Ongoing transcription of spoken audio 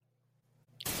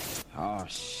Oh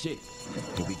shit,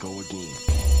 here we go again.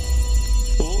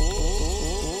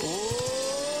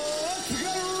 Let's get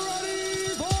ready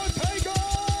for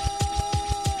takeoff!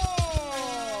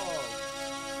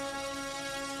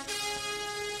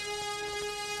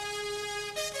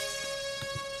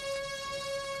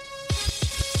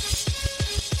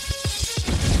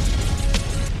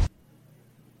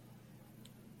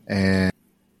 And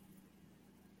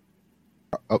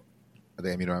I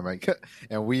think I muted my mic.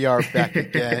 And we are back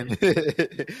again.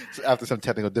 So after some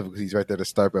technical difficulties right there to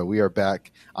start, but we are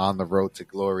back on the road to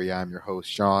glory. I'm your host,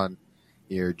 Sean,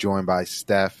 here joined by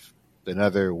Steph.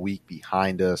 Another week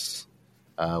behind us.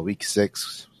 Week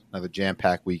 6, another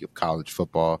jam-packed week of college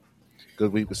football.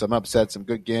 Good week with some upsets, some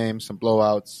good games, some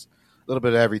blowouts, a little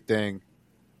bit of everything.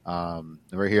 And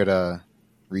we're here to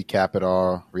recap it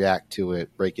all, react to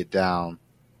it, break it down,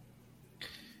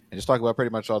 and just talk about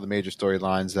pretty much all the major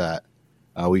storylines that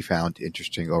we found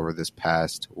interesting over this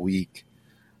past week.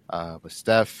 But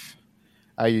Steph,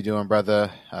 how you doing,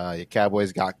 brother? Your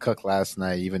Cowboys got cooked last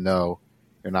night, even though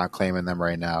you're not claiming them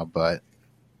right now. But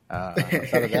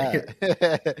outside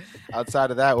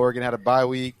of that, Oregon had a bye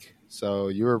week, so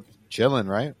you were chilling,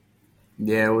 right?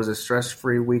 Yeah, it was a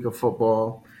stress-free week of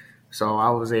football, so I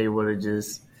was able to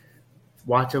just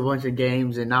watch a bunch of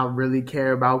games and not really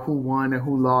care about who won and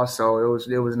who lost. So it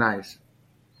was nice.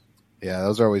 Yeah,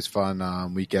 those are always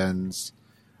fun weekends.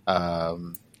 I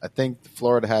think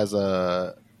Florida has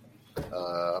a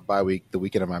bye week the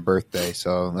weekend of my birthday,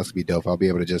 so that's gonna be dope. I'll be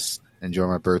able to just enjoy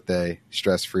my birthday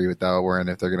stress-free without worrying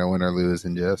if they're gonna win or lose,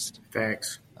 and just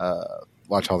Facts.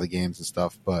 watch all the games and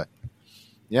stuff. But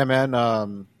yeah,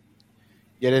 man,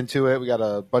 get into it. We got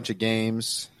a bunch of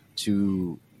games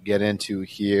to get into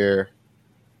here.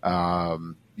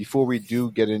 Before we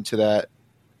do get into that,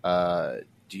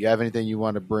 do you have anything you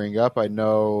want to bring up? I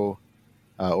know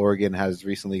Oregon has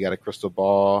recently got a crystal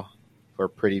ball for a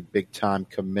pretty big-time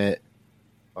commit,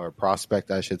 or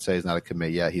prospect, I should say. He's not a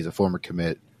commit yet. He's a former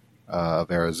commit of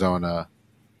Arizona.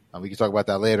 We can talk about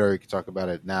that later. We can talk about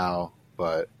it now,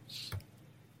 but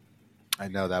I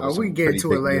know that was we can get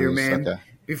into it later, man. Okay.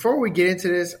 Before we get into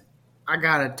this, I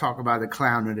got to talk about the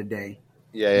clown of the day.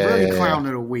 Yeah. Clown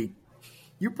of the week.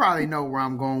 You probably know where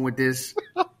I'm going with this.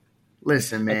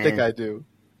 Listen, man. I think I do.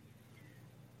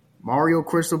 Mario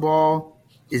Cristobal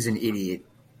is an idiot.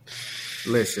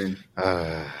 Listen.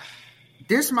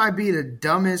 This might be the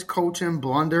dumbest coaching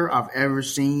blunder I've ever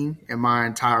seen in my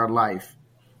entire life.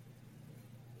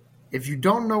 If you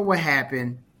don't know what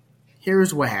happened,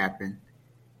 here's what happened.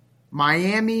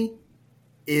 Miami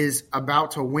is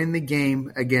about to win the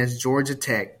game against Georgia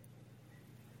Tech.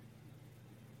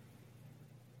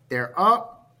 They're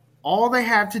up. All they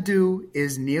have to do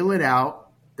is kneel it out.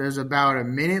 There's about a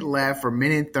minute left, or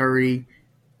minute 30.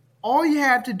 All you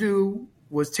have to do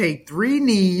was take 3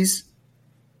 knees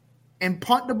and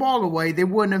punt the ball away. They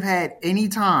wouldn't have had any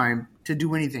time to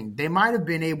do anything. They might have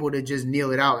been able to just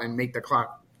kneel it out and make the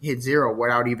clock hit 0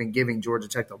 without even giving Georgia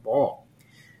Tech the ball.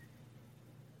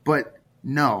 But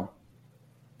no,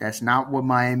 that's not what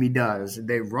Miami does.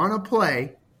 They run a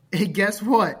play, and guess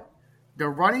what? The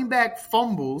running back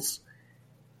fumbles,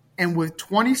 and with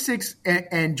 26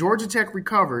 and Georgia Tech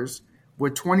recovers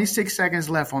with 26 seconds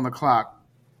left on the clock.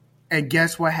 And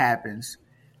guess what happens?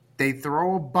 They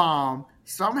throw a bomb.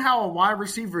 Somehow a wide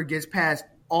receiver gets past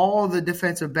all the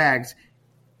defensive backs,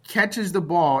 catches the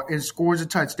ball, and scores a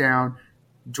touchdown.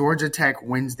 Georgia Tech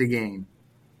wins the game.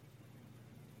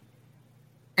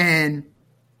 And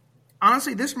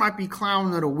honestly, this might be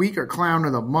clown of the week or clown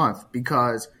of the month,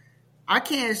 because I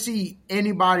can't see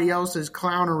anybody else's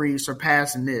clownery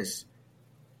surpassing this.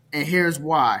 And here's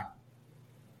why.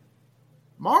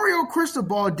 Mario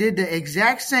Cristobal did the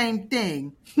exact same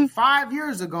thing 5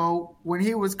 years ago when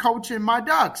he was coaching my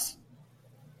Ducks.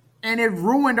 And it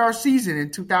ruined our season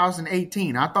in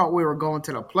 2018. I thought we were going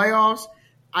to the playoffs.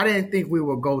 I didn't think we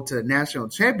would go to the national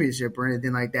championship or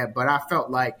anything like that, but I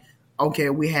felt like, okay,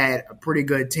 we had a pretty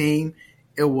good team.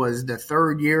 It was the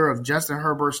 3rd year of Justin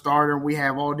Herbert starting. We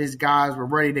have all these guys. We're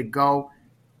ready to go.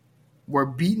 We're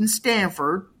beating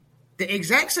Stanford. The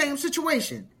exact same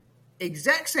situation.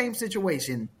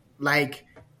 Like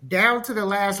down to the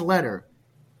last letter.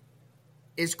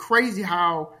 It's crazy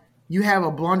how you have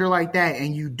a blunder like that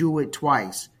and you do it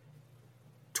twice.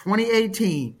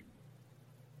 2018,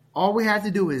 all we have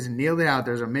to do is kneel it out.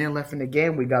 There's a minute left in the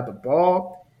game. We got the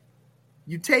ball.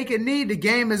 You take a knee, the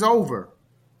game is over.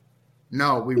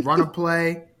 No, we run a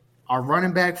play. Our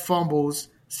running back fumbles.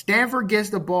 Stanford gets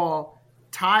the ball,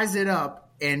 ties it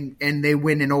up, and they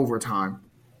win in overtime.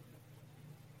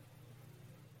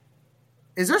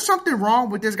 Is there something wrong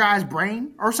with this guy's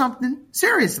brain or something?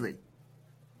 Seriously.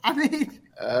 I mean,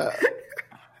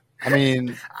 I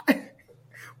mean,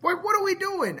 what are we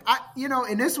doing?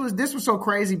 And this was so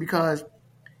crazy because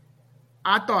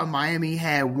I thought Miami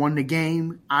had won the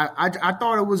game. I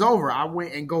thought it was over. I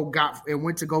went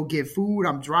to go get food.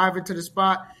 I'm driving to the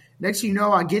spot. Next thing you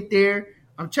know, I get there.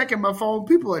 I'm checking my phone.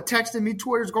 People are texting me.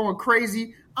 Twitter's going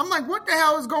crazy. I'm like, what the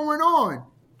hell is going on?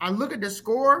 I look at the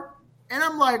score, and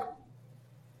I'm like,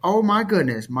 oh, my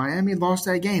goodness. Miami lost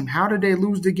that game. How did they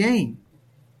lose the game?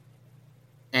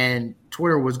 And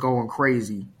Twitter was going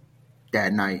crazy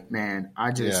that night, man. I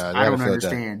don't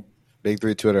understand. Big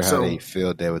Three Twitter had a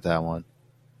field day with that one.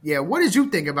 Yeah, what did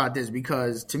you think about this?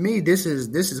 Because to me, this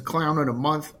is clown of the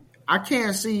month. I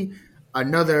can't see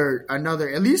another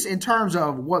at least in terms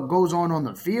of what goes on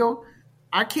the field.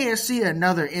 I can't see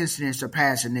another incident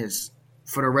surpassing this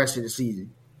for the rest of the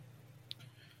season.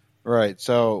 Right.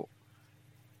 So,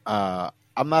 I'm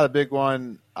not a big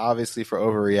one, obviously, for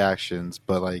overreactions,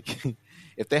 but like,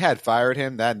 if they had fired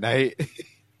him that night,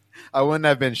 I wouldn't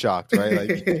have been shocked, right?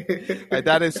 Like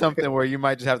that is something where you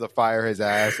might just have to fire his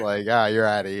ass. Like, you're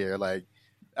out of here. Like,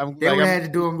 they would have to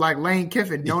do him like Lane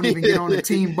Kiffin. Don't even get on the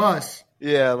team bus.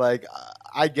 Yeah, like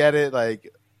I get it.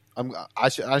 Like, I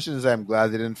shouldn't say I'm glad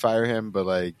they didn't fire him, but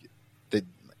like,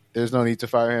 there's no need to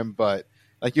fire him. But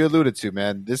like you alluded to,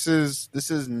 man, this is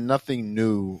nothing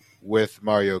new with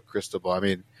Mario Cristobal. I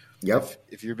mean, yep.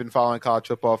 If you've been following college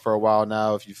football for a while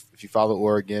now, if you follow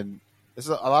Oregon, this is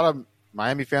a lot of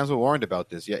Miami fans were warned about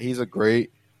this. Yeah, he's a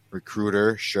great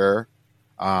recruiter, sure.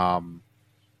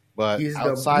 But he's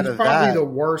outside of probably that, the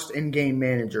worst in-game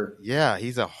manager. Yeah,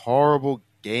 he's a horrible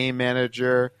game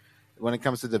manager. When it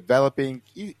comes to developing,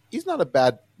 he's not a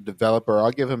bad developer.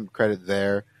 I'll give him credit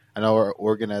there. I know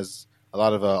Oregon has a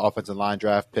lot of offensive line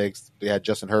draft picks. They had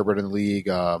Justin Herbert in the league.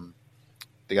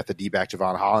 They got the D-back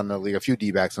Javon Holland in the league. A few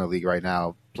D-backs in the league right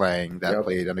now played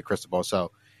under Cristobal.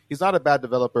 So he's not a bad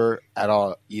developer at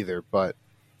all either. But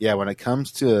yeah, when it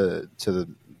comes to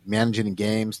the managing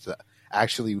games, to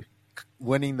actually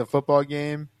winning the football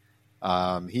game,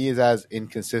 he is as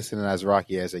inconsistent and as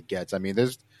rocky as it gets. I mean,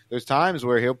 there's times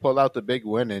where he'll pull out the big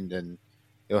win and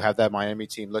he'll have that Miami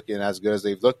team looking as good as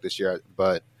they've looked this year.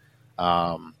 But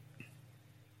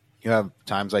you have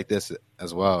times like this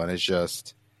as well, and it's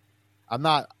just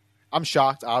I'm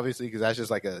shocked, obviously, because that's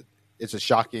just it's a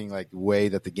shocking like way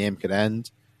that the game could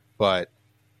end, but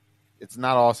it's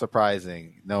not all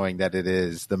surprising knowing that it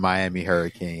is the Miami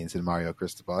Hurricanes and Mario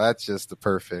Cristobal. That's just the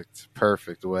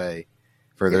perfect way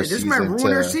for their season. This might ruin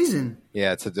their season.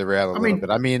 Yeah, to derail a little bit.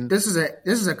 I mean, this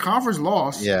is a conference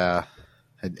loss. Yeah,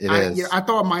 it is. I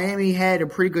thought Miami had a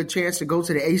pretty good chance to go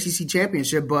to the ACC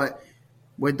championship, but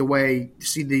with the way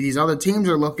these other teams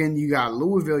are looking, you got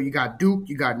Louisville, you got Duke,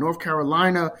 you got North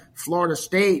Carolina, Florida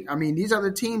State. I mean, these other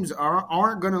teams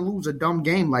aren't going to lose a dumb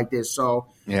game like this. So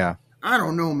yeah, I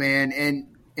don't know, man.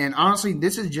 And honestly,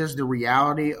 this is just the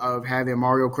reality of having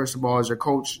Mario Cristobal as your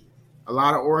coach. A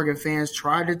lot of Oregon fans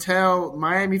tried to tell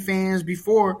Miami fans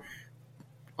before,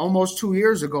 almost 2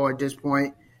 years ago at this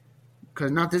point,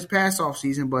 because not this past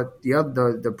offseason, but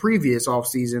the previous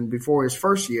offseason before his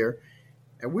first year.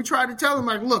 And we tried to tell him,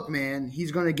 like, look, man,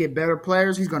 he's going to get better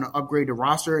players. He's going to upgrade the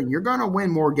roster, and you're going to win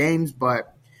more games,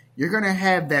 but you're going to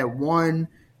have that one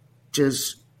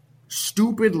just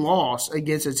stupid loss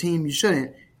against a team you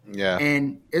shouldn't. Yeah.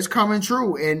 And it's coming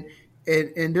true. And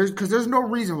there's no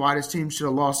reason why this team should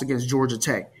have lost against Georgia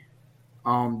Tech.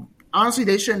 Honestly,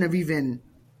 they shouldn't have even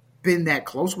been that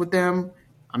close with them.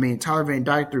 I mean, Tyler Van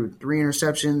Dyke threw 3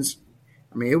 interceptions.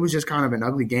 I mean, it was just kind of an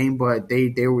ugly game, but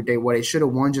they should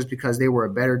have won just because they were a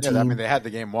better team. I mean, they had the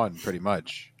game won pretty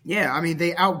much. Yeah, I mean,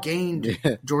 they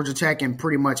outgained Georgia Tech in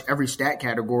pretty much every stat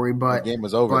category. But the game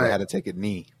was over. They had to take a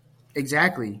knee.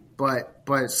 Exactly, but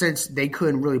since they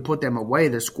couldn't really put them away,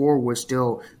 the score was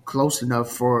still close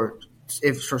enough for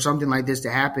something like this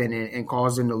to happen and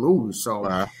cause them to lose.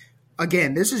 So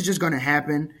again, this is just going to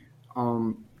happen.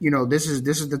 This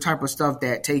is the type of stuff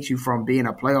that takes you from being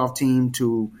a playoff team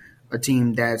to a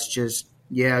team that's just,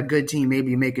 a good team.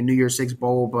 Maybe you make a New Year's Six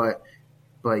bowl, but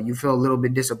you feel a little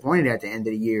bit disappointed at the end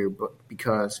of the year. But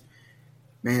because,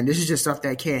 man, this is just stuff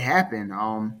that can't happen.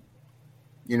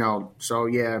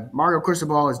 Mario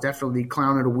Cristobal is definitely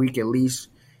clown of the week at least.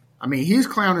 I mean, he's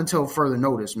clown until further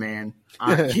notice, man.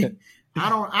 I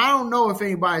don't know if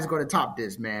anybody's going to top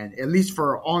this, man. At least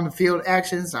for on the field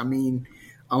actions. I mean,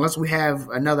 unless we have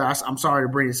another. I'm sorry to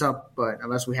bring this up, but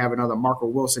unless we have another Marco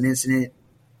Wilson incident.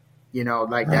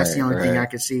 That's the only thing I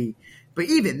could see. But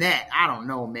even that, I don't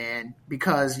know, man,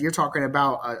 because you're talking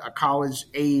about a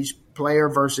college-age player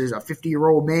versus a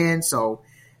 50-year-old man. So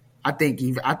I think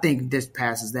this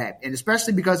passes that, and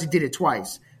especially because he did it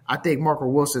twice. I think Marco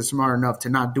Wilson is smart enough to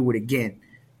not do it again.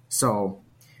 So,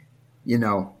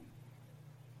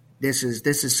 this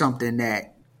is something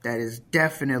that is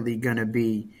definitely going to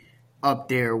be up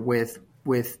there with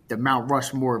the Mount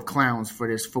Rushmore of clowns for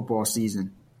this football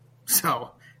season.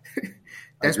 So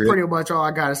that's pretty much all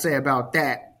I got to say about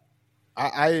that.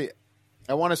 I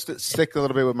want to stick a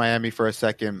little bit with Miami for a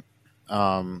second,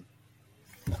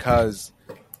 because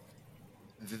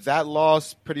that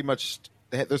loss pretty much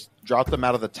dropped them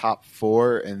out of the top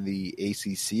 4 in the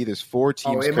ACC. There's 4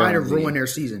 teams. It might have ruined their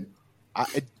season.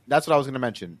 That's what I was going to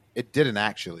mention. It didn't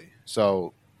actually.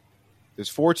 So there's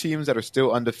 4 teams that are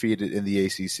still undefeated in the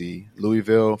ACC: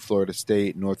 Louisville, Florida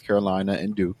State, North Carolina,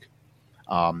 and Duke.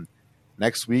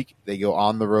 Next week, they go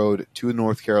on the road to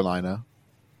North Carolina.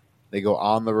 They go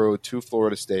on the road to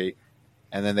Florida State,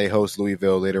 and then they host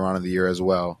Louisville later on in the year as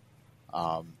well.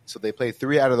 So they play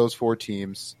 3 out of those 4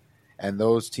 teams, and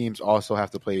those teams also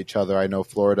have to play each other. I know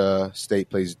Florida State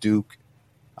plays Duke.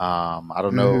 I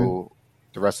don't know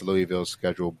the rest of Louisville's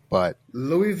schedule, but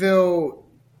Louisville,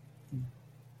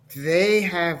 they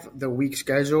have the weak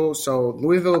schedule. So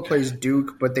Louisville plays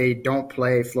Duke, but they don't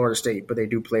play Florida State, but they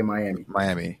do play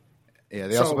Miami. Yeah,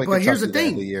 they also play Kentucky here's the at thing. the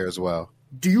end of the year as well.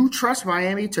 Do you trust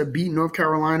Miami to beat North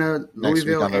Carolina,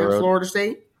 Louisville, and Florida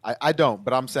State? I don't,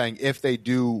 but I'm saying if they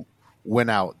do win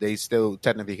out, they still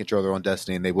technically control their own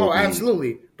destiny, and they will. Oh,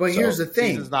 absolutely. But here's the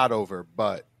thing: season's not over.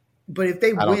 But if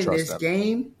they win this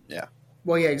game, yeah.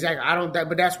 Well, yeah, exactly.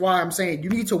 But that's why I'm saying you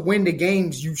need to win the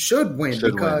games you should win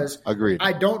because Agreed.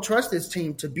 I don't trust this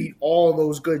team to beat all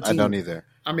those good teams. I don't either.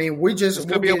 I mean, this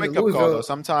could be a wake-up call, though.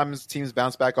 Sometimes teams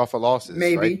bounce back off of losses.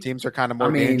 Maybe. Right? Teams are kind of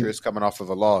more dangerous coming off of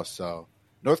a loss. So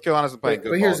North Carolina's playing good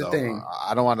ball, here's the thing.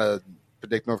 I don't want to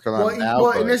predict North Carolina now.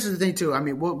 Well, and this is the thing, too. I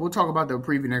mean, we'll talk about the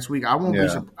preview next week. I won't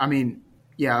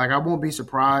I won't be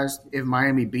surprised if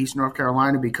Miami beats North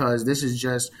Carolina because this is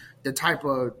just the type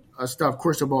of stuff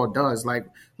Cristobal does. Like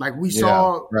we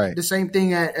saw the same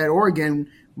thing at Oregon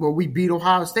where we beat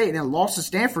Ohio State and then lost to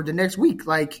Stanford the next week.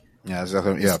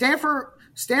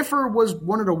 Stanford was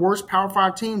one of the worst Power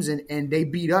 5 teams and they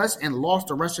beat us and lost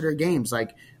the rest of their games.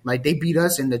 Like they beat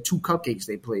us in the 2 cupcakes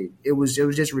they played. It was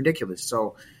just ridiculous.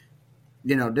 So,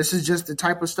 this is just the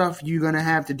type of stuff you're going to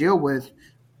have to deal with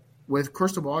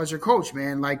Cristobal as your coach,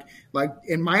 man.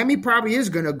 And Miami probably is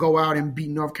going to go out and beat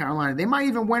North Carolina. They might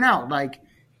even win out.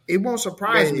 It won't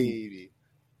surprise me.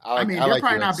 They're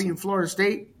probably not beating Florida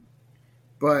State,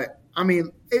 but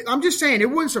I'm just saying it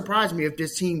wouldn't surprise me if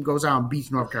this team goes out and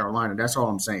beats North Carolina. That's all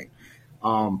I'm saying.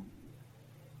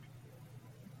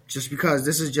 Just because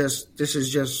this is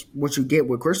just what you get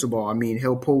with Cristobal.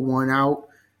 He'll pull one out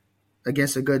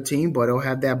against a good team, but he'll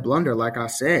have that blunder, like I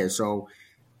said. So,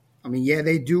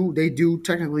 they do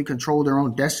technically control their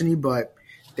own destiny, but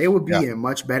they would be in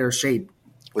much better shape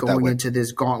going into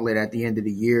this gauntlet at the end of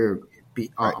the year,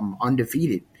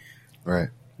 undefeated. Right.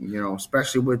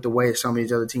 Especially with the way some of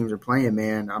these other teams are playing,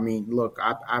 man. Look,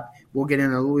 we'll get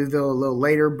into Louisville a little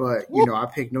later, but I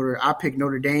picked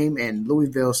Notre Dame and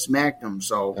Louisville smacked them.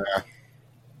 So,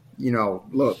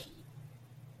 look,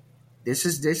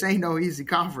 this ain't no easy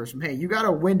conference, man. You got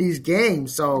to win these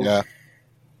games. So,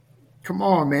 come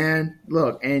on, man.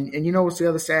 Look, and what's the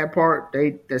other sad part?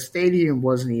 The stadium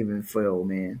wasn't even filled,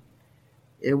 man.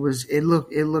 It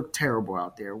looked terrible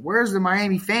out there. Where's the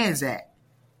Miami fans at?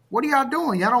 What are y'all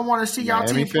doing? Y'all don't want to see y'all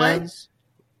team play?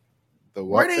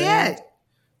 Where they at?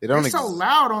 They're so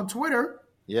loud on Twitter.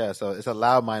 Yeah, so it's a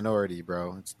loud minority,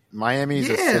 bro. Miami's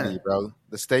a city, bro.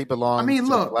 The state belongs to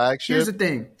the flagship.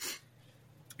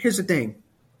 Here's the thing.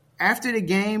 After the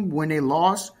game, when they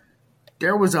lost,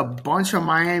 there was a bunch of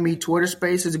Miami Twitter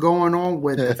spaces going on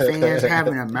with the fans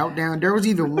having a meltdown. There was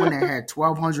even one that had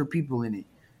 1,200 people in it.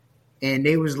 And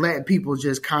they was letting people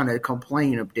just kind of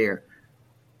complain up there.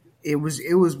 It was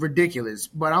ridiculous.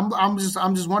 But I'm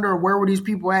just wondering where were these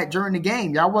people at during the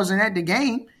game? Y'all wasn't at the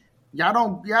game. Y'all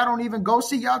don't even go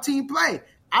see y'all team play.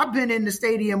 I've been in the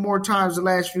stadium more times the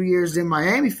last few years than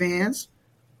Miami fans.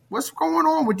 What's going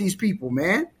on with these people,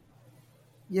 man?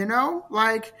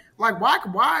 Why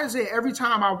is it every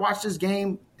time I watch this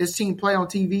team play on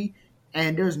TV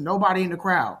and there's nobody in the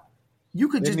crowd? They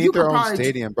need their own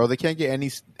stadium, bro. They can't get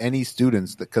any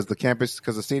students because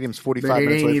the stadium's 45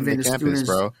 minutes away from the campus,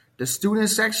 bro. The student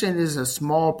section is a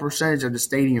small percentage of the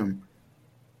stadium.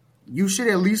 You should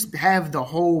at least have the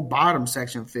whole bottom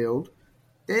section filled.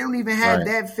 They don't even have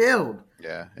that filled.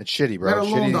 Yeah, it's shitty, bro. Let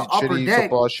alone the upper shitty deck.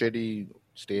 Football, shitty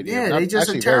stadium. Yeah, they just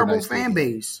a terrible fan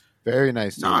base. Very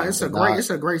nice stadium. No, it's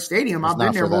a great stadium. I've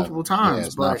been there multiple times. Yeah,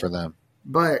 it's not for them.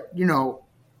 But, y'all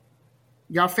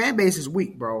fan base is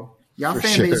weak, bro. Y'all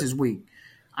fan base is weak.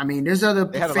 I mean, there's other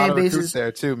They had a lot fan of recruits bases.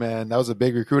 there too, man. That was a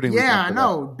big recruiting weekend. Yeah, I for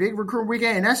know. Big recruit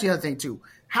weekend. And that's the other thing, too.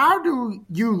 How do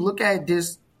you look at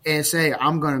this and say,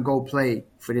 I'm going to go play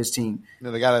for this team?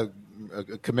 them. They got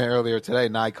a commit earlier today,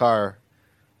 Nye Carr.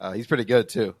 He's pretty good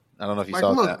too. I don't know if you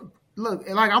saw that. Look,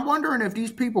 like I'm wondering if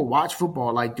these people watch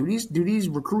football. Like, do these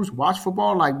recruits watch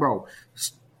football? Like, bro,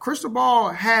 Cristobal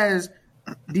has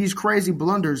these crazy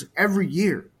blunders every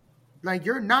year. Like,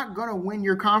 you're not gonna win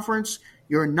your conference.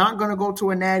 You're not gonna go to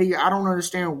a natty. I don't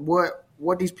understand what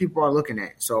these people are looking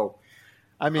at. So,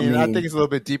 I mean, I think it's a little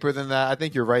bit deeper than that. I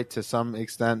think you're right to some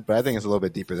extent, but I think it's a little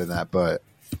bit deeper than that. But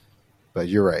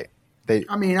you're right.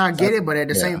 I get it, but at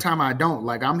the same time, I don't.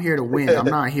 Like, I'm here to win. I'm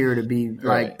not here to be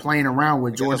like playing around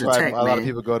with Georgia Tech. A lot of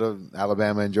people go to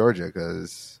Alabama and Georgia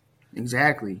because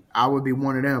exactly. I would be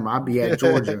one of them. I'd be at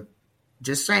Georgia.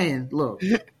 Just saying. Look,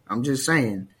 I'm just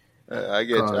saying. I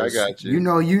get you. I got you.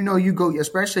 You go,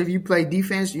 especially if you play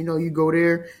defense. You go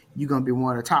there. You're gonna be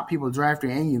one of the top people drafted,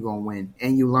 and you're gonna win,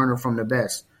 and you learn from the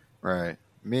best. Right.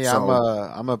 Me,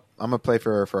 I'm a play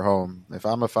for home. If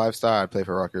I'm a 5-star, I'd play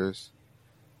for Rutgers.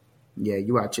 Yeah,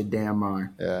 you out your damn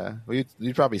mind. Yeah, well,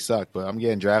 you probably suck, but I'm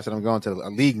getting drafted. I'm going to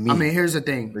a league meet. I mean, here's the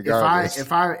thing: regardless.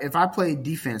 if I play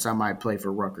defense, I might play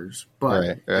for Rutgers.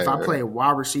 But if I play a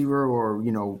wide receiver or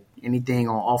anything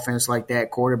on offense like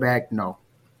that, quarterback, no,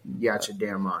 you out your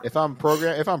damn mind. If I'm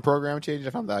program changing,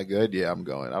 if I'm that good, yeah, I'm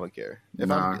going. I don't care. If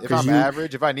I'm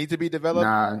average, if I need to be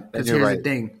developed, because here's the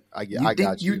thing. I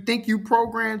got you. You think you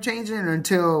program changing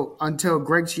until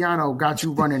Greg Schiano got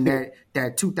you running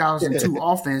that 2002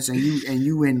 offense and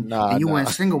you in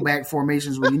single back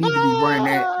formations where you need to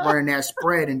be running that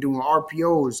spread and doing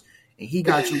RPOs and he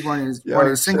got you running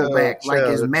single back like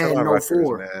it's Madden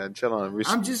 04. Man. Chill on.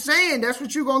 I'm just saying that's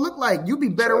what you're gonna look like. You'd be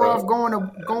better off going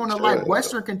to like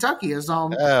Western Kentucky or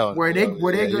something where they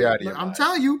I'm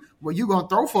telling you, where you gonna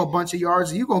throw for a bunch of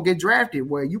yards and you gonna get drafted.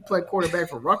 Where you play quarterback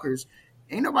for Rutgers.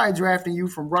 Ain't nobody drafting you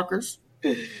from Rutgers.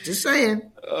 Just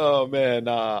saying. Oh man,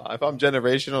 nah. If I'm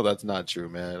generational, that's not true,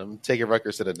 man. I'm taking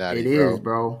Rutgers to the natty. It is,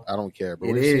 bro. I don't care,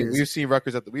 bro. We've seen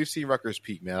Rutgers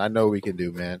peak, man. I know what we can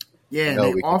do, man. Yeah, and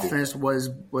the offense was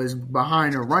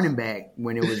behind a running back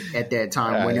when it was at that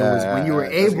time when you were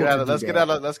able to. Let's get out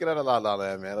of La La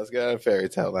Land, man. Let's get out of fairy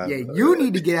tale land. Yeah, you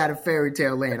need to get out of fairy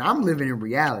tale land. I'm living in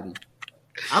reality.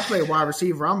 I play wide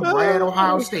receiver. I'm right at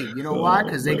Ohio State. You know why?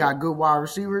 Because they got good wide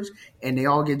receivers and they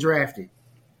all get drafted.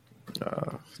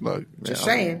 Look, just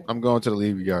saying. I'm going to the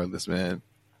league regardless, man.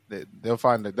 They'll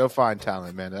find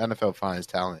talent, man. The NFL finds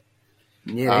talent.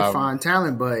 Yeah, they find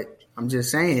talent, but I'm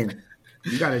just saying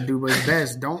you got to do what's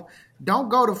best. Don't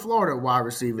go to Florida wide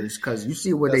receivers because you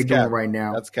see what they're doing right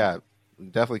now. That's cap.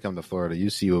 Definitely come to Florida. You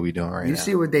see what we're doing right now. You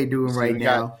see what they're doing right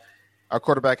now. Our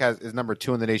quarterback is number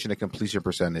 2 in the nation in completion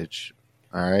percentage.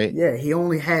 All right. Yeah, he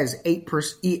only has 8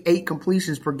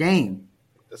 completions per game.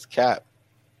 That's cap.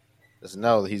 He's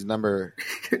number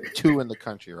 2 in the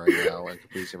country right now in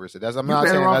completion percentage. I'm not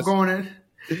saying that's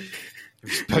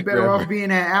you're better off being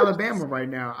at Alabama right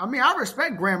now. I mean, I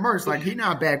respect Graham Mertz. Like, he's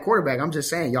not a bad quarterback. I'm just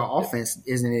saying, y'all offense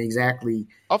isn't exactly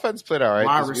offense played all right.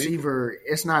 Wide receiver,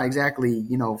 it's not exactly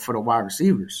for the wide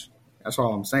receivers. That's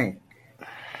all I'm saying.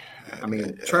 I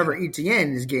mean, Trevor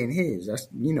Etienne is getting his. That's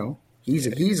he's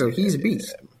a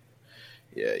beast.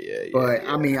 Yeah. But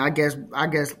I mean, I guess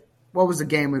what was the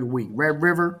game of the week? Red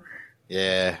River.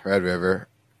 Yeah, Red River.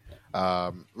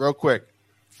 Real quick,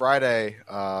 Friday,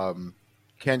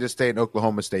 Kansas State and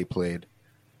Oklahoma State played.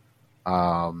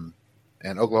 And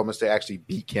Oklahoma State actually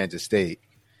beat Kansas State.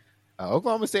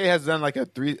 Oklahoma State has done like a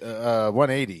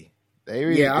 180.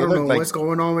 I don't know what's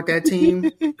going on with that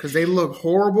team because they look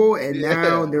horrible, and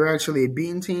now they're actually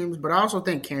beating teams. But I also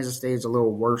think Kansas State is a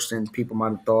little worse than people might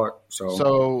have thought.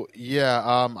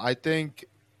 I think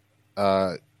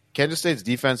Kansas State's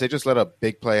defense, they just let up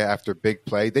big play after big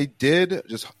play. They did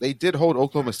hold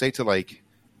Oklahoma State to like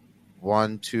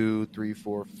 1, 2, 3,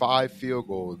 4, 5 field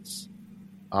goals.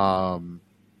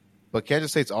 But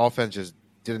Kansas State's offense just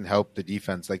didn't help the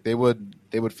defense. Like they would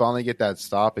finally get that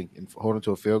stop and hold them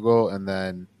to a field goal, and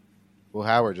then Will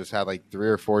Howard just had like 3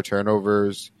 or 4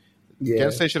 turnovers. Yeah.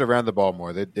 Kansas State should have ran the ball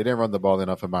more. They didn't run the ball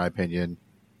enough, in my opinion.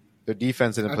 Their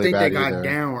defense didn't play bad either. I think they got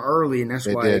down early, and that's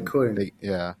why they couldn't.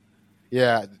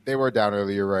 Yeah, they were down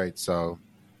early. You're right. So,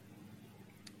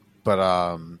 but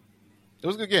it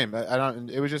was a good game.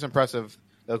 It was just impressive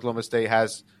that Oklahoma State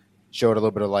has showed a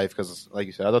little bit of life because, like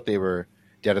you said, I thought they were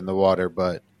dead in the water,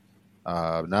 but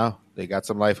no, they got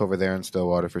some life over there in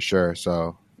Stillwater for sure.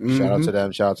 So shout out to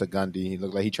them. Shout out to Gundy. He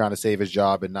looked like he's trying to save his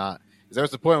job and not. Because there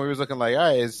was the point where he was looking like, all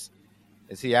right, is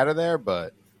he out of there?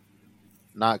 But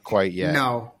not quite yet.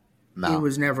 No, No. He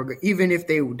was never good. Even if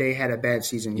they had a bad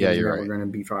season, he was you're never right. going to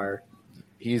be fired.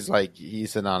 He's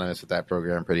synonymous with that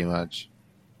program pretty much.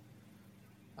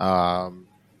 All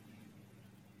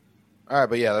right,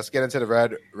 but yeah, let's get into the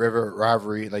Red River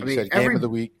rivalry. Like you said, game of the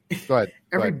week. Go ahead.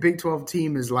 Every Big 12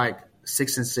 team is like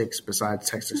 6-6 besides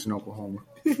Texas and Oklahoma.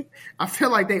 I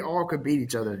feel like they all could beat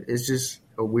each other. It's just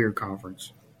a weird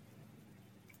conference.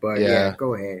 But yeah,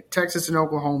 go ahead. Texas and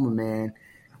Oklahoma, man.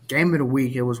 Game of the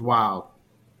week. It was wild.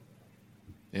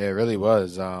 Yeah, it really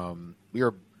was.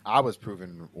 I was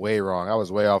proven way wrong. I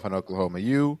was way off on Oklahoma.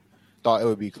 You thought it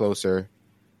would be closer.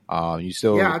 You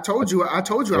still. Yeah, I told you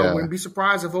I wouldn't be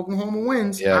surprised if Oklahoma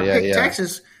wins. Yeah, I picked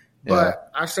Texas,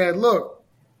 but I said, look,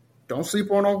 don't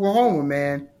sleep on Oklahoma,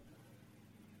 man.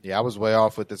 Yeah, I was way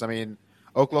off with this. I mean,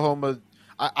 Oklahoma.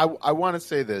 I want to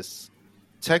say this: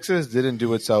 Texas didn't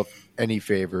do itself any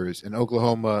favors, and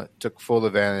Oklahoma took full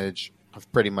advantage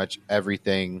of pretty much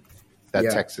everything that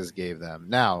Texas gave them.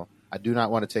 Now, I do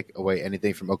not want to take away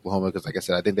anything from Oklahoma because, like I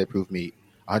said, I think they proved me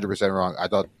 100% wrong. I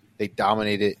thought they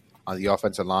dominated on the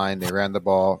offensive line. They ran the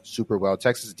ball super well.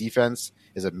 Texas defense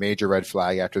is a major red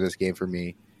flag after this game for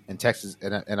me. And Texas,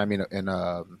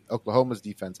 Oklahoma's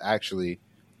defense actually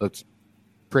looked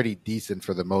pretty decent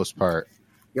for the most part.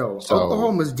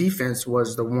 Oklahoma's defense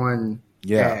was the one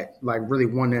that like really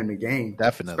won them the game.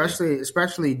 Definitely,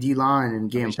 especially D-line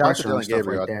and getting pressure and stuff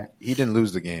like that. He didn't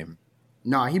lose the game.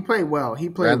 No, he played well. He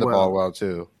played ran the ball well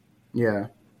too. Yeah,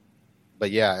 but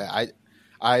yeah,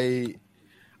 I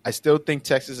still think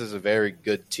Texas is a very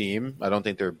good team. I don't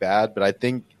think they're bad, but I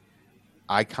think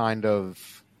I kind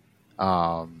of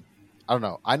I don't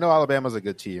know. I know Alabama's a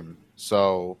good team,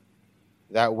 so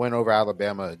that win over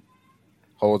Alabama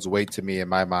holds weight to me in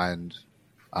my mind.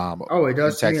 It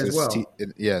does to me as well.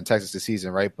 In Texas this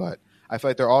season, right? But I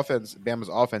feel like Bama's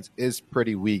offense is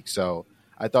pretty weak, so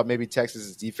I thought maybe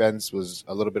Texas's defense was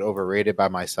a little bit overrated by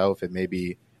myself and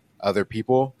maybe other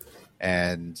people,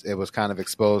 and it was kind of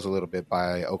exposed a little bit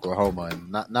by Oklahoma. And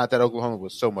not that Oklahoma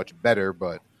was so much better,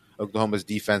 but Oklahoma's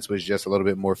defense was just a little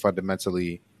bit more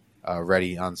fundamentally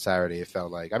ready on Saturday, it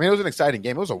felt like. I mean, it was an exciting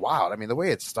game. It was a wild. I mean, the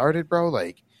way it started, bro,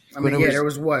 like... there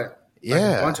was what? Like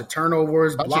a bunch of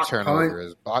turnovers, block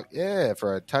punt.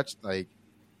 For a touch, like,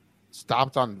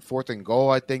 stopped on 4th and goal,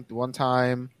 I think, one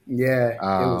time. Yeah,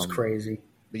 it was crazy.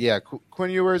 But yeah,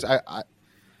 Quinn Ewers,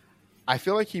 I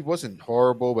feel like he wasn't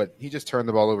horrible, but he just turned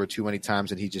the ball over too many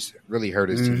times, and he just really hurt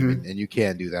his team, and you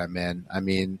can't do that, man. I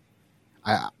mean,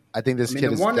 I think this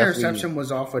kid is the one interception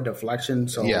was off a deflection,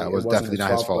 so it was definitely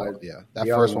not his fault. Yeah, that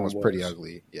first one was pretty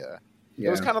ugly. Yeah, it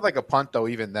was kind of like a punt, though,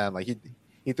 even then. Like,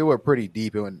 he threw it pretty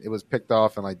deep, and it was picked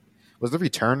off, and, like, was the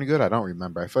return good? I don't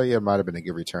remember. I feel like it might have been a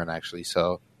good return, actually,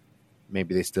 so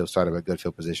maybe they still started a good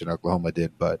field position. Oklahoma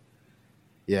did, but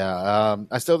yeah,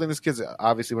 I still think this kid's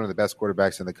obviously one of the best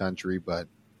quarterbacks in the country, but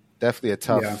definitely a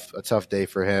tough day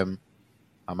for him.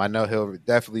 I know he'll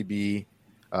definitely be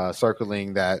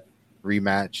circling that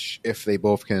rematch if they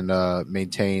both can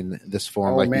maintain this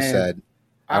form, you said.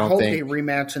 I hope they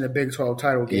rematch in the Big 12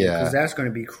 title game because that's going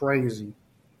to be crazy.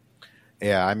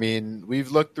 Yeah, I mean,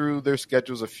 we've looked through their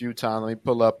schedules a few times. Let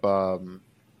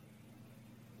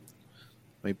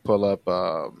me pull up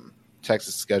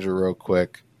Texas' schedule real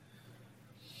quick.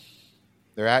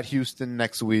 They're at Houston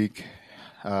next week.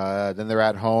 Then they're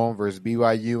at home versus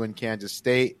BYU and Kansas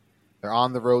State. They're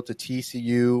on the road to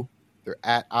TCU. They're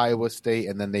at Iowa State,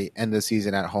 and then they end the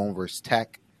season at home versus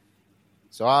Tech.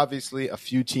 So obviously a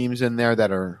few teams in there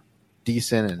that are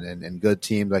decent and good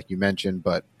teams, like you mentioned.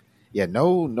 But, yeah,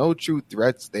 no true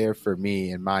threats there for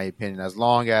me, in my opinion, as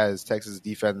long as Texas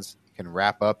defense can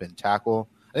wrap up and tackle.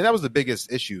 I think that was the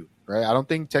biggest issue, right? I don't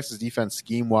think Texas defense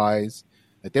scheme-wise,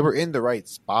 like, they were in the right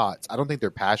spots. I don't think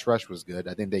their pass rush was good.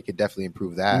 I think they could definitely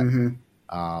improve that.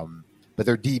 But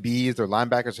their DBs, their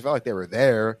linebackers, I felt like they were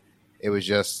there. It was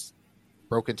just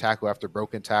broken tackle after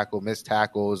broken tackle, missed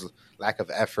tackles, lack of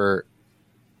effort.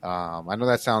 I know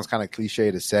that sounds kind of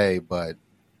cliche to say, but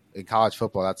in college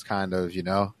football, that's kind of,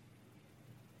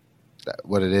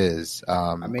 what it is.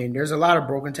 I mean, there's a lot of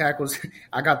broken tackles.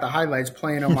 I got the highlights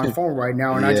playing on my phone right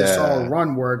now, and I just saw a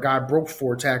run where a guy broke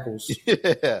 4 tackles.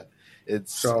 Yeah. It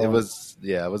was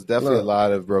definitely a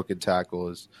lot of broken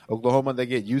tackles. Oklahoma, they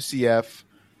get UCF,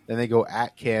 then they go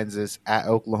at Kansas, at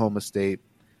Oklahoma State,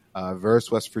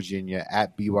 versus West Virginia,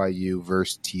 at BYU,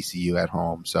 versus TCU at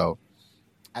home. So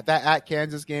at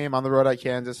Kansas game, on the road at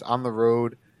Kansas, on the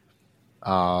road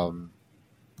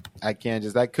at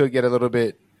Kansas, that could get a little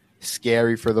bit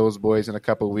scary for those boys in a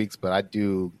couple of weeks, but I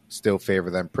do still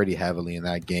favor them pretty heavily in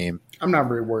that game. I'm not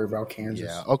really worried about Kansas.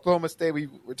 Yeah, Oklahoma State,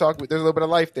 we're talking. There's a little bit of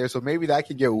life there, so maybe that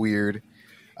could get weird.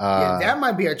 Yeah, that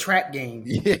might be a trap game.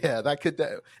 Yeah, that could.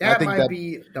 I That think might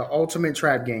be the ultimate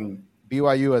trap game.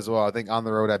 BYU as well. I think on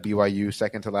the road at BYU,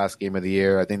 second to last game of the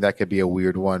year. I think that could be a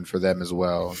weird one for them as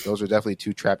well. Those are definitely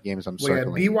two trap games I'm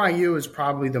circling. Yeah, BYU is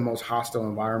probably the most hostile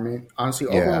environment. Honestly,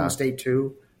 Yeah. Oklahoma State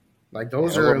too. Like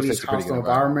those are Oklahoma at least State's a pretty hostile good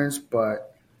environment. environments,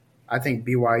 but I think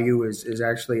BYU is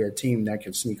actually a team that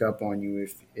can sneak up on you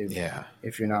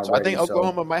if you're not So ready. I think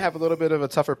Oklahoma might have a little bit of a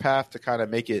tougher path to kind of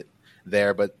make it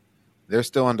there, but they're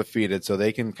still undefeated, so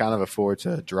they can kind of afford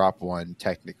to drop one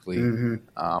technically in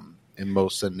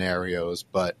most scenarios.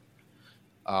 But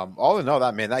all in all,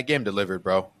 that game delivered,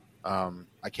 bro.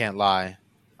 I can't lie.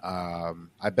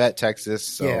 I bet Texas,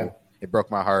 so it broke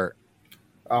my heart.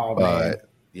 Oh But man,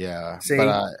 yeah, See?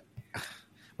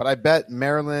 but I bet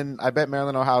Maryland. I bet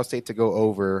Maryland, Ohio State to go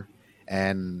over,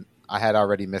 and I had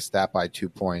already missed that by 2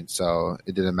 points, so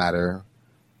it didn't matter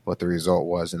what the result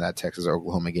was in that Texas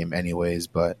Oklahoma game, anyways.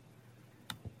 But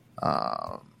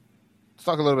let's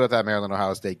talk a little bit about that Maryland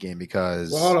Ohio State game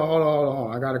because well, hold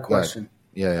on. I got a question.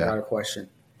 I yeah, got a question.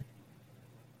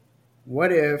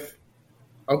 What if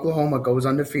Oklahoma goes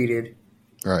undefeated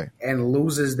right. and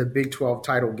loses the Big 12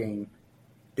 title game?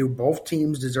 Do both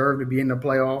teams deserve to be in the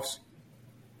playoffs?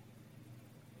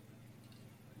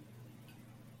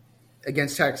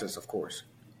 Against Texas, of course.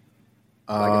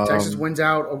 Like if Texas wins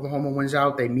out, Oklahoma wins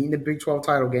out, they meet in the Big 12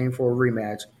 title game for a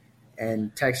rematch,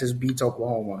 and Texas beats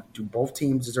Oklahoma. Do both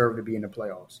teams deserve to be in the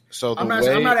playoffs? So I'm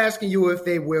not asking you if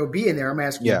they will be in there. I'm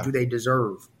asking you, do they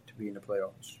deserve to be in the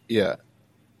playoffs? Yeah.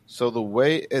 So the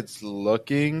way it's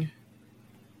looking,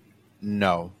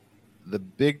 no. The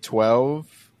Big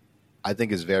 12, I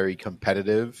think, is very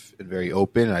competitive and very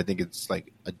open. And I think it's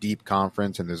like a deep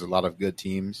conference, and there's a lot of good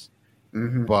teams.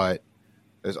 Mm-hmm. But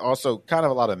there's also kind of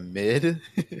a lot of mid,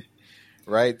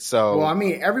 right? So, well, I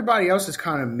mean, everybody else is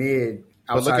kind of mid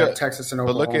outside of Texas and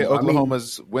Oklahoma. But look at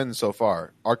Oklahoma's wins so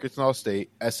far. Arkansas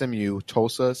State, SMU,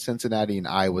 Tulsa, Cincinnati, and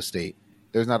Iowa State.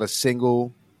 There's not a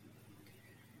single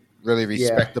really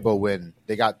respectable win.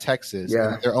 They got Texas.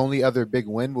 Yeah. And their only other big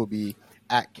win will be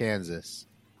at Kansas.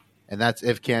 And that's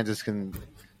if Kansas can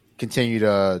continue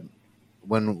to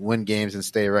win games and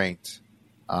stay ranked.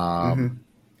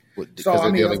 So, I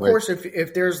mean, of course,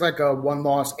 if there's like a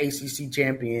one-loss ACC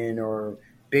champion or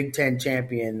Big Ten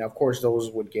champion, of course those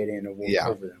would get in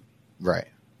over them. Right.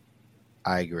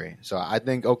 I agree. So I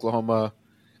think Oklahoma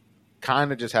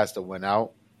kind of just has to win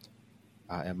out.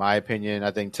 In my opinion,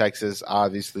 I think Texas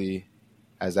obviously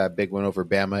has that big win over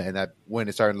Bama, and that win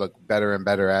is starting to look better and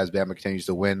better as Bama continues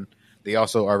to win. They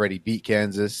also already beat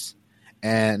Kansas,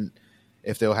 and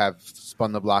if they'll have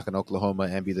spun the block in Oklahoma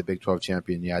and be the Big 12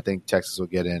 champion, I think Texas will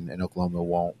get in and Oklahoma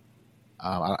won't.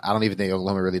 I don't even think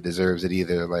Oklahoma really deserves it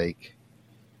either. Like,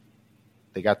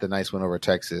 they got the nice win over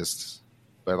Texas,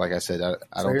 but like I said,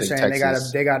 I don't think saying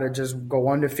Texas. they gotta just go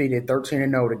undefeated,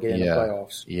 13-0 to get in the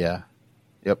playoffs. Yeah.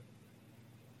 Yep.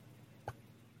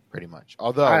 Pretty much.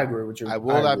 Although I agree with you. I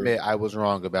will admit I was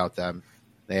wrong about them.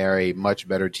 They are a much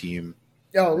better team.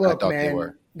 Yo, look, than I thought they man.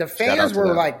 were. The Shout out fans to were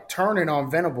them. like turning on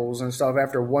Venables and stuff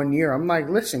after 1 year. I'm like,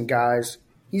 listen, guys,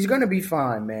 he's gonna be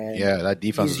fine, man. Yeah, that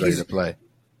defense is ready to play.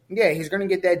 Yeah, he's gonna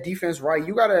get that defense right.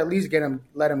 You gotta at least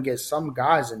let him get some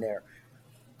guys in there.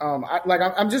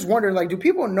 I'm just wondering, like, do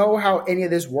people know how any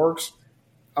of this works?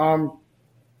 All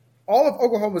of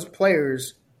Oklahoma's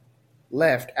players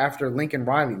left after Lincoln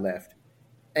Riley left,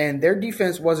 and their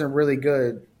defense wasn't really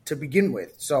good to begin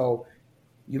with. So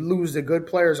you lose the good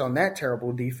players on that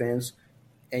terrible defense,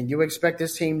 and you expect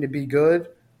this team to be good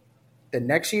the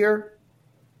next year?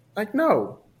 Like,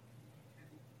 no.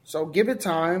 So give it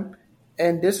time,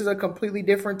 and this is a completely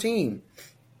different team.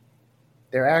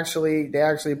 They actually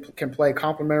can play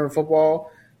complementary football.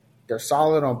 They're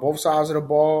solid on both sides of the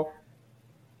ball.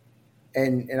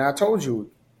 And I told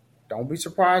you, don't be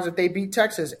surprised if they beat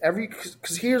Texas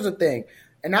because here's the thing.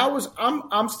 And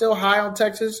I'm still high on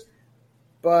Texas,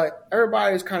 but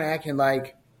everybody's kind of acting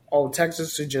like, oh,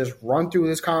 Texas should just run through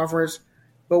this conference.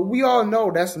 But we all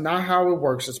know that's not how it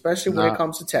works, especially when it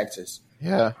comes to Texas.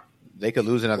 Yeah, they could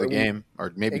lose another game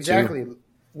or maybe exactly. two.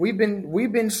 We've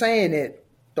been saying it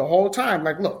the whole time.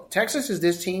 Like, look, Texas is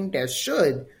this team that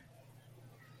should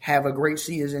have a great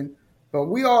season, but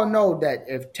we all know that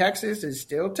if Texas is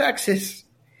still Texas,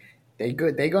 they're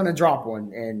going to drop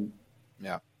one, and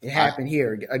it happened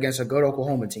here against a good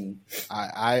Oklahoma team.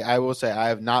 I will say I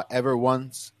have not ever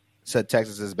once said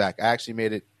Texas is back. I actually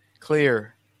made it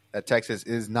clear that Texas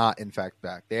is not, in fact,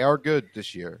 back. They are good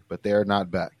this year, but they are not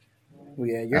back. Well,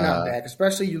 yeah, you're not back,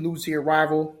 especially you lose to your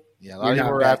rival. Yeah, a lot of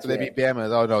people were after they beat Bama.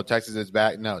 Oh, no, Texas is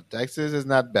back. No, Texas is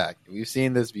not back. We've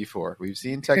seen this before. We've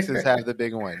seen Texas have the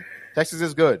big win. Texas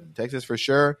is good. Texas for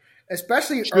sure.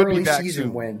 especially Should be early back season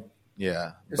soon. win.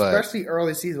 Yeah, Especially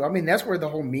early season. I mean, that's where the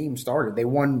whole meme started.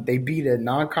 They beat a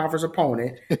non-conference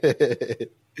opponent in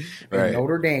right.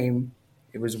 Notre Dame.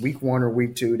 It was week 1 or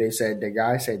week 2. The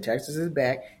guy said Texas is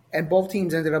back, and both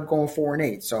teams ended up going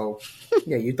 4-8. So,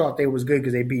 yeah, you thought they was good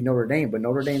because they beat Notre Dame, but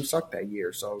Notre Dame sucked that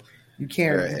year. So you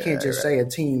can't just say a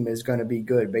team is going to be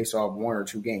good based off 1 or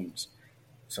 2 games.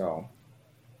 So,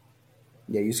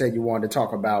 yeah, you said you wanted to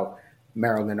talk about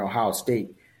Maryland, Ohio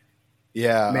State.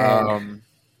 Yeah, Man,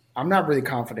 I'm not really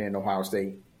confident in Ohio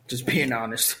State, just being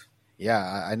honest.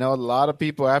 Yeah, I know a lot of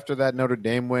people after that Notre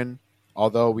Dame win,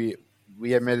 although we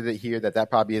admitted it here that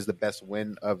probably is the best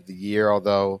win of the year,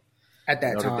 although At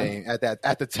that Notre time. Dame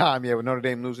at the time, yeah, with Notre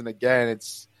Dame losing again,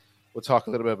 we'll talk a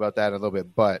little bit about that in a little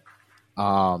bit, but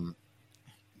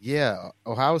yeah,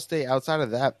 Ohio State outside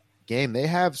of that game, they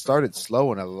have started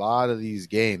slow in a lot of these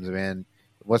games, man.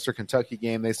 Western Kentucky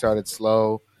game, they started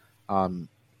slow.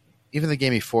 Even the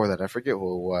game before that, I forget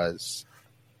who it was.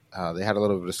 They had a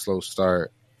little bit of a slow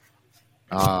start.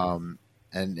 And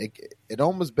it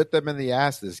almost bit them in the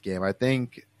ass this game. I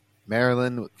think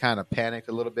Maryland kind of panicked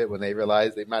a little bit when they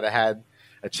realized they might have had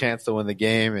a chance to win the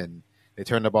game, and they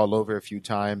turned the ball over a few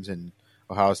times, and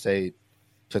Ohio State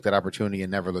took that opportunity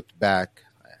and never looked back.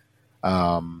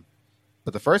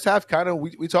 But the first half, kind of,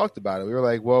 we talked about it. We were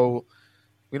like, well,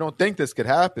 we don't think this could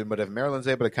happen, but if Maryland's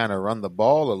able to kind of run the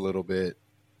ball a little bit,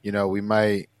 we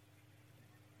might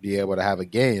be able to have a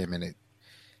game. And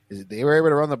they were able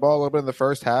to run the ball a little bit in the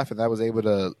first half, and that was able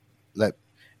to let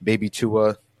Baby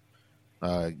Tua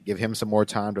give him some more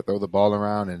time to throw the ball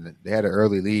around, and they had an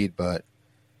early lead. But,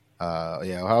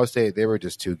 Ohio State, they were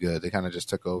just too good. They kind of just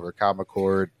took over. Kyle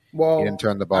McCord, he didn't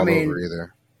turn the ball over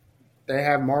either. They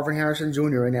have Marvin Harrison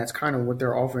Jr., and that's kind of what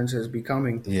their offense is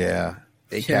becoming. Yeah.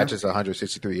 8 catches,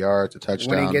 163 yards, a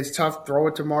touchdown. When it gets tough, throw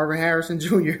it to Marvin Harrison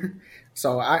Jr.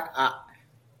 So I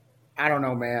don't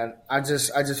know, man. I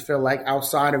just feel like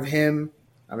outside of him,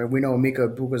 I mean, we know Mika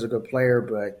Ibuka's a good player,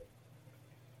 but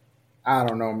I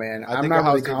don't know, man. I'm not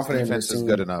really confident in this team. Defense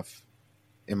is good enough,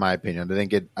 in my opinion.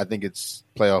 I think it's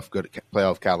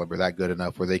playoff caliber, that good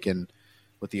enough where they can,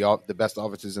 with the best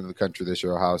offenses in the country this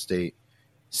year, Ohio State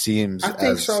seems. I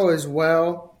think so as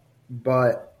well,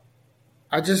 but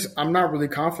I'm not really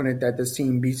confident that this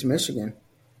team beats Michigan.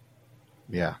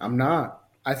 Yeah, I'm not.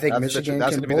 I think Michigan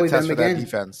that's can going to be bully the test them for again. that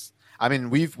defense. I mean,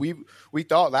 we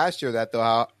thought last year that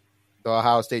the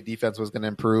Ohio State defense was going to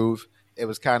improve. It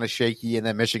was kind of shaky, and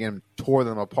then Michigan tore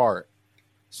them apart.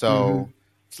 So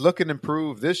it's looking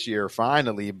improved this year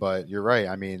finally. But you're right.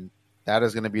 I mean, that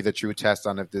is going to be the true test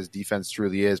on if this defense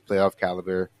truly is playoff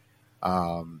caliber.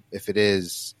 If it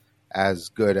is as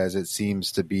good as it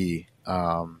seems to be.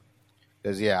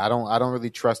 Because I don't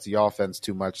really trust the offense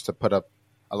too much to put up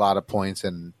a lot of points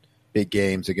in big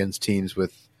games against teams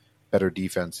with better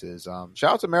defenses.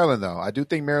 Shout out to Maryland though. I do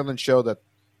think Maryland showed that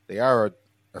they are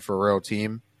a for real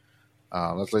team.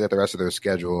 Let's look at the rest of their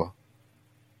schedule.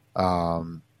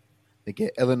 They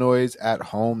get Illinois at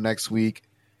home next week.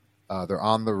 They're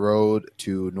on the road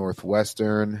to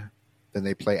Northwestern. Then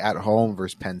they play at home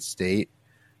versus Penn State.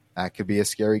 That could be a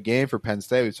scary game for Penn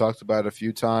State. We've talked about it a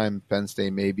few times. Penn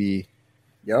State may be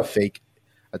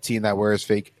a team that wears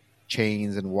fake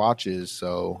chains and watches.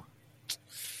 So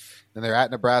then they're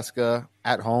at Nebraska,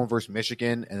 at home versus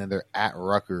Michigan, and then they're at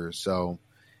Rutgers. So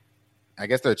I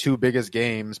guess their 2 biggest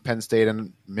games, Penn State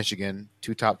and Michigan,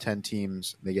 2 top 10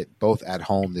 teams. They get both at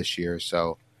home this year.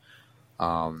 So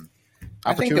I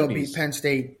think they'll beat Penn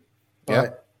State,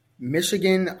 but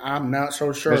Michigan, I'm not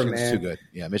so sure, Michigan's man. too good.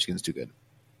 Yeah, Michigan's too good.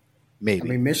 Maybe.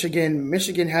 I mean,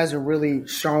 Michigan hasn't really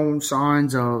shown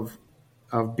signs of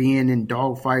being in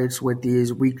dogfights with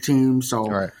these weak teams.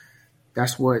 So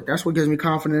that's what gives me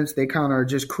confidence. They kind of are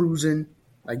just cruising.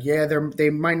 Like, they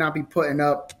might not be putting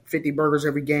up 50 burgers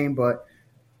every game, but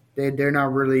they're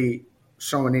not really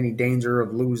showing any danger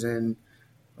of losing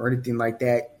or anything like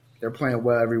that. They're playing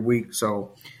well every week.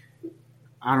 So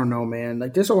I don't know, man.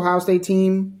 Like, this Ohio State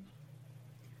team,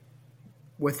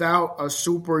 without a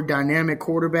super dynamic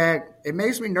quarterback, it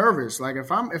makes me nervous. Like,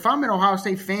 if I'm an Ohio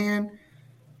State fan,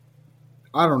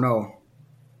 I don't know.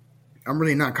 I'm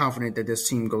really not confident that this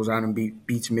team goes out and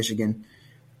beats Michigan.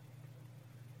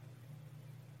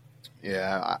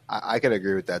 Yeah, I could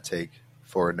agree with that take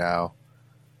for now.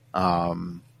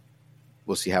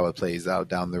 We'll see how it plays out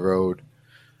down the road.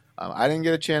 I didn't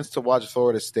get a chance to watch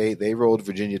Florida State. They rolled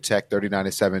Virginia Tech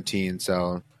 39-17.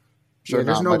 So sure,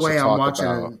 there's no way I'm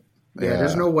watching.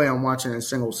 There's no way I'm watching a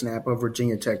single snap of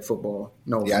Virginia Tech football.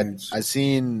 No offense. I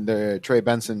seen the Trey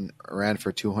Benson ran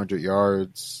for 200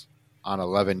 yards on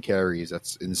 11 carries.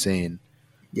 That's insane.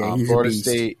 Yeah, he's Florida a beast.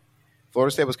 State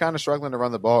Florida State was kind of struggling to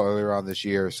run the ball earlier on this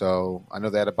year, so I know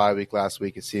they had a bye week last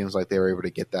week. It seems like they were able to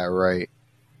get that right.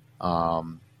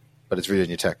 But it's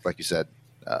Virginia Tech, like you said.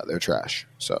 They're trash.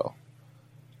 So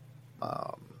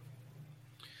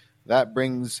that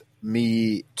brings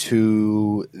me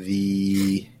to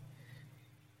the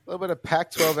little bit of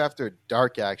Pac-12 after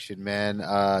dark action, man.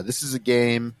 This is a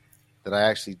game that I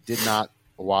actually did not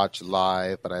watch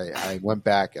live, but I went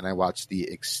back and I watched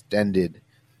the extended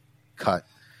cut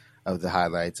of the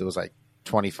highlights. It was like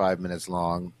 25 minutes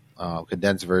long,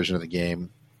 condensed version of the game,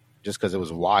 just because it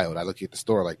was wild. I looked at the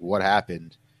store like, what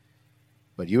happened?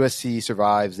 But USC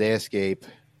survives. They escape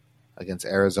against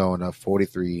Arizona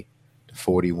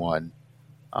 43-41.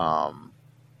 Wow.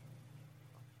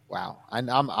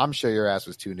 I'm sure your ass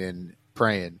was tuned in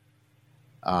praying.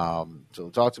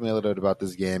 So talk to me a little bit about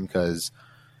this game, because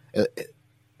it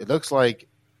looks like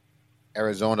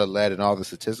Arizona led in all the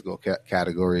statistical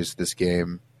categories this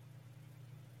game.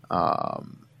 But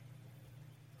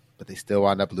they still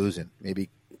wound up losing. Maybe,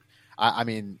 I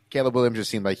mean, Caleb Williams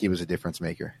just seemed like he was a difference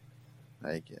maker.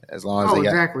 Like, as long as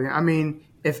exactly. I mean,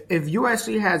 if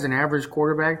USC has an average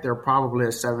quarterback, they're probably a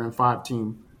 7-5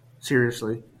 team.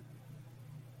 Seriously.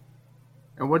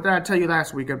 And what did I tell you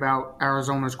last week about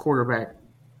Arizona's quarterback?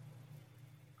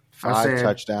 5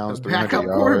 touchdowns, the 300 backup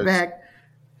yards. Quarterback.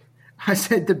 I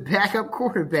said the backup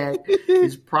quarterback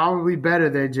is probably better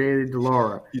than Jalen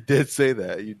DeLaura. You did say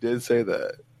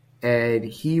that. And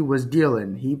he was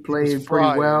dealing. He played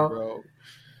pretty well. Bro.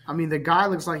 I mean, the guy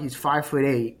looks like he's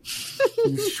 5'8".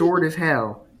 He's short as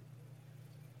hell.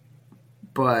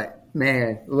 But,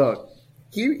 man, look,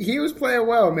 he was playing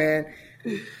well, man.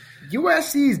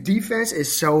 USC's defense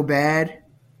is so bad.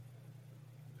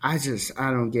 I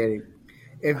don't get it.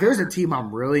 If there's a team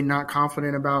I'm really not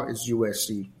confident about, it's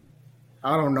USC.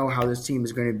 I don't know how this team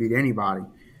is going to beat anybody.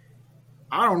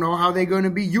 I don't know how they're going to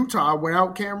beat Utah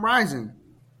without Cam Rising,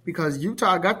 because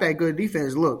Utah got that good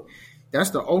defense. Look,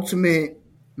 that's the ultimate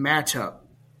matchup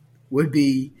would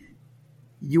be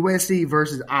USC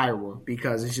versus Iowa,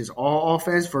 because it's just all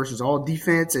offense versus all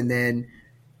defense, and then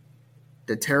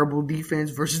the terrible defense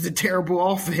versus the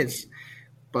terrible offense.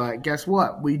 But guess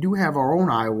what? We do have our own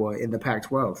Iowa in the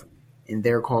Pac-12, and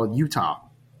they're called Utah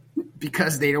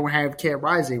because they don't have Cam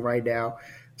Rising right now.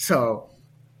 So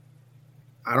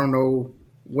I don't know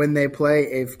when they play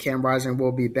if Cam Rising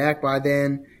will be back by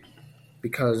then,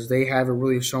 because they haven't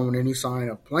really shown any sign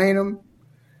of playing him.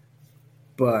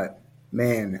 But,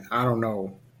 man, I don't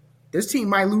know. This team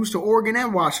might lose to Oregon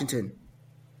and Washington.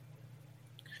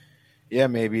 Yeah,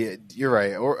 maybe. You're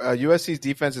right. Or USC's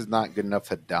defense is not good enough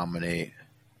to dominate.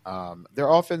 Their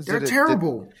offense They're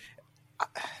terrible.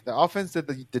 The offense did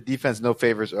the defense no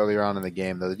favors earlier on in the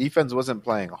game. The defense wasn't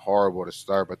playing horrible to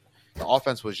start, but the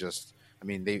offense was just, I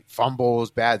mean, they fumbles,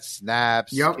 bad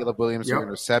snaps, Caleb Williams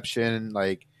interception.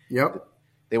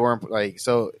 They weren't like,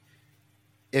 so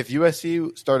if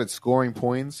USC started scoring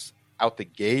points out the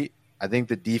gate, I think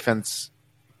the defense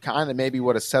kind of maybe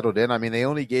would have settled in. I mean, they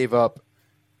only gave up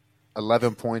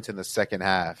 11 points in the second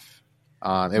half.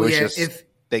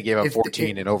 They gave up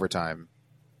 14 in overtime.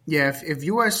 Yeah, if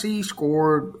USC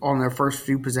scored on their first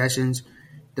few possessions,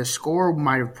 the score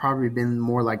might have probably been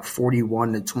more like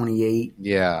 41-28.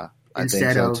 Yeah, I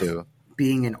instead think so too.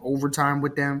 Being in overtime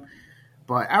with them.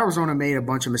 But Arizona made a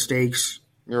bunch of mistakes.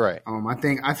 You're right.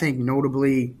 I think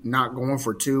notably not going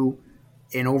for 2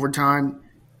 in overtime.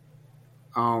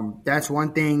 That's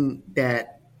one thing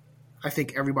that I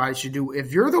think everybody should do.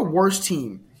 If you're the worst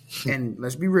team, and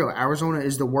let's be real, Arizona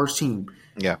is the worst team.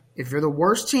 Yeah. If you're the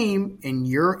worst team and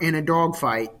you're in a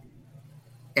dogfight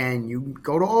and you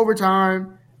go to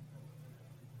overtime,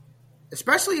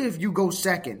 especially if you go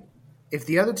second, if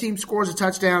the other team scores a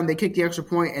touchdown, they kick the extra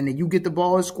point, and then you get the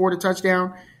ball and score a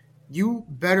touchdown, you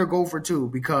better go for 2,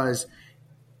 because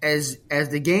as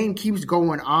the game keeps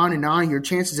going on and on, your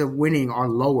chances of winning are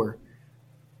lower.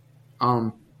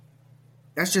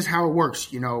 That's just how it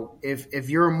works. You know, if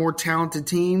you're a more talented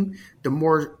team, the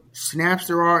more snaps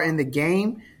there are in the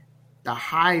game, the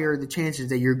higher the chances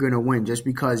that you're going to win, just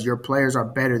because your players are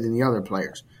better than the other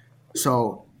players.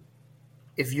 So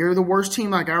if you're the worst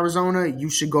team like Arizona, you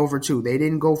should go for 2. They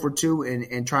didn't go for 2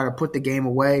 and try to put the game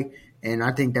away, and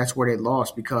I think that's where they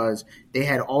lost, because they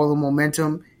had all the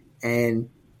momentum, and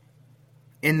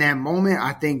in that moment,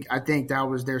 I think that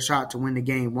was their shot to win the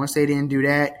game. Once they didn't do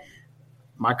that,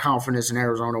 my confidence in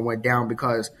Arizona went down,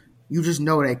 because you just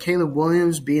know that Caleb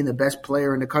Williams, being the best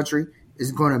player in the country,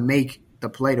 is going to make the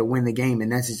play to win the game,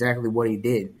 and that's exactly what he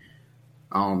did.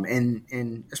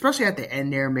 And especially at the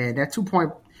end there, man, that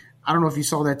 2-point, I don't know if you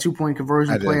saw that 2-point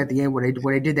conversion play at the end where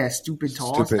they did that stupid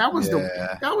toss. That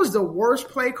was the worst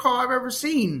play call I've ever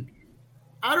seen.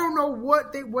 I don't know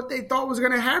what they thought was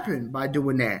going to happen by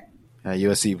doing that.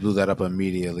 USC blew that up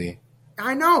immediately.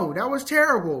 I know that was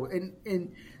terrible,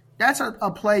 and that's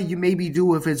a play you maybe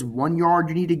do if it's 1 yard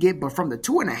you need to get, but from the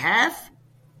 2.5,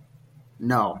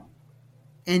 no.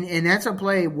 And that's a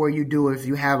play where you do if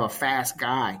you have a fast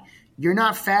guy. You're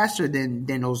not faster than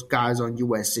those guys on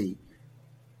USC.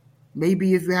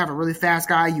 Maybe if you have a really fast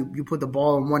guy, you put the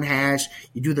ball in one hash,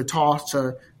 you do the toss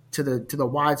to the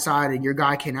wide side, and your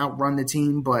guy can outrun the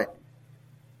team. But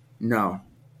no,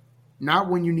 not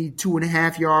when you need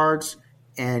 2.5 yards,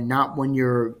 and not when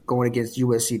you're going against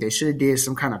USC. They should have did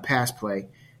some kind of pass play,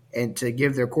 and to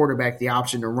give their quarterback the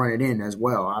option to run it in as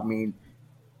well. I mean,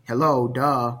 hello,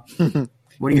 duh.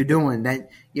 What are you doing? That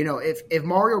if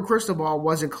Mario Cristobal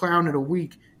wasn't Clown of the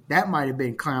Week, that might have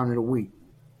been Clown of the Week.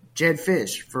 Jed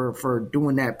Fish for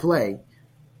doing that play.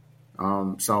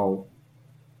 But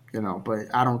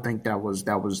I don't think that was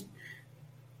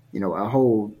a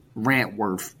whole rant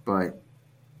worth, but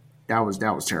that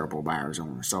was terrible by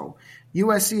Arizona. So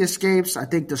USC escapes. I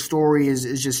think the story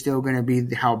is just still going to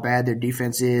be how bad their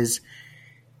defense is.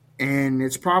 And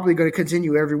it's probably going to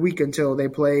continue every week until they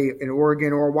play in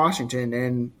Oregon or Washington,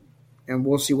 and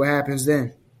we'll see what happens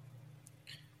then.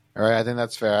 All right, I think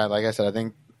that's fair. Like I said, I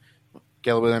think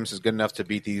Caleb Williams is good enough to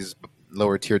beat these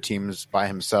lower tier teams by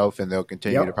himself, and they'll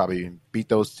continue to probably beat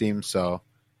those teams. So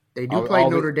they do play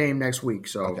Notre Dame next week.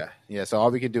 So okay, yeah. So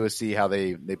all we can do is see how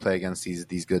they play against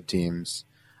these good teams.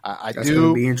 That's going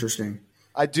to be interesting.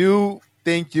 I do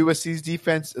think USC's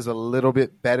defense is a little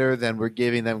bit better than we're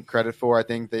giving them credit for. I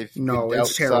think they've dealt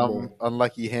some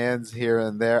unlucky hands here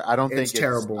and there. I don't think it's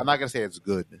terrible. I'm not going to say it's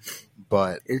good,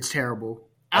 but it's terrible.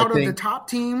 Out of the top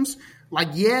teams,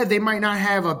 they might not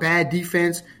have a bad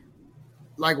defense,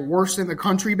 worse than the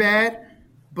country bad,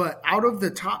 but out of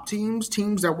the top teams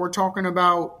that we're talking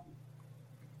about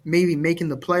maybe making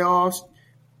the playoffs,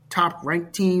 top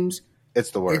ranked teams, it's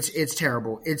the worst. It's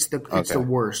terrible. It's the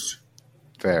worst.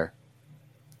 Fair.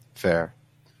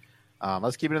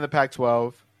 Let's keep it in the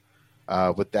Pac-12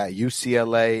 with that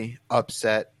UCLA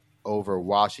upset over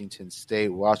Washington State.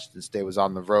 Washington State was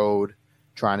on the road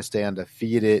trying to stay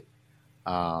undefeated.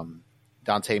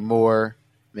 Dante Moore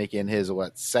making his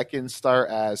second start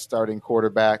as starting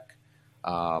quarterback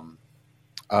of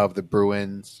the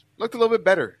Bruins. Looked a little bit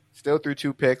better. Still threw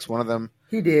 2 picks. One of them,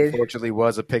 he did. Fortunately,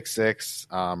 was a pick six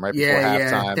right before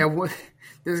halftime. Yeah,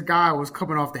 this guy was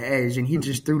coming off the edge, and he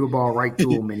just threw the ball right to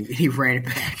him, and he ran it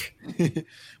back.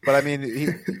 But, I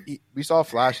mean, we saw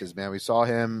flashes, man. We saw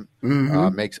him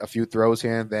make a few throws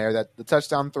here and there. That the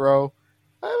touchdown throw,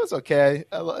 it was okay.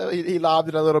 He lobbed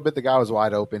it a little bit. The guy was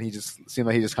wide open. He just seemed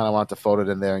like he just kind of wanted to fold it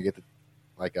in there and get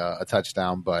a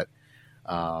touchdown. But,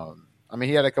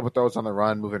 he had a couple throws on the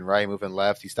run, moving right, moving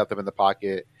left. He stepped up in the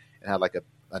pocket and had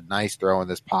a nice throw in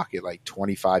this pocket,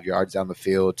 25 yards down the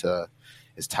field to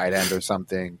his tight end or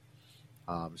something.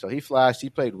 So he flashed. He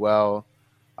played well.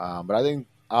 But I think,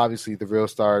 obviously, the real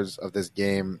stars of this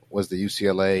game was the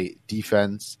UCLA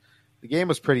defense. The game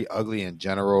was pretty ugly in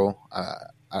general.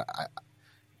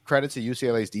 Credit to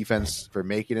UCLA's defense for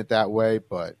making it that way.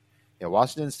 But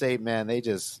Washington State, man,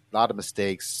 a lot of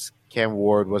mistakes. Cam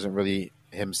Ward wasn't really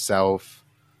himself.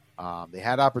 They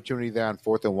had opportunity there on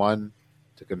 4th and 1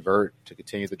 to convert, to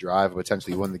continue the drive, and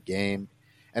potentially win the game.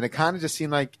 And it kind of just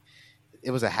seemed like it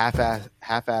was a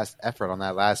half-assed effort on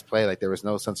that last play. There was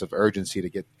no sense of urgency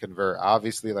to convert.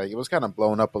 Obviously, it was kind of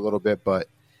blown up a little bit, but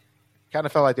kind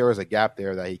of felt like there was a gap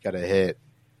there that he could have hit,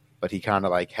 but he kind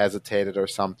of hesitated or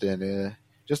something.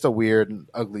 Just a weird and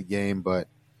ugly game, but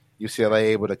UCLA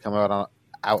able to come out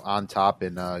on top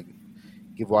and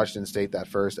give Washington State that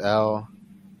first L.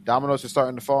 Dominoes are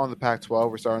starting to fall in the Pac-12.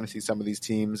 We're starting to see some of these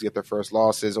teams get their first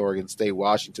losses. Oregon State,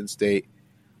 Washington State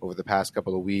over the past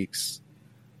couple of weeks.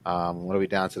 What are we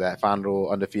down to that final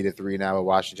undefeated 3 now with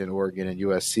Washington, Oregon, and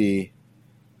USC?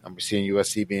 We're seeing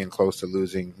USC being close to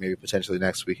losing, maybe potentially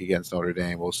next week against Notre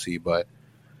Dame. We'll see. But,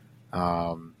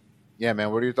 yeah,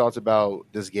 man, what are your thoughts about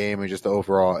this game and just the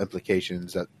overall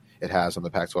implications that it has on the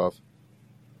Pac-12?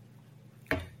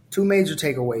 2 major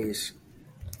takeaways.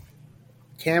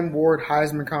 Cam Ward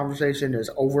Heisman conversation is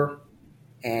over,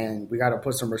 and we got to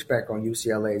put some respect on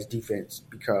UCLA's defense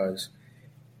because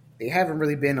they haven't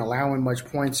really been allowing much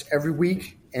points every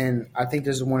week, and I think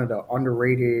this is one of the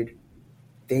underrated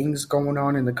things going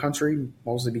on in the country,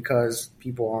 mostly because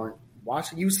people aren't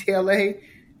watching UCLA,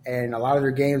 and a lot of their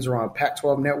games are on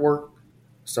Pac-12 Network.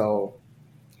 So,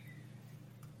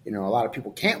 a lot of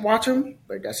people can't watch them,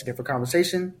 but that's a different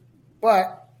conversation.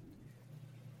 But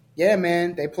yeah,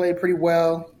 man, they played pretty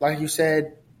well. Like you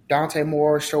said, Dante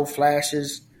Moore showed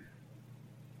flashes.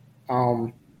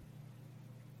 Because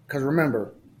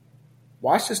remember,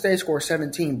 Washington State scored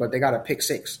 17, but they got a pick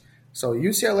 6. So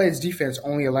UCLA's defense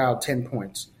only allowed 10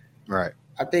 points. Right.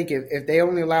 I think if they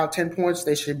only allow 10 points,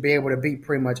 they should be able to beat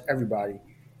pretty much everybody.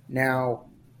 Now,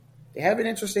 they have an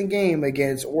interesting game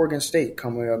against Oregon State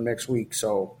coming up next week.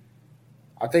 So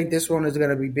I think this one is going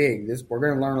to be big. We're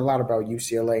going to learn a lot about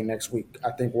UCLA next week.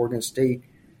 I think Oregon State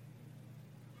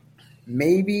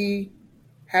maybe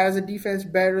has a defense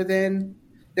better than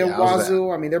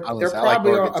Wazoo. I mean, they're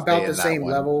probably about the same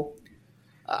level.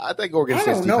 I think Oregon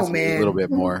State's defense is a little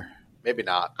bit more. Maybe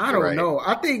not. I don't know.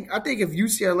 I think if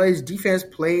UCLA's defense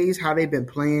plays how they've been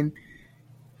playing,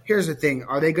 here's the thing: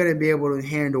 are they going to be able to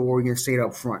handle Oregon State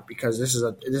up front? Because this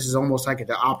is almost like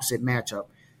the opposite matchup.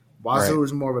 Wazoo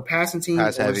is more of a passing team.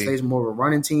 Oregon State is more of a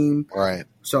running team. Right.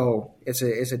 So it's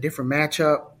a different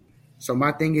matchup. So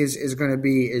my thing is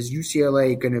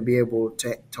UCLA going to be able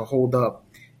to hold up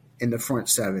in the front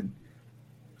 7?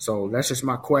 So that's just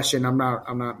my question. I'm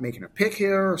not making a pick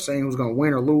here or saying who's going to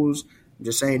win or lose. I'm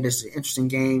just saying this is an interesting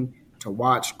game to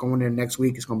watch going into next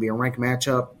week. It's going to be a ranked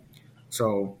matchup.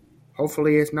 So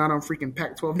hopefully it's not on freaking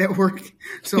Pac-12 Network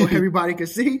so everybody can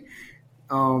see.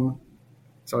 That's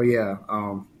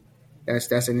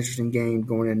an interesting game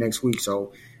going into next week.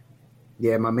 So,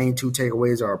 yeah, my main 2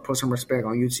 takeaways are put some respect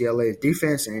on UCLA's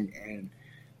defense and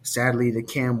sadly the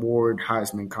Cam Ward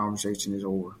Heisman conversation is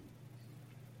over.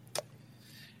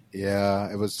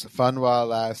 Yeah, it was fun while it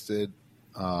lasted.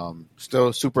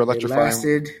 Still super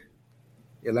electrifying.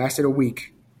 It lasted a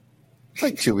week.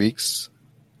 Like 2 weeks.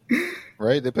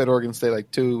 Right? They played Oregon State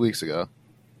like 2 weeks ago.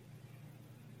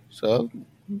 So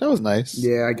that was nice.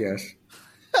 Yeah, I guess.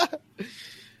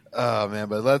 Oh man,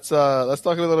 but let's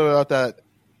talk a little bit about that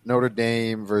Notre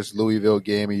Dame versus Louisville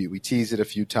game. We teased it a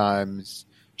few times.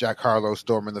 Jack Harlow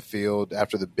storming the field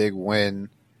after the big win.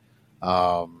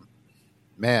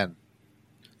 Man,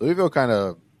 Louisville kind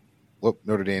of whooped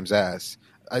Notre Dame's ass.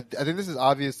 I think this is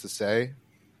obvious to say,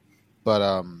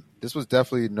 but this was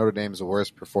definitely Notre Dame's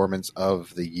worst performance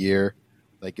of the year.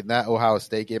 Like in that Ohio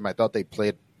State game, I thought they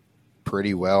played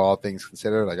pretty well, all things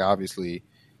considered. Like obviously,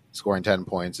 scoring 10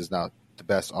 points is not the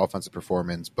best offensive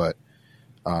performance, but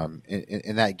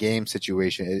in that game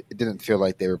situation, it didn't feel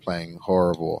like they were playing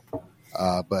horrible.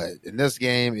 But in this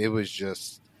game, it was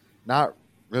just not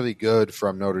really good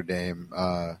from Notre Dame.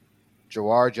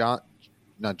 Jawar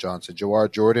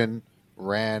Jordan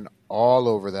ran all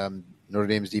over them. Notre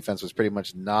Dame's defense was pretty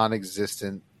much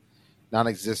non-existent.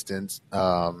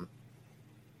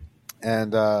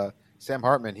 And Sam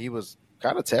Hartman, he was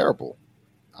kind of terrible.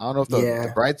 I don't know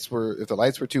if the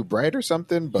lights were too bright or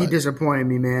something, but he disappointed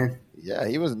me, man. Yeah,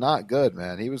 he was not good,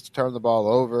 man. He was turning the ball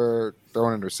over,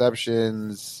 throwing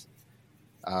interceptions.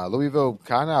 Louisville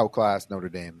kind of outclassed Notre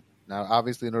Dame. Now,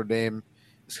 obviously, Notre Dame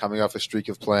is coming off a streak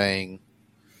of playing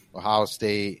Ohio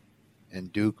State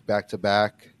and Duke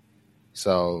back-to-back.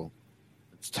 So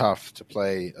it's tough to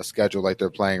play a schedule like they're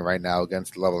playing right now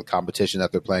against the level of competition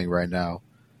that they're playing right now.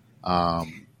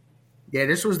 Yeah,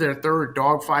 this was their 3rd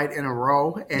dogfight in a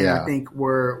row, and I think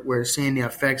we're seeing the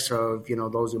effects of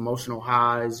those emotional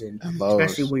highs, and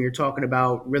especially when you're talking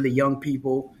about really young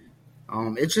people.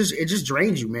 It just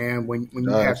drains you, man. When you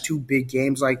have 2 big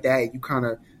games like that, you kind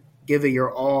of give it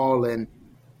your all, and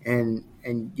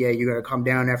yeah, you're gonna come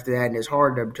down after that, and it's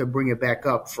hard to bring it back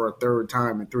up for a 3rd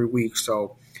time in 3 weeks.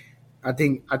 So I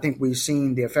think we've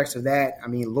seen the effects of that. I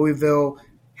mean, Louisville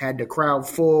had the crowd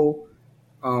full.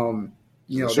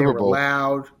 They were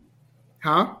loud.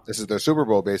 Huh? This is their Super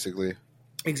Bowl, basically.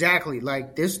 Exactly.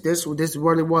 Like this is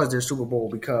what it was, their Super Bowl,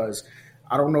 because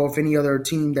I don't know if any other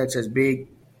team that's as big,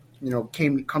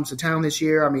 comes to town this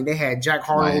year. I mean, they had Jack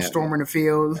Harlow storming the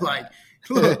field. Like,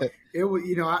 look, it was,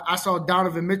 I saw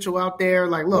Donovan Mitchell out there.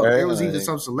 Like, look, there was even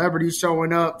some celebrities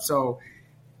showing up. So,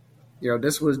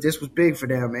 this was big for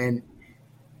them.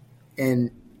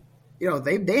 And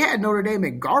they had Notre Dame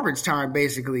in garbage time,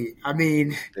 basically. I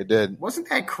mean, they did. Wasn't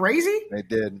that crazy? They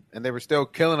did, and they were still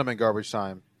killing them in garbage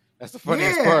time. That's the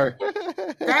funniest part.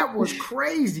 That was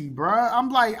crazy, bro. I'm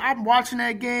watching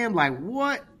that game, like,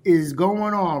 what is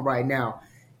going on right now?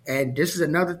 And this is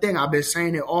another thing. I've been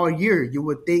saying it all year. You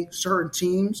would think certain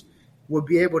teams would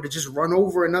be able to just run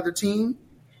over another team.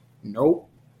 Nope.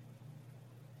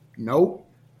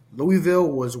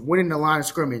 Louisville was winning the line of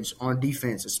scrimmage on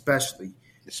defense, especially.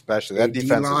 That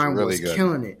defense was really good.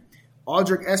 Killing it.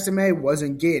 Audric Estime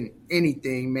wasn't getting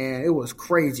anything, man. It was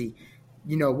crazy.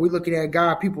 We're looking at a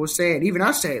guy, people were saying, even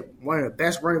I said, one of the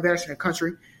best running backs in the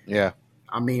country. Yeah.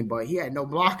 I mean, but he had no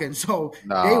blocking, so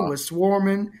they was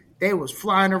swarming. They was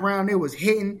flying around. They was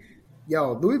hitting.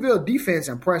 Louisville defense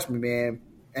impressed me, man.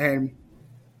 And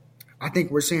I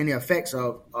think we're seeing the effects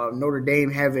of Notre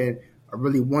Dame having a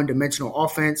really one-dimensional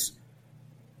offense.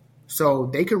 So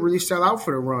they could really sell out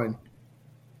for the run.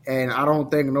 And I don't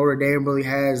think Notre Dame really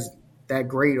has that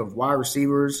great of wide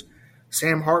receivers.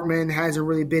 Sam Hartman hasn't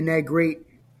really been that great.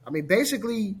 I mean,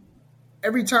 basically,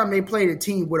 every time they played a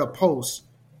team with a post,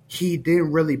 he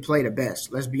didn't really play the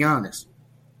best. Let's be honest.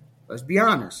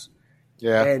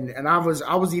 Yeah. And I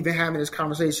was even having this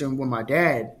conversation with my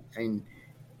dad, and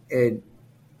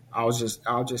I was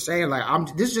just saying,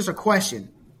 like, this is just a question.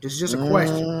 This is just a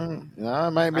question. No,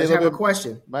 it might be I just have a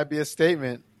question. Might be a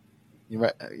statement. You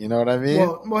know what I mean?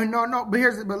 Well, no. But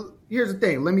here's the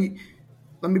thing. Let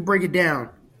me break it down.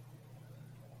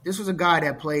 This was a guy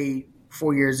that played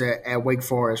 4 years at Wake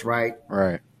Forest, right?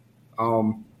 Right.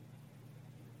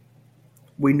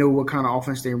 We knew what kind of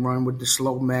offense they run with the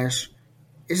slow mesh.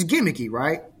 It's gimmicky,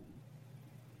 right?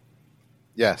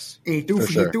 Yes. And he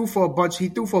threw for a bunch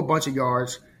of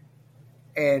yards.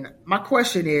 And my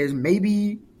question is,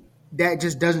 maybe that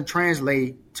just doesn't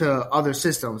translate to other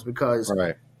systems, because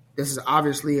this is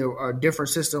obviously a different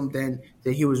system than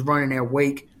that he was running at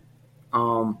Wake.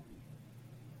 And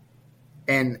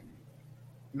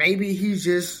maybe he's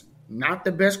just not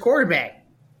the best quarterback,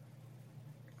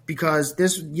 because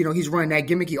he's running that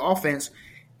gimmicky offense,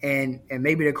 and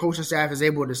maybe the coaching staff is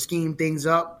able to scheme things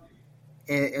up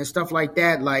and stuff like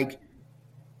that. Like,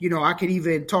 I could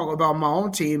even talk about my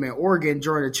own team in Oregon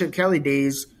during the Chip Kelly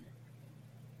days.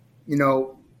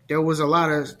 There was a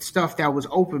lot of stuff that was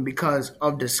open because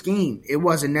of the scheme. It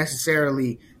wasn't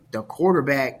necessarily the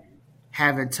quarterback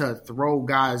having to throw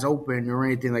guys open or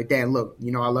anything like that. Look,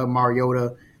 I love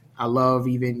Mariota. I love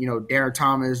even, Darren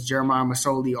Thomas, Jeremiah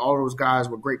Masoli. All those guys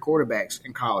were great quarterbacks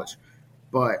in college.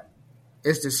 But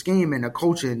it's the scheme and the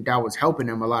coaching that was helping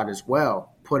them a lot as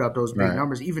well, put up those big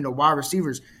numbers. Even the wide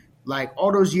receivers, like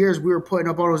all those years we were putting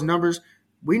up all those numbers,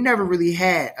 we never really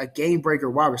had a game breaker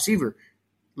wide receiver.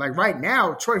 Like right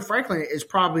now, Troy Franklin is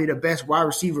probably the best wide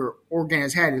receiver Oregon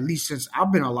has had, at least since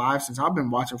I've been alive, since I've been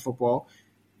watching football.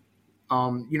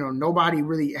 Nobody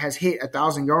really has hit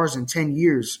 1,000 yards in 10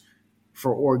 years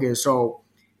for Oregon. So,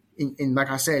 and like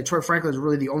I said, Troy Franklin is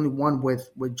really the only one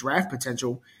with draft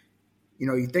potential.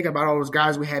 You think about all those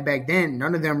guys we had back then,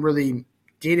 none of them really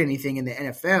did anything in the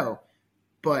NFL.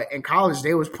 But in college,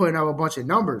 they was putting up a bunch of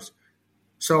numbers.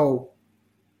 So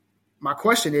my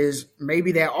question is,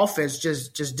 maybe that offense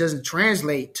just doesn't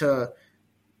translate to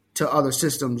other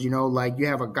systems. Like you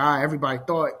have a guy, everybody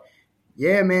thought,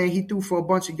 yeah, man, he threw for a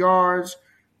bunch of yards.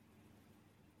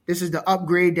 This is the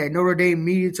upgrade that Notre Dame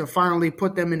needed to finally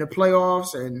put them in the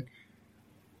playoffs, and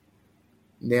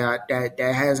yeah, that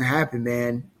hasn't happened,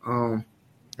 man.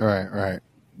 Right.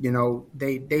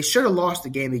 They should have lost the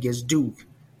game against Duke,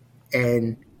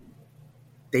 and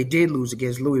they did lose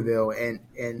against Louisville. And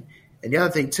the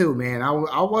other thing too, man,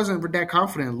 I wasn't that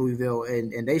confident in Louisville,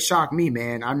 and they shocked me,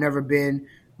 man. I've never been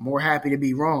more happy to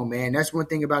be wrong, man. That's one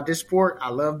thing about this sport. I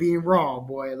love being wrong,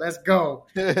 boy. Let's go.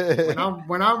 When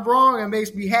I'm wrong, it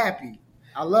makes me happy.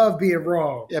 I love being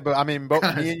wrong. Yeah, but I mean, me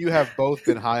and you have both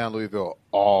been high on Louisville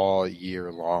all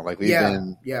year long. Like we've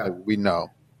been, like, we know.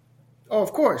 Oh,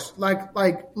 of course. Like,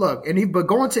 look, but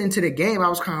going into the game, I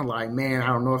was kind of like, man, I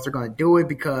don't know if they're going to do it,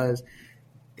 because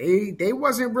they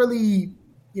wasn't really,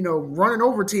 running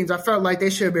over teams. I felt like they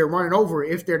should have been running over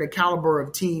if they're the caliber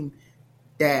of team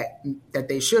that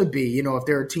they should be. If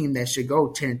they're a team that should go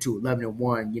 10-2,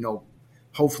 11-1,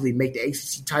 hopefully make the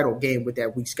ACC title game with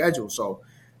that weak schedule. So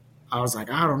I was like,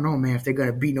 I don't know, man, if they're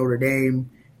going to beat Notre Dame.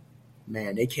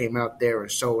 Man, they came out there and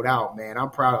showed out, man.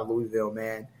 I'm proud of Louisville,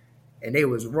 man. And they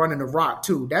was running the rock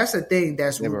too. That's the thing.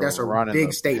 That's a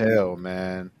big statement. Hell,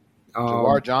 man.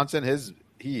 Jawar Johnson,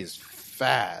 he is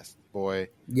fast, boy.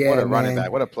 Yeah, what a running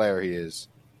back. What a player he is.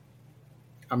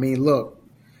 I mean, look,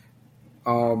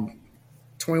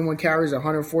 21 carries,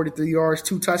 143 yards,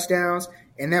 2 touchdowns,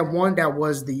 and that one that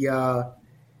was the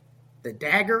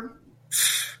dagger.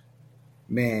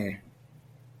 Man,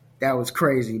 that was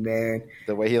crazy, man.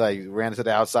 The way he ran to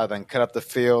the outside, then cut up the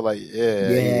field, he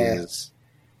is.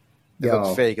 It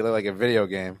looked fake. It looked like a video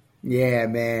game. Yeah,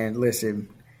 man. Listen,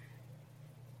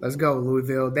 let's go,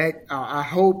 Louisville. I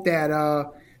hope that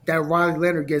Riley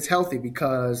Leonard gets healthy,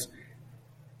 because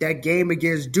that game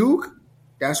against Duke,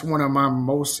 that's one of my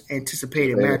most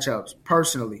anticipated matchups.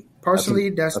 Personally,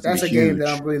 that's a game that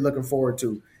I'm really looking forward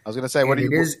to. I was going to say,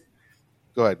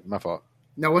 Go ahead. My fault.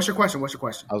 No, what's your question? I was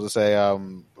going to say, how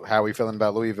are we feeling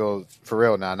about Louisville for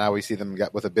real now? Now we see them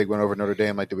with a big win over Notre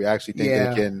Dame. Do we actually think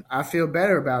they can? I feel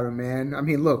better about it, man. I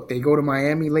mean, look, they go to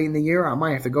Miami late in the year. I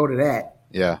might have to go to that.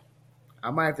 Yeah.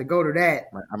 I might have to go to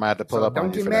that. I might have to pull up on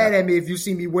you. Don't get mad at me if you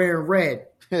see me wearing red.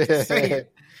 Just say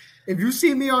it. If you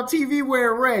see me on TV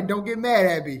wearing red, don't get mad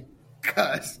at me,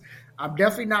 because I'm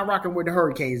definitely not rocking with the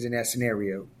Hurricanes in that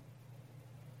scenario.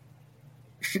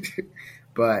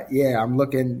 But yeah, I'm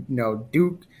looking.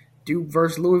 Duke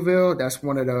versus Louisville. That's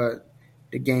one of the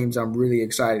games I'm really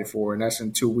excited for, and that's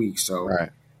in 2 weeks. So, Right.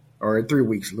 or in 3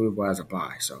 weeks, Louisville has a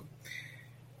bye. So,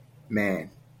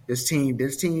 man, this team,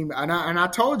 and I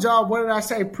told y'all, what did I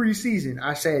say preseason?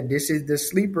 I said this is the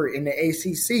sleeper in the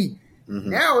ACC. Mm-hmm.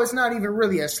 Now it's not even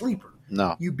really a sleeper.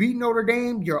 No. You beat Notre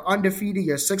Dame, you're undefeated,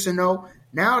 you're 6-0.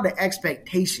 Now the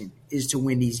expectation is to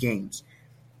win these games.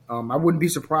 I wouldn't be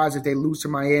surprised if they lose to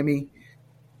Miami.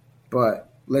 But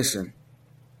listen,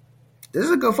 this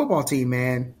is a good football team,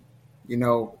 man.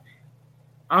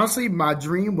 Honestly, my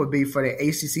dream would be for the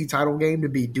ACC title game to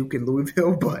be Duke and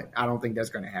Louisville, but I don't think that's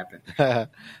going to happen.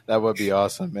 That would be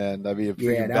awesome, man. That'd be a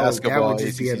freaking that basketball would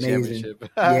just ACC be amazing. championship.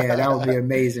 Yeah, that would be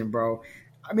amazing, bro.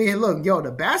 I mean, look,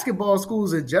 the basketball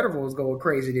schools in general is going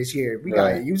crazy this year. We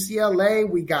got UCLA,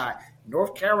 we got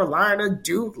North Carolina,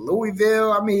 Duke,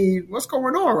 Louisville. I mean, what's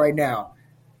going on right now?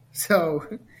 So,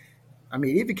 I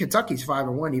mean, even Kentucky's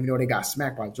 5-1, even though they got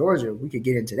smacked by Georgia. We could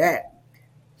get into that.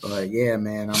 But yeah,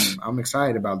 man, I'm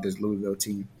excited about this Louisville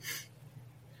team.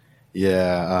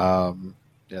 Yeah,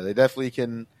 they definitely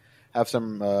can have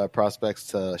some prospects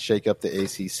to shake up the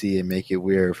ACC and make it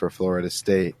weird for Florida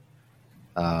State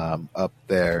up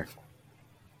there.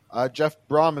 Jeff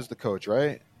Brom is the coach,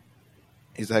 right?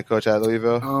 He's the head coach at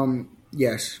Louisville?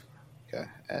 Yes. Okay.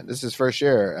 And this is his first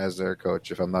year as their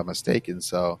coach, if I'm not mistaken.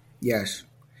 So yes.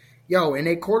 And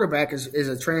their quarterback is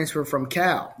a transfer from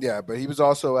Cal. Yeah, but he was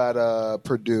also at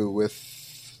Purdue with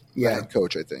the head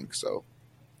coach, I think. So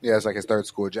yeah, it's like his third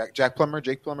school. Jake Plummer,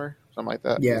 something like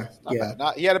that. Yeah,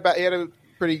 Bad. He had a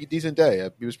pretty decent day.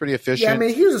 He was pretty efficient. Yeah, I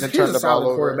mean, he was a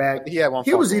solid quarterback. He had one.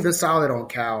 He was even solid on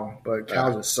Cal, but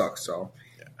Cal just sucks. So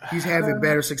he's having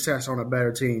better success on a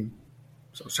better team.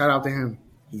 So shout out to him.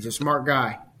 He's a smart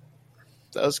guy.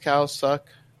 Does Cal suck?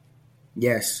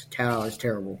 Yes, Cal is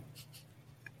terrible.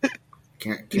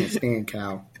 Can't stand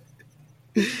Cal.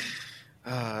 All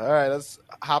right, let's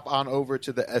hop on over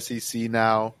to the SEC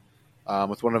now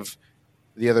with one of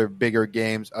the other bigger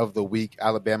games of the week.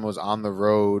 Alabama was on the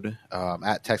road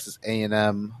at Texas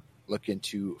A&M looking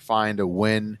to find a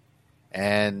win,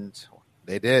 and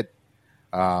they did.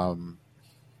 I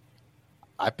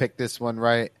picked this one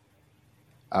right.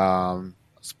 I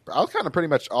was kind of pretty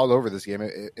much all over this game.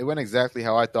 It went exactly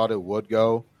how I thought it would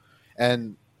go,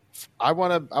 and I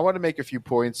want to make a few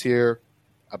points here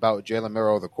about Jalen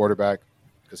Milroe, the quarterback,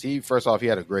 because he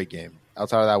had a great game.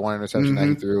 Outside of that one interception that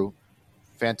he threw,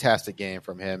 fantastic game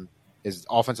from him. His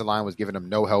offensive line was giving him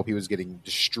no help. He was getting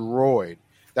destroyed.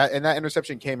 That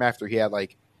interception came after he had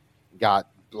got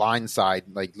blindside,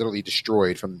 literally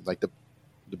destroyed from the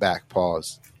back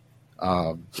paws.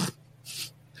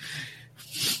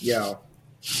 Yo,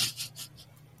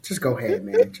 just go ahead,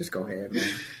 man.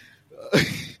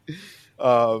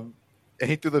 And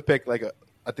he threw the pick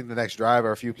I think the next drive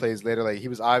or a few plays later. He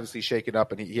was obviously shaken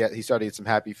up, and he started to get some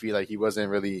happy feet. He wasn't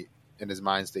really in his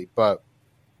mind state. But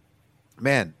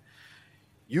man,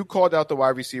 you called out the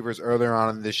wide receivers earlier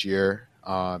on in this year.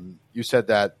 You said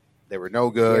that they were no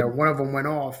good. Yeah, one of them went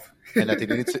off, and that they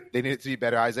needed to be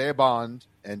better. Isaiah Bond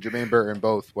and Jermaine Burton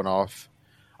both went off.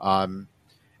 And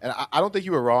I don't think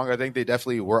you were wrong. I think they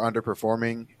definitely were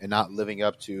underperforming and not living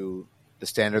up to the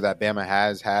standard that Bama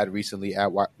has had recently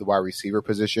at the wide receiver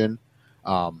position.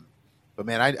 But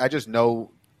man, I just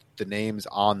know the names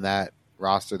on that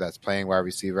roster that's playing wide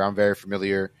receiver. I'm very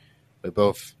familiar with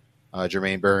both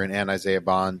Jermaine Burton and Isaiah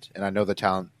Bond, and I know the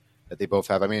talent that they both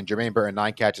have. I mean, Jermaine Burton,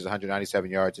 9 catches, 197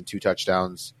 yards, and 2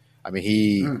 touchdowns. I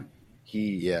mean,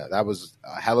 that was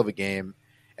a hell of a game,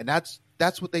 and that's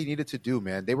what they needed to do,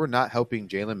 man. They were not helping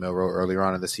Jalen Milroe earlier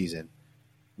on in the season.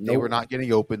 They were not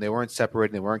getting open. They weren't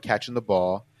separating. They weren't catching the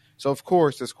ball. So, of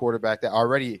course, this quarterback that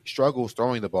already struggles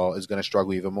throwing the ball is going to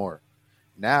struggle even more.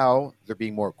 Now they're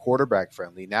being more quarterback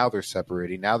friendly. Now they're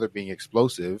separating. Now they're being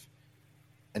explosive.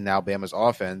 And now Bama's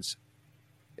offense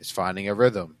is finding a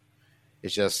rhythm.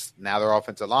 It's just now their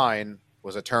offensive line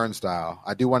was a turnstile.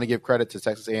 I do want to give credit to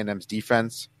Texas A&M's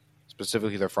defense,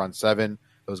 specifically their front seven.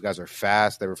 Those guys are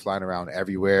fast. They were flying around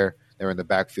everywhere. They were in the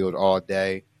backfield all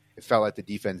day. It felt like the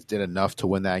defense did enough to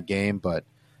win that game, but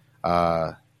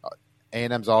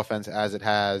A&M's offense, as it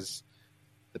has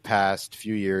the past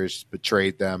few years,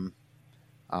 betrayed them.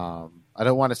 I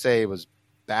don't want to say it was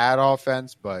bad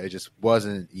offense, but it just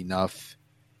wasn't enough.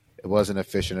 It wasn't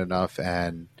efficient enough,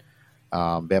 and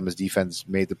Bama's defense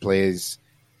made the plays.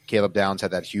 Caleb Downs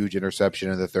had that huge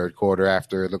interception in the third quarter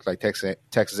after it looked like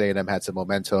Texas A&M had some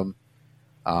momentum.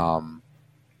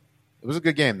 It was a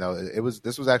good game, though.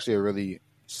 This was actually a really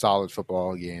solid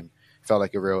football game. Felt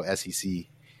like a real SEC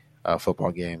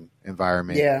football game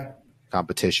environment. Yeah.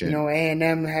 competition. You know,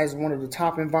 A&M has one of the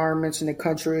top environments in the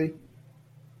country.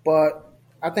 But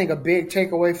I think a big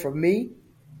takeaway for me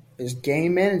is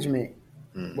game management.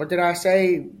 What did I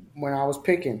say when I was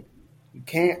picking? You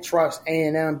can't trust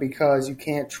A&M because you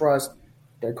can't trust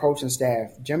their coaching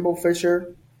staff. Jimbo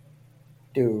Fisher,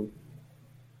 dude.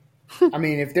 I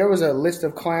mean, if there was a list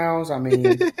of clowns, I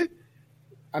mean,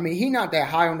 he not that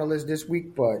high on the list this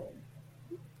week, but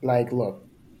like, look,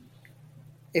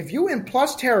 if you in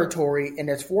plus territory and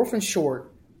it's 4th and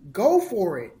short, go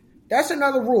for it. That's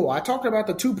another rule. I talked about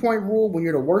the 2-point rule. When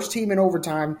you're the worst team in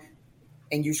overtime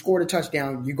and you scored a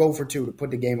touchdown, you go for 2 to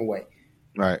put the game away.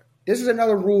 Right. This is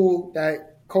another rule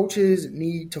that coaches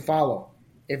need to follow.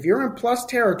 If you're in plus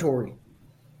territory,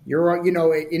 you're, you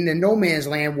know, in the no man's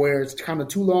land where it's kind of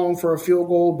too long for a field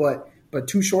goal but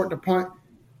too short to punt,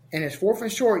 and it's 4th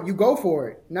and short, you go for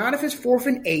it. Not if it's 4th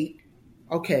and 8.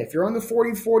 Okay, if you're on the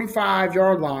 40,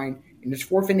 45-yard line and it's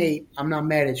 4th and 8, I'm not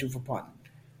mad at you for punting.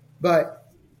 But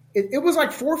it was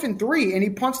like 4th and 3, and he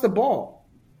punts the ball.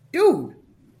 Dude,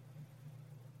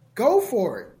 go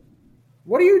for it.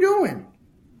 What are you doing?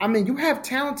 I mean, you have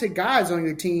talented guys on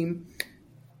your team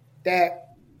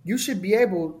that you should be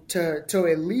able to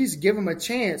at least give them a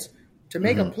chance to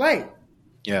make a play.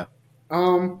 Yeah.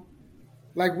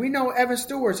 Like we know Evan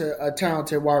Stewart's a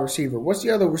talented wide receiver. What's the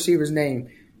other receiver's name?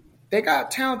 They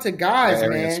got talented guys,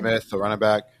 man. Arian Smith, the running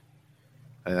back.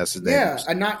 And that's his name.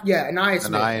 Anaya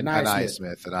Smith. Anaya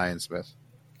Smith.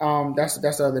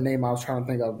 That's the other name I was trying to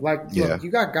think of. Like, look, you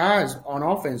got guys on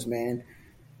offense, man.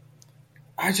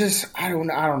 I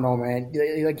don't know, man.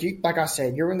 Like I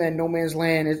said, you're in that no man's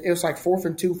land. It was like 4th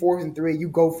and 2, 4th and 3. You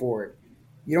go for it.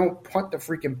 You don't punt the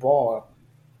freaking ball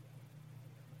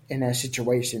in that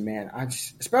situation, man.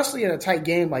 Especially in a tight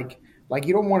game, like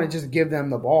you don't want to just give them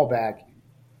the ball back.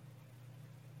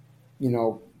 You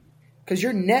know, because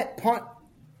your net punt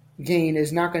gain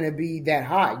is not going to be that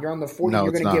high. You're on the 40. No,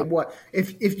 you're going to get what?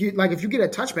 If you get a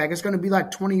touchback, it's going to be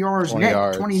like 20 yards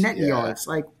net, 20 net yards.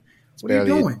 Like, what are you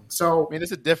doing? So I mean,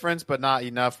 it's a difference, but not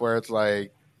enough where it's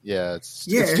like, it's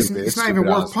not even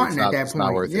worth punting at that point. It's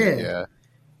not worth it. Yeah.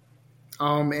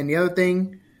 And the other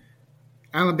thing,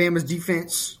 Alabama's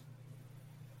defense,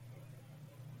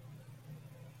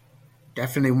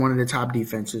 definitely one of the top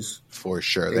defenses For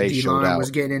sure. Their They showed out.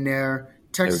 was getting in there.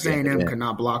 Texas A&M could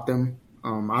not block them.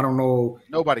 I don't know.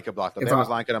 Nobody could block them. Bama's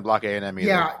line couldn't block A&M either.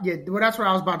 Yeah. Well, that's what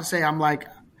I was about to say. I'm like,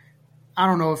 I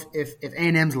don't know if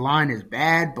A&M's line is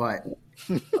bad, but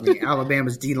I mean,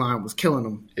 Alabama's D-line was killing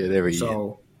them. Yeah, they were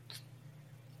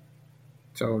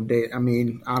I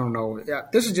mean, I don't know. Yeah,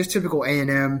 this is just typical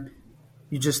A&M.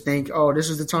 You just think, oh, this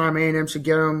is the time A&M should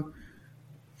get them.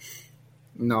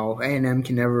 No, A&M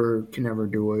can never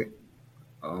do it.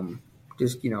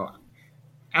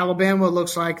 Alabama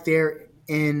looks like they're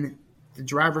in the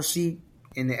driver's seat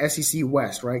in the SEC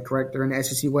West, right? Correct? They're in the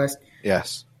SEC West?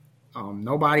 Yes.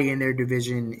 Nobody in their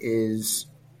division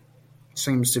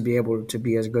seems to be able to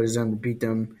be as good as them to beat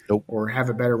them or have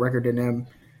a better record than them,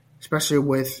 especially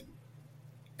with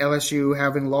LSU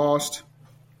having lost.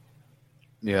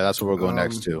 Yeah, that's where we're going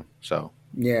next to. So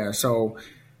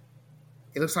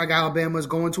it looks like Alabama's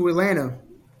going to Atlanta.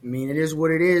 I mean, it is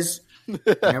what it is.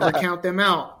 Never count them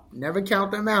out. Never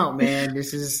count them out, man.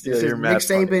 This is Nick Saban. You're mad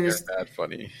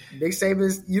funny. Nick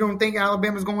Saban. You don't think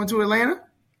Alabama's going to Atlanta?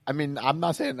 I mean, I'm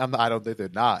not saying I don't think they're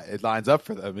not. It lines up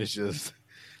for them. It's just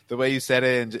the way you said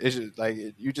it, and it's just, like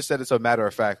you just said it so matter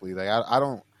of factly. Like I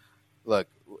don't look,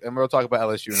 and we'll talk about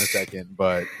LSU in a second,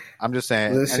 but I'm just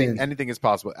saying anything is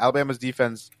possible. Alabama's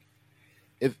defense,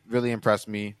 it really impressed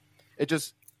me. It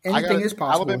just anything is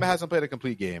possible. Alabama hasn't played a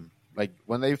complete game. Like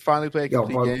when they finally play a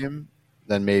complete game,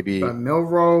 then maybe. But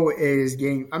Milroe is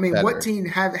getting. I mean, better. What team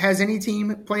has any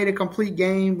team played a complete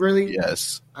game? Really?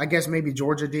 Yes. I guess maybe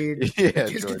Georgia did. Yeah,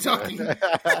 against Kentucky.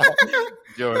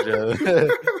 Georgia,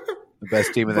 the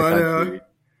best team in the country.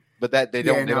 But that they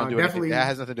don't do anything. That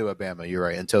has nothing to do with Bama. You're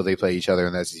right. Until they play each other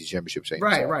in the SEC championship game.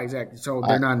 Right, exactly. So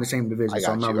they're not in the same division.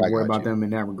 So I'm not going to worry about them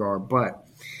in that regard. But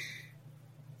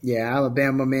yeah,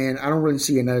 Alabama, man, I don't really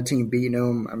see another team beating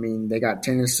them. I mean, they got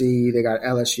Tennessee, they got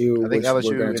LSU. I think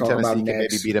LSU and Tennessee can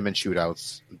maybe beat them in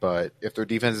shootouts. But if their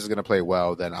defense is going to play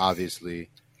well, then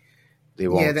obviously they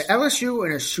won't. Yeah, the LSU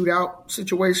in a shootout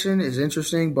situation is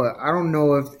interesting, but I don't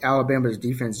know if Alabama's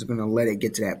defense is going to let it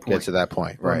get to that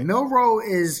point. Right. Milroe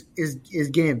is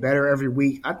getting better every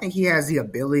week. I think he has the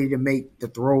ability to make the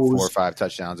throws. 4 or 5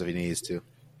 touchdowns if he needs to.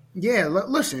 Yeah,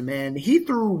 listen, man. He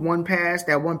threw one pass.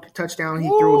 That one touchdown he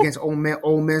Woo! threw against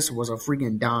Ole Miss was a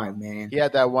freaking dime, man. He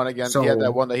had that one against. So- He had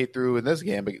that one that he threw in this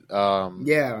game.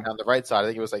 Yeah. On the right side, I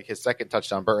think it was like his second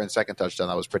touchdown, Burton's second touchdown.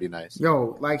 That was pretty nice.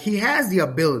 Yo, like he has the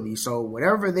ability. So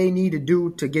whatever they need to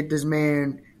do to get this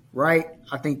man right,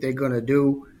 I think they're gonna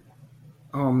do.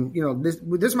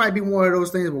 This might be one of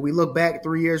those things where we look back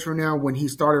 3 years from now when he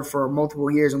started for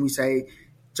multiple years and we say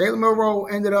Jalen Milroe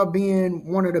ended up being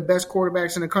one of the best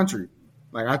quarterbacks in the country.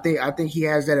 Like I think he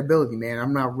has that ability, man.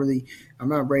 I'm not ready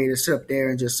to sit up there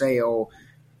and just say, oh,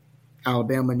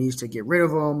 Alabama needs to get rid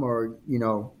of him, or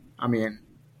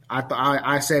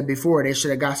I said before they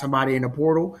should have got somebody in the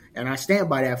portal, and I stand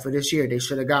by that for this year. They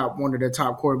should have got one of the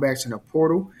top quarterbacks in the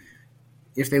portal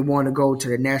if they want to go to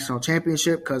the national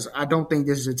championship, because I don't think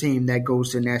this is a team that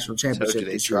goes to the national championship.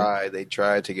 They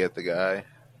tried to get the guy.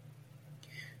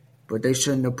 But they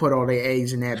shouldn't have put all their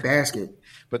eggs in that basket.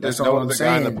 But there's That's no all I'm other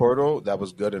guy in the saying. portal that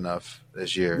was good enough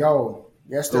this year. Yo,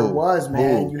 yes, there Who? was,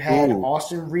 man. Who? You had Who?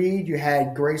 Austin Reed. You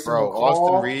had Grayson Bro, McCall.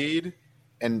 Austin Reed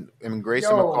and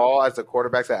Grayson Yo. McCall as the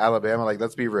quarterbacks at Alabama. Like,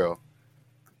 let's be real.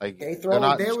 Like, They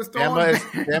was throwing.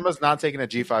 Bama's not taking a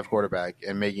G5 quarterback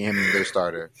and making him their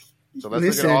starter. So let's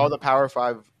look Listen. at all the Power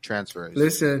 5 transfers.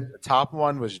 Listen, The top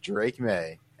one was Drake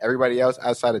May. Everybody else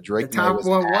outside of the Drake May top was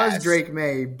one ass. was Drake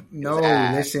May. No,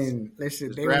 ass. listen. was They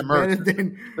Graham was better Mertz.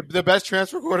 than. The best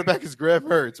transfer quarterback is Graham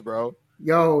Mertz, bro.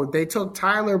 Yo, they took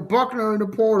Tyler Buckner in the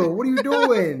portal. What are you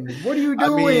doing? What are you I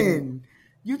doing? mean-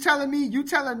 you telling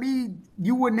me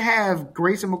you wouldn't have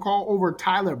Grayson McCall over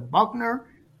Tyler Buckner?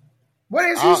 What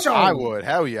is he showing? I would.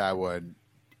 Hell yeah, I would.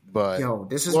 But Yo,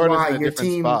 this is Florida's why in a your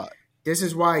different team. spot. This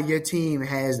is why your team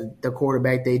has the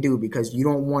quarterback they do, because you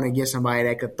don't want to get somebody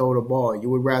that could throw the ball. You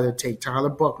would rather take Tyler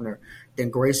Buckner than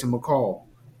Grayson McCall.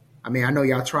 I mean, I know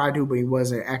y'all tried to, but he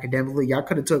wasn't academically. Y'all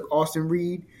could have took Austin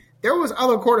Reed. There was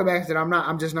other quarterbacks that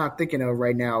I'm just not thinking of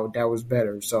right now that was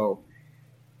better. So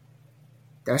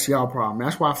that's y'all problem.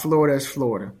 That's why Florida is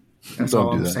Florida. That's Don't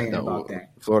all do I'm that. saying No, about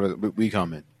that. Florida, we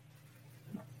coming.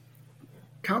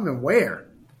 Coming where?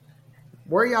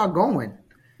 Where y'all going?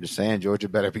 Just saying, Georgia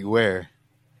better beware.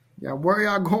 Yeah, where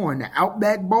y'all going? The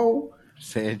Outback Bowl?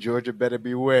 Just saying, Georgia better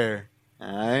beware.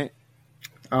 All right.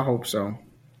 I hope so.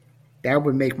 That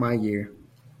would make my year.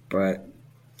 But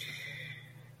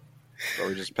So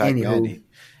we just packed Anywho.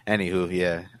 Anywho,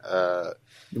 yeah.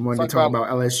 the one Talk to talk about-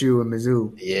 about LSU and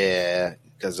Mizzou. Yeah,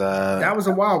 because That was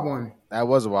a wild one. that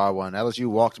was a wild one. LSU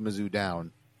walked Mizzou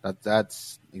down.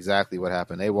 That's exactly what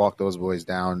happened. They walked those boys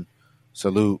down.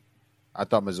 Salute. I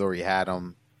thought Missouri had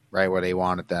them right where they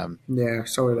wanted them. Yeah,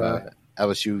 so did I.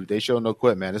 LSU, they showed no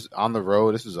quit, man. This on the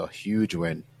road. This was a huge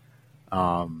win.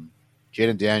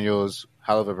 Jaden Daniels,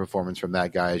 hell of a performance from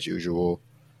that guy as usual.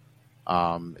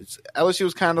 LSU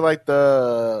was kind of like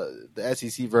the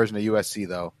SEC version of USC,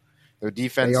 though. Their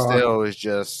defense They are. still is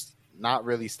just not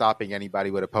really stopping anybody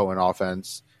with a potent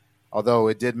offense. Although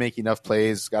it did make enough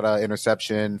plays, got an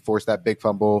interception, forced that big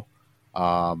fumble,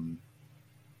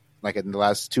 like in the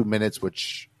last 2 minutes,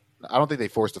 which I don't think they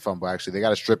forced a fumble. Actually, they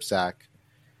got a strip sack,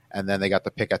 and then they got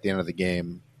the pick at the end of the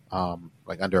game,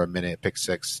 like under a minute, pick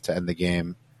 6 to end the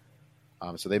game.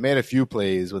 So they made a few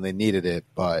plays when they needed it,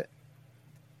 but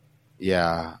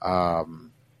yeah,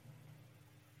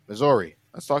 Missouri.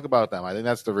 Let's talk about them. I think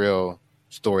that's the real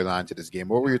storyline to this game.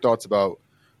 What were your thoughts about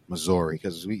Missouri?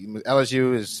 Because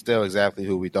LSU is still exactly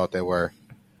who we thought they were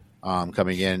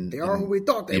coming in. They are who we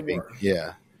thought they maybe- were.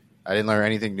 Yeah, I didn't learn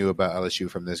anything new about LSU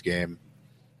from this game.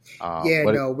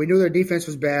 We knew their defense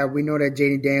was bad. We know that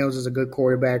Jaden Daniels is a good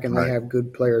quarterback, and Right. they have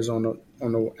good players on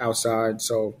the outside.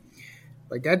 So,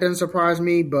 like, that doesn't surprise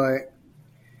me. But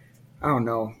I don't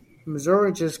know.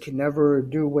 Missouri just can never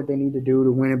do what they need to do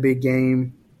to win a big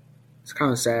game. It's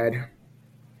kind of sad.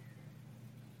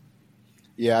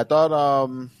 Yeah, I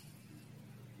thought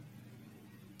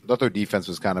their defense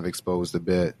was kind of exposed a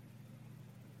bit.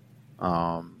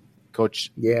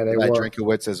 Coach Yeah, they Eli were.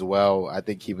 Drinkowitz as well. I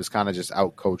think he was kind of just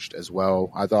outcoached as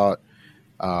well. I thought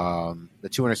the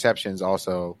 2 interceptions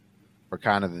also were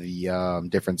kind of the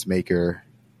difference maker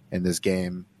in this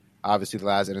game. Obviously, the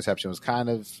last interception was kind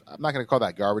of, I'm not going to call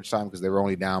that garbage time because they were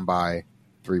only down by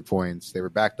 3 points. They were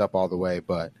backed up all the way,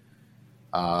 but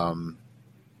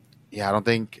yeah, I don't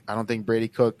think Brady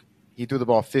Cook, he threw the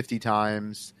ball 50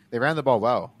 times. They ran the ball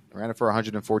well. They ran it for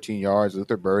 114 yards.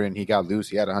 Luther Burden, he got loose.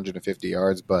 He had 150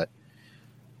 yards, but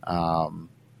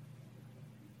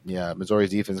yeah,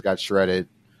 Missouri's defense got shredded.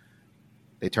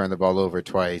 They turned the ball over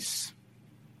twice.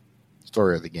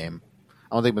 Story of the game.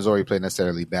 I don't think Missouri played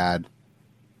necessarily bad,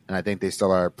 and I think they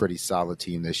still are a pretty solid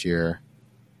team this year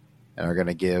and are going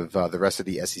to give the rest of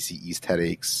the SEC East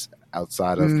headaches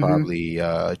outside of probably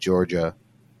Georgia.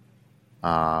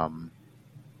 But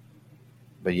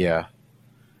yeah,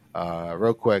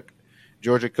 real quick,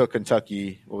 Georgia cooked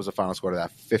Kentucky. What was the final score of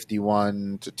that?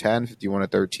 51-10,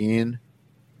 51-13.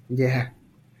 Yeah.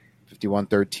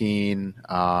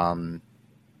 51-13.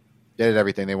 They did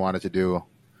everything they wanted to do.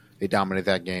 They dominated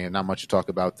that game. Not much to talk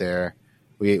about there.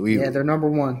 They're number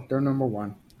one. They're number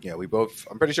one. Yeah,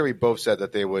 I'm pretty sure we both said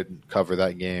that they would cover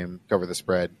that game, cover the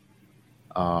spread.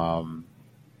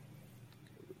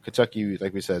 Kentucky,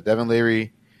 like we said, Devin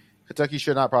Leary, Kentucky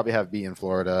should not probably have beaten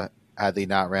Florida had they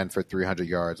not ran for 300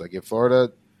 yards. Like if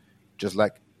Florida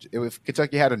if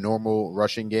Kentucky had a normal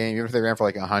rushing game, even if they ran for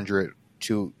like 100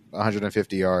 to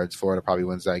 150 yards, Florida probably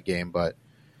wins that game. But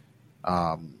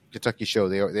Kentucky showed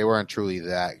they weren't truly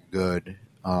that good,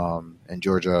 and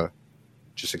Georgia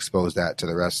just exposed that to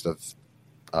the rest of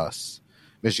us.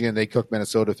 Michigan, they cooked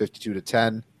Minnesota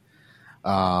 52-10.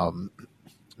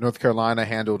 North Carolina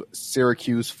handled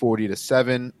Syracuse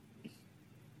 40-7.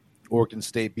 Oregon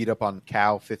State beat up on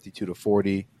Cal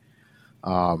 52-40.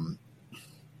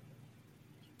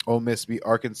 Ole Miss beat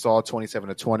Arkansas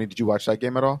 27-20. Did you watch that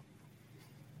game at all?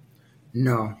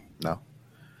 No.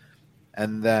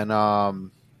 And then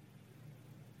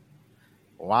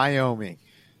Wyoming.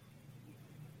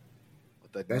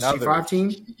 That's G5 team?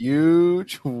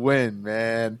 Huge win,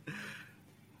 man.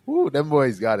 Ooh, them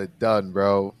boys got it done,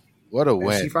 bro. What a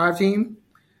win. G5 team?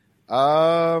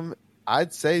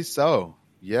 I'd say so.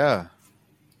 Yeah.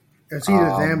 It's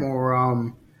either them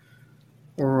or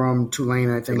Tulane,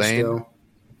 I think. Tulane? Still.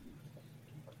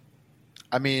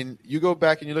 I mean, you go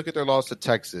back and you look at their loss to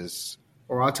Texas.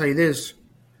 Or I'll tell you this.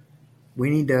 We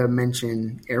need to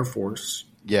mention Air Force.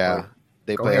 Yeah.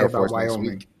 They play Air Force next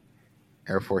week.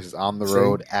 Air Force is on the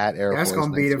road at Air Force. That's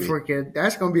gonna be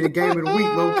that's gonna be the game of the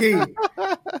week, low key.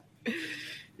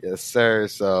 Yes, sir.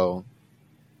 So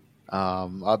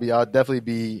I'll definitely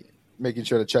be making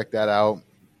sure to check that out.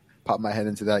 Pop my head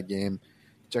into that game.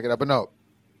 Check it out. But no,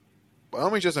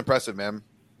 Wyoming's just impressive, man.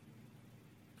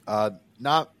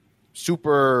 Not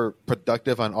super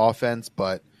productive on offense,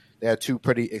 but they had two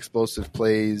pretty explosive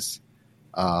plays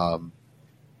that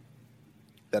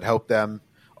helped them.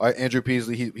 Andrew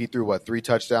Peasley, he threw, 3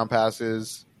 touchdown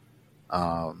passes,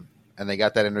 and they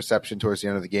got that interception towards the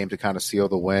end of the game to kind of seal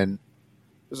the win.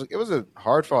 It was a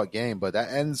hard-fought game, but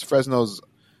that ends Fresno's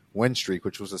win streak,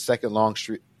 which was the second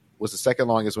longest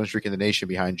win streak in the nation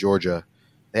behind Georgia.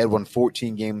 They had won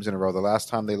 14 games in a row. The last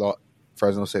time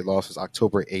Fresno State lost was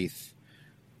October 8th,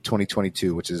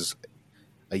 2022, which is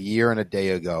a year and a day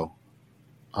ago.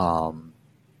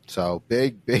 So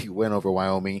big win over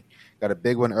Wyoming. Got a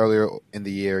big win earlier in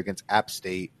the year against App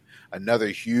State. Another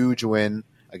huge win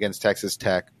against Texas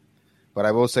Tech. But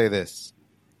I will say this.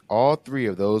 All 3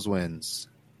 of those wins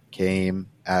came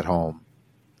at home.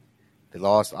 They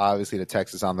lost, obviously, to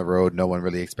Texas on the road. No one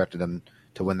really expected them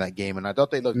to win that game. And I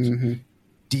thought they looked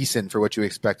decent for what you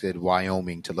expected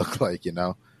Wyoming to look like,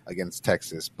 against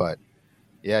Texas. But,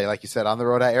 yeah, like you said, on the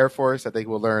road at Air Force, I think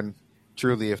we'll learn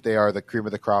truly if they are the cream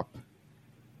of the crop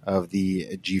of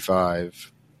the G5.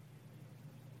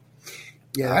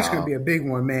 Yeah, that's going to be a big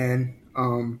one, man.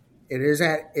 It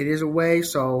is away,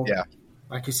 so yeah,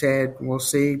 like you said, we'll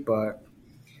see. But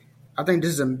I think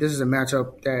this is a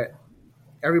matchup that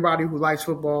everybody who likes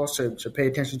football should pay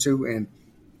attention to, and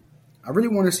I really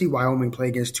want to see Wyoming play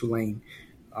against Tulane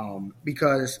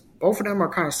because both of them are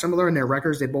kind of similar in their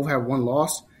records. They both have 1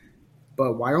 loss,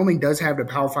 but Wyoming does have the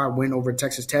Power 5 win over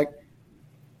Texas Tech,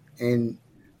 and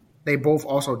they both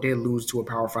also did lose to a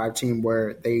Power 5 team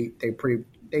where they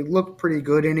looked pretty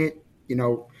good in it.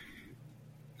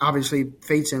 Obviously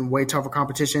facing way tougher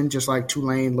competition, just like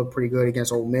Tulane looked pretty good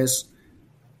against Ole Miss.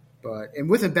 And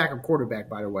with a backup quarterback,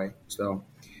 by the way. So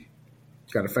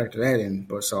you got to factor that in.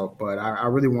 But I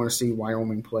really want to see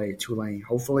Wyoming play Tulane.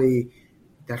 Hopefully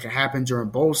that can happen during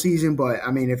bowl season. But, I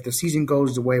mean, if the season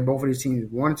goes the way both of these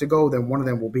teams want it to go, then one of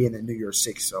them will be in the New Year's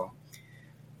Six. So.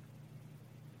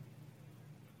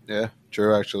 Yeah,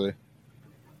 true, actually.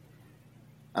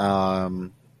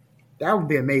 That would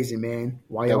be amazing, man.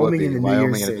 Wyoming in the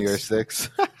New Year's Six.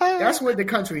 That's what the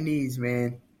country needs,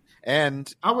 man.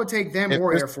 And I would take them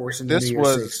or Air Force in the New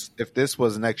Year's Six. If this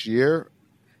was next year,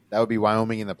 that would be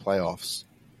Wyoming in the playoffs.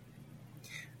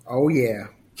 Oh, yeah.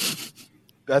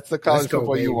 That's the college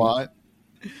football you want.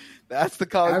 That's the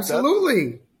college.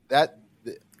 Absolutely.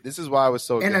 This is why I was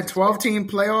so. In a 12-team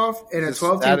playoff. That is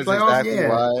exactly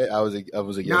why I was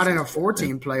against. Not in a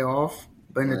 14 playoff,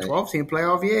 but in a 12-team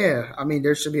playoff. Yeah, I mean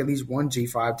there should be at least one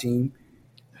G5 team.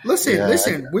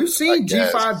 Listen. We've seen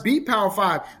G5 beat Power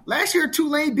 5 last year.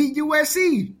 Tulane beat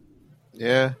USC.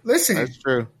 Yeah, listen, that's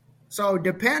true. So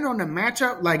depend on the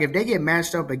matchup. Like if they get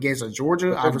matched up against a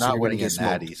Georgia, But they're obviously not they're winning going a to get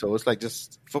natty, smoked. so it's like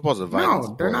just football's a violence.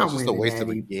 No, they're not It's just a winning waste of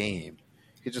a natty. game.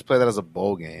 You could just play that as a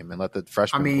bowl game and let the I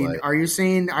freshmen mean, play. are you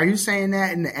saying that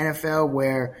in the NFL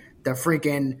where the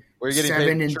freaking Where you're getting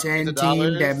 7 paid and 10 trillions of team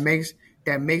dollars?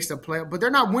 that makes the play, but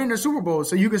they're not winning the Super Bowl,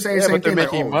 so you can say the Yeah, same but they're thing.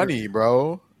 Like, making oh, money,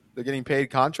 bro. They're getting paid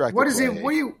contract. What to is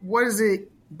play. it? What is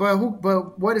it? But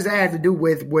what does that have to do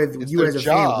with It's you their as a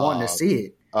job. fan wanting to see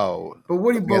it? Oh, But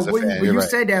what? me as a fan, But you're you right.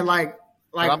 said that like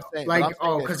I'm saying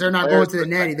because is they're from not the going player's to the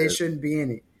natty, they perspective. shouldn't be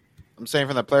in it. I'm saying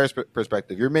from the player's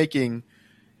perspective, you're making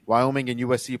Wyoming and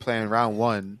USC playing round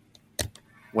one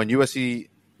when USC.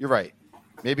 You're right.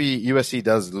 Maybe USC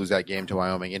does lose that game to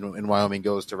Wyoming, and Wyoming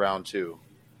goes to round two.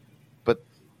 But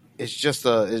it's just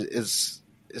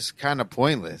it's kind of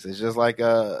pointless. It's just like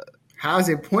How is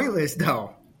it pointless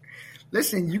though?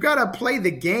 Listen, you gotta play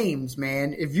the games,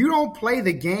 man. If you don't play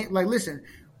the game, like listen,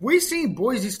 we've seen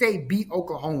Boise State beat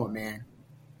Oklahoma, man.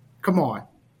 Come on.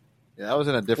 yeah, that was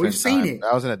in a different. We've seen time. it.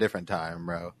 That was in a different time,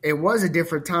 bro. It was a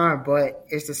different time, but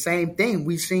it's the same thing.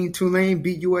 We've seen Tulane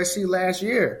beat USC last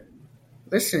year.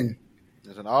 Listen,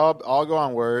 Listen, I'll go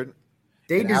on word.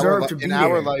 they In deserve our, to be in there.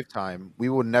 our lifetime, we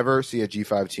will never see a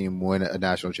G5 team win a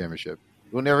national championship.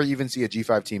 We'll never even see a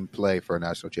G5 team play for a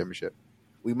national championship.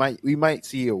 We might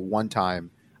see one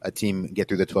time a team get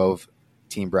through the 12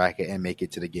 team bracket and make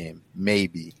it to the game.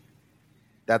 Maybe.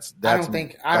 That's I don't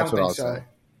think what I'll so. say.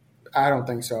 I don't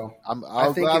think so.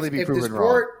 I'll gladly be the proven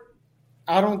sport,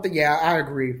 wrong. I don't think. Yeah, I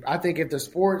agree. I think if the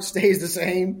sport stays the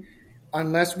same,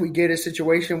 unless we get a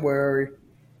situation where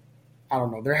I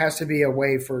don't know, there has to be a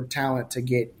way for talent to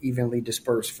get evenly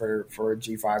dispersed for a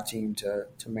G5 team to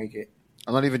make it.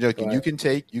 I'm not even joking. But-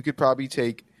 You could probably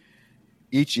take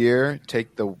each year,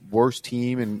 take the worst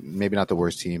team, and maybe not the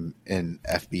worst team in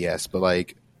FBS, but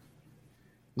like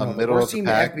a The middle worst of the team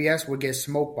pack. in FBS would get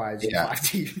smoked by a G5 Yeah.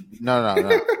 team.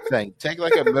 No. Saying take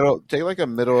like a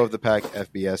middle of the pack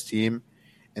FBS team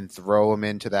and throw them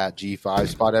into that G5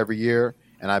 spot every year,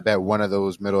 and I bet one of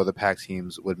those middle of the pack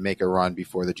teams would make a run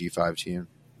before the G5 team.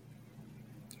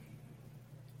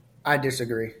 I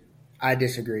disagree.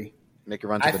 Make a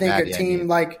run to I the think Natty. a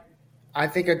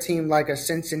team like a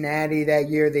Cincinnati that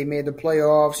year they made the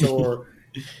playoffs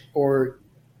or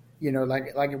you know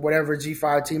like whatever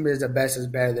G5 team is, the best is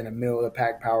better than a middle of the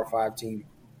pack Power 5 team.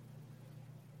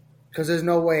 Because there's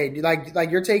no way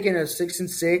like you're taking a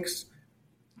 6-6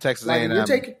 Texas like A&M you're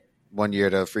taking 1 year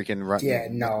to freaking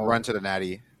run to the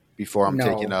Natty before I'm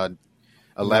taking a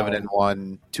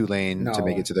 11-1 Tulane to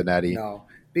make it to the Natty. No.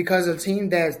 Because a team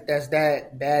that's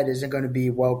that bad isn't going to be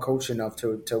well coached enough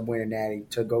to win a natty,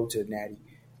 to go to a natty.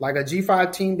 Like a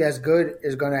G5 team that's good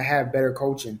is going to have better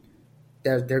coaching.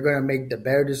 That they're going to make the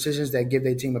better decisions that give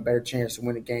their team a better chance to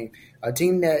win the game. A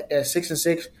team that's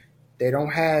 6-6, they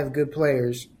don't have good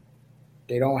players.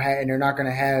 And they're not going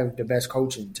to have the best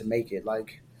coaching to make it.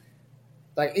 Like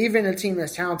even a team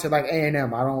that's talented like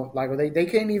A&M, I don't like they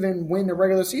can't even win the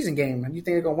regular season game. You think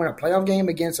they're going to win a playoff game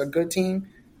against a good team?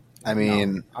 I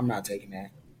mean, no, I'm not taking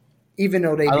that. Even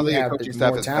though they I don't do think the have coaching staff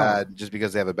more is talent. bad just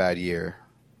because they have a bad year.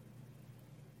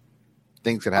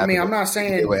 Things can I happen. mean, I'm not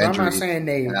saying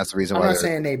they. and that's the reason I'm why not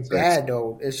saying they bad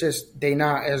though. It's just they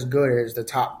not as good as the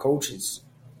top coaches.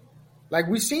 Like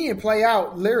we've seen it play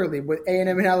out literally with A&M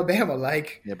and Alabama.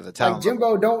 Like, Yeah, but the talent.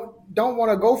 Jimbo don't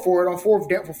want to go for it on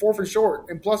fourth and short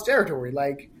and plus territory.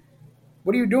 Like,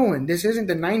 what are you doing? This isn't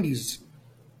the 90s.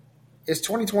 It's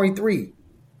 2023.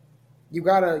 You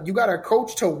gotta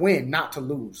coach to win, not to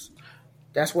lose.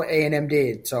 That's what A&M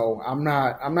did. So I'm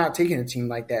not taking a team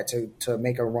like that to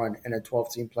make a run in a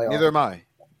 12-team playoff. Neither am I.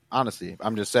 Honestly,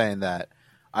 I'm just saying that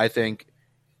I think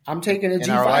I'm taking a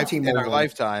G5 team in over our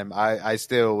lifetime. I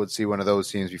still would see one of those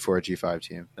teams before a G5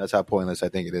 team. That's how pointless I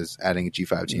think it is adding a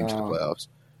G5 team to the playoffs.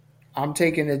 I'm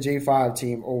taking a G5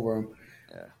 team over them.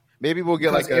 Yeah, maybe we'll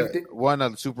get Because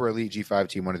a super elite G5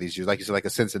 team one of these years, like you said, like a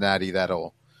Cincinnati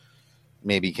that'll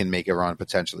maybe can make a run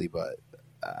potentially, but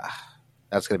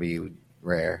that's going to be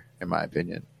rare in my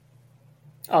opinion.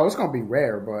 Oh, it's going to be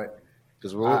rare, but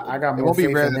Because I got it more won't be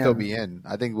faith rare in that they'll them. be in.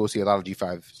 I think we'll see a lot of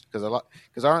G5s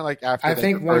because aren't like after I the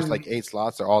think first one- 8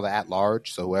 slots are all the at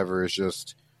large. So whoever is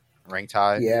just ranked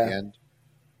high at Yeah. the end.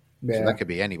 Yeah. So that could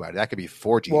be anybody. That could be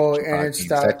 4 Well, G5 and it's teams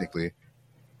the- technically.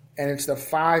 And it's the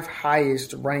 5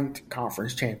 highest ranked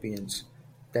conference champions.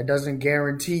 That doesn't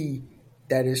guarantee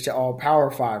that it's to all Power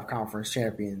 5 conference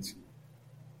champions.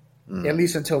 At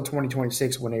least until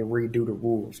 2026 when they redo the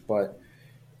rules. But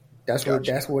that's what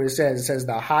it says. It says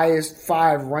the highest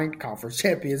 5 ranked conference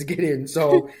champions get in.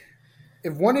 So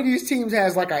if one of these teams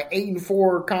has like an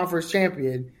 8-4 conference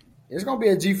champion, there's going to be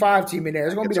a G5 team in there.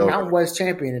 There's going to be the over. Mountain West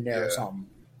champion in there or Yeah. something.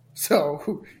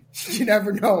 So you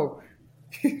never know.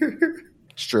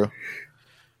 It's true.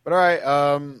 But all right,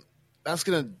 that's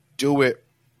gonna do it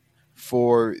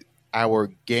for our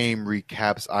game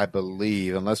recaps, I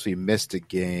believe, unless we missed a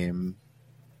game.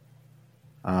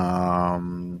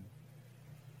 Well,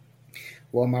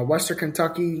 my Western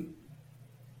Kentucky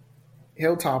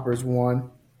Hilltoppers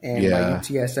won, and my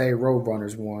UTSA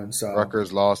Roadrunners won. So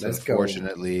Rutgers lost, let's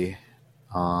unfortunately.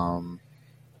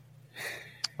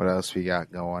 What else we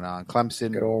got going on?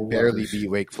 Clemson barely beat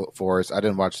Wake Forest. I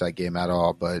didn't watch that game at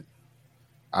all, but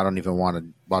I don't even want to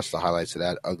watch the highlights of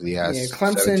that ugly ass. Yeah,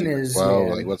 Clemson is.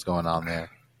 Like, what's going on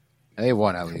there? And they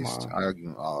won at least.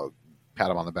 I'll pat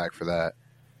them on the back for that.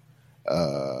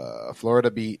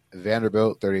 Florida beat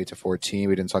Vanderbilt 38-14.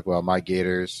 We didn't talk about my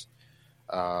Gators.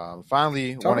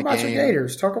 Finally Talk about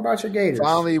your Gators.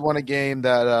 Finally won a game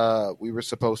that we were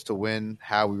supposed to win.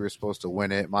 How we were supposed to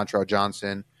win it. Montrell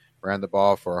Johnson ran the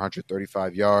ball for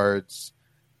 135 yards.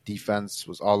 Defense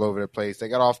was all over the place. They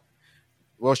got off.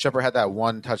 Will Shepard had that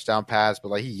one touchdown pass, but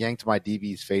like he yanked my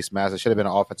DB's face mask. It should have been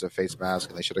an offensive face mask,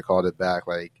 and they should have called it back.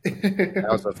 Like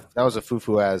that was a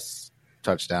foo-foo ass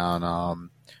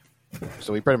touchdown.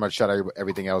 So we pretty much shut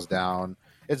everything else down.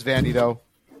 It's Vandy though,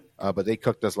 but they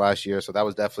cooked us last year, so that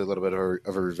was definitely a little bit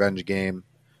of a revenge game.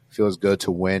 Feels good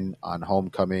to win on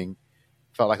homecoming.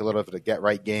 Felt like a little bit of a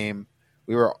get-right game.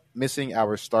 We were missing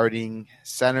our starting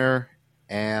center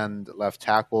and left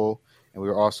tackle, and we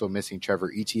were also missing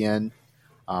Trevor Etienne.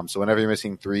 So whenever you're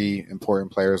missing three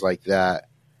important players like that,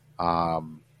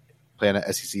 playing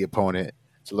an SEC opponent,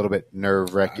 it's a little bit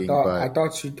nerve-wracking. I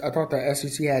thought the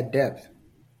SEC had depth.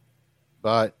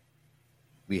 But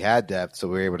we had depth, so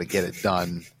we were able to get it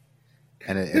done.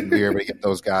 And we were able to get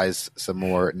those guys some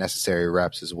more necessary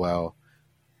reps as well.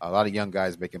 A lot of young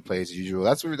guys making plays as usual.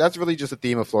 That's really just a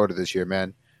theme of Florida this year,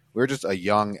 man. We're just a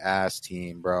young-ass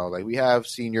team, bro. Like, we have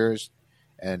seniors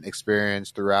and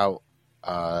experience throughout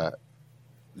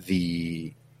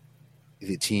the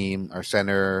team, our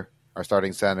center, our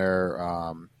starting center,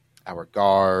 our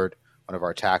guard, one of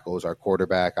our tackles, our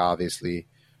quarterback, obviously.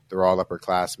 They're all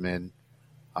upperclassmen.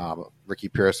 Ricky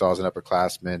Pearsall is an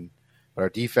upperclassman. But our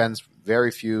defense,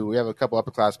 very few. We have a couple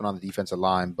upperclassmen on the defensive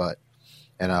line,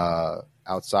 and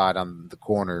outside on the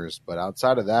corners. But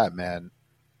outside of that, man,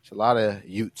 there's a lot of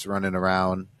Utes running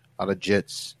around, a lot of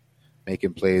Jits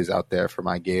making plays out there for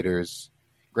my Gators.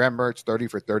 Graham Mertz, 30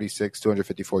 for 36,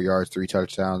 254 yards, 3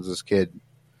 touchdowns. This kid,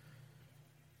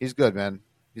 he's good, man.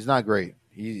 He's not great.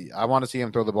 I want to see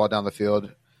him throw the ball down the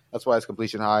field. That's why his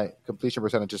completion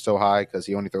percentage is so high, because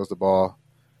he only throws the ball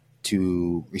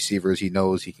to receivers he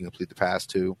knows he can complete the pass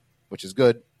to, which is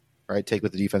good, right? Take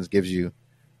what the defense gives you.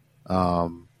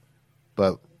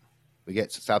 But we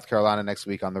get South Carolina next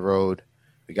week on the road.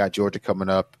 We got Georgia coming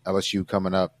up, LSU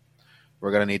coming up.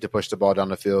 We're going to need to push the ball down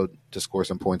the field to score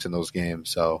some points in those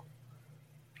games. So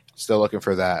still looking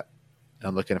for that.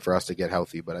 I'm looking for us to get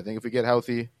healthy. But I think if we get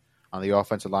healthy on the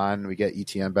offensive line, we get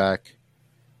ETN back,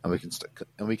 and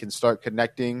we can start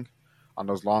connecting on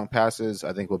those long passes,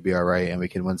 I think we'll be all right, and we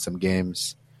can win some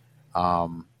games.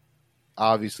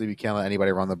 Obviously, we can't let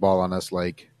anybody run the ball on us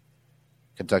like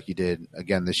Kentucky did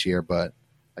again this year. But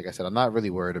like I said, I'm not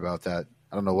really worried about that.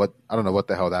 I don't know what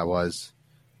the hell that was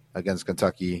against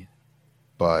Kentucky,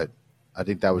 but I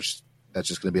think that's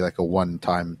just going to be like a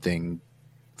one-time thing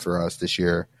for us this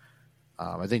year.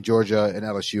 I think Georgia and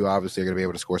LSU obviously are going to be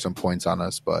able to score some points on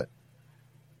us, but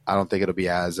I don't think it'll be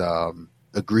as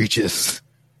egregious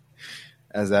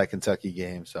as that Kentucky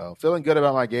game. So feeling good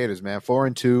about my Gators, man.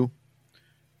 4-2.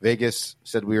 Vegas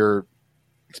said we were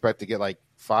expect to get like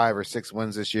 5 or 6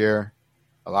 wins this year.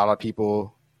 A lot of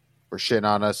people were shitting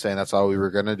on us, saying that's all we were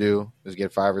going to do, is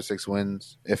get 5 or 6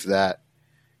 wins, if that.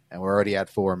 And we're already at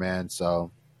 4, man.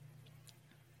 So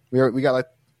we got like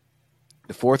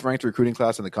the 4th ranked recruiting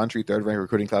class in the country, 3rd ranked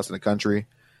recruiting class in the country.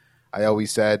 I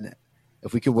always said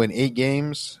if we could win 8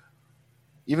 games,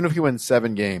 even if we win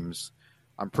 7 games,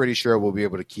 I'm pretty sure we'll be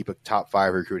able to keep a top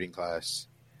 5 recruiting class,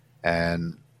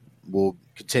 and we'll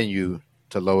continue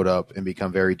to load up and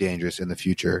become very dangerous in the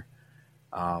future.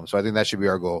 So I think that should be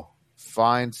our goal.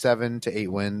 Find 7 to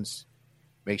 8 wins,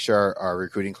 make sure our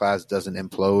recruiting class doesn't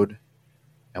implode,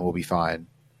 and we'll be fine.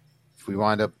 If we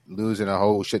wind up losing a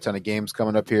whole shit ton of games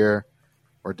coming up here,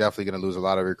 we're definitely going to lose a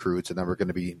lot of recruits, and then we're going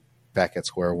to be back at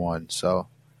square one. So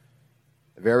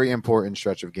a very important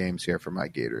stretch of games here for my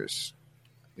Gators.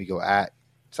 We go at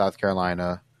South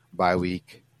Carolina, bye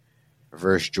week,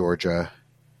 versus Georgia,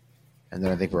 and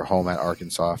then I think we're home at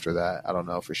Arkansas after that. I don't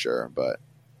know for sure, but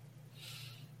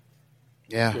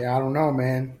yeah. Yeah, I don't know,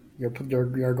 man.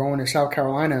 You're going to South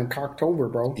Carolina in October,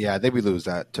 bro. Yeah, I think we lose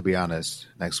that, to be honest,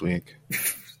 next week.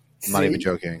 I'm not even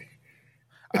joking.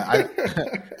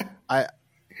 I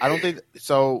I don't think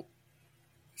so.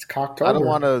 It's Cocktober.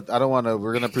 I don't want to.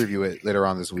 We're gonna preview it later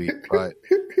on this week, but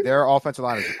their offensive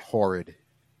line is horrid.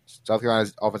 South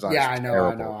Carolina's offensive line is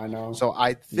terrible. I know. So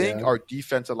I think our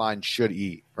defensive line should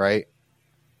eat, right?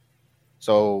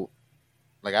 So,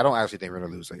 like, I don't actually think we're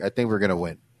gonna lose. Like, I think we're gonna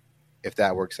win if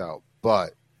that works out.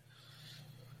 But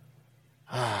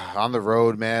on the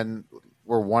road, man,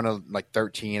 we're one of like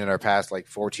 13 in our past like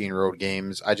 14 road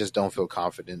games. I just don't feel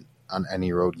confident on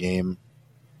any road game.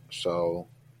 So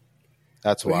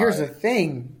that's why. Here's the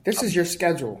thing. This is your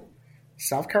schedule.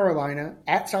 South Carolina,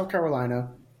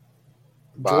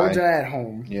 Georgia at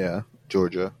home. Yeah,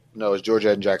 Georgia. No, it's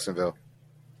Georgia and Jacksonville.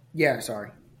 Yeah, sorry.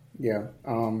 Yeah.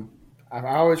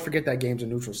 I always forget that game's a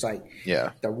neutral site.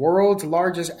 Yeah. The world's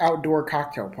largest outdoor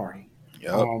cocktail party.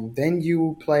 Yep. Then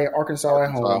you play Arkansas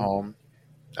at home.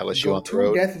 LSU on the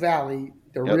road. Death Valley,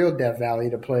 real Death Valley,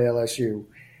 to play LSU.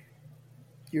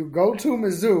 You go to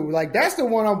Mizzou. Like, that's the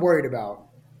one I'm worried about.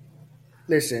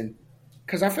 Listen,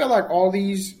 because I feel like all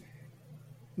these,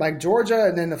 like Georgia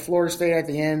and then the Florida State at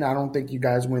the end, I don't think you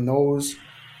guys win those.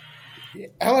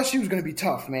 LSU is going to be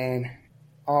tough, man.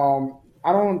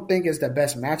 I don't think it's the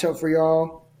best matchup for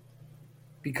y'all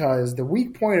because the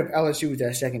weak point of LSU is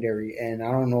that secondary, and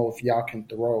I don't know if y'all can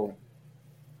throw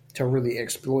to really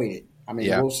exploit it. I mean,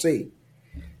 we'll see.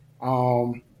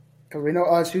 Because we know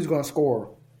LSU's going to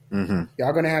score. Mm-hmm.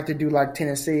 Y'all going to have to do like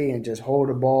Tennessee and just hold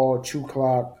the ball, chew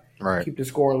clock, keep the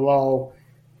score low.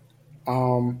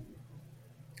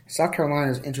 South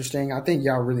Carolina is interesting. I think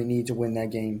y'all really need to win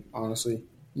that game, honestly.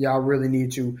 Y'all really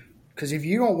need to. Because if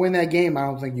you don't win that game, I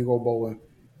don't think you go bowling.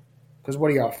 Because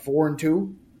what are y'all,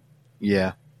 4-2?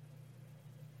 Yeah.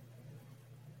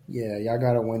 Yeah, y'all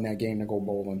got to win that game to go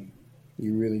bowling.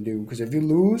 You really do. Because if you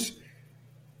lose,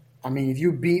 I mean, if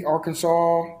you beat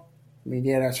Arkansas, I mean,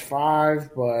 yeah, that's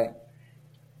 5, but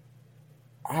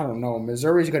I don't know.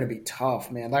 Missouri's going to be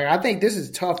tough, man. Like, I think this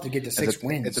is tough to get to 6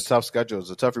 wins. It's a tough schedule. It's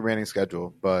a tough remaining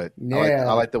schedule, but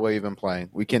I like the way you've been playing.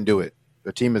 We can do it.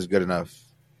 The team is good enough.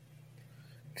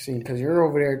 See, because you're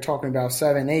over there talking about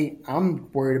 7-8.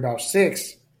 I'm worried about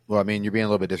 6. Well, I mean, you're being a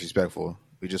little bit disrespectful.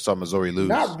 We just saw Missouri lose.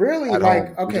 Not really.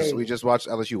 Like, home. Okay. We just watched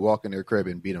LSU walk in their crib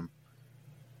and beat them.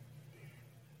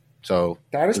 So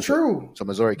that is true. So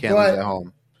Missouri can't lose at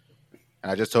home.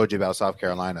 And I just told you about South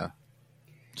Carolina.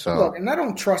 So look, and I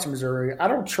don't trust Missouri. I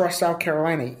don't trust South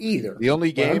Carolina either. The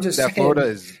only game that Florida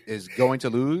is going to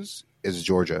lose is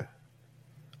Georgia.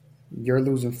 You're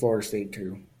losing Florida State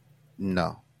too.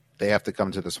 No. They have to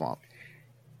come to the Swamp.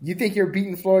 You think you're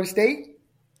beating Florida State?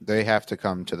 They have to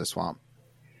come to the Swamp.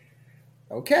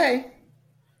 Okay.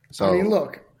 So I mean,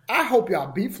 look, I hope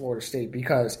y'all beat Florida State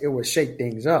because it would shake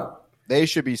things up. They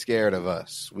should be scared of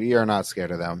us. We are not scared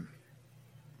of them.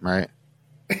 Right?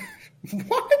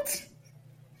 What?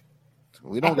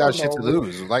 We don't got shit to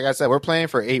lose. Like I said, we're playing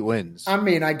for 8 wins. I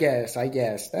mean, I guess.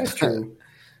 That's true.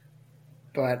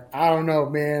 But I don't know,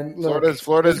 man. Look,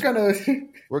 Florida's gonna.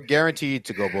 We're guaranteed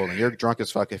to go bowling. You're drunk as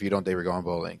fuck if you don't think we're going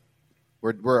bowling.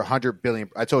 We're 100 billion.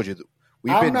 I told you.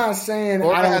 I'm not saying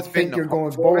I don't think you're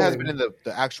going bowling. Florida has been in the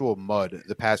actual mud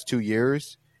the past 2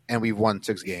 years, and we've won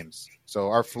 6 games. So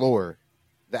our floor,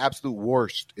 the absolute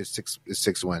worst, is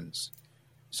 6 wins.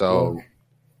 So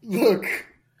look,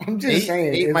 I'm just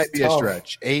saying 8 might be tough. a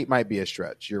stretch. 8 might be a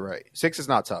stretch. You're right. 6 is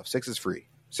not tough. 6 is free.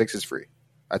 6 is free.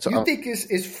 You think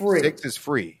it's free? 6 is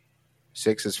free.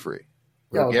 6 is free.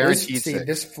 We're guaranteed 6.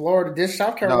 This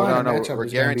South Carolina matchup we're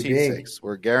is guaranteed big. 6.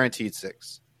 We're guaranteed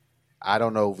 6. I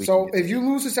don't know if we. So if you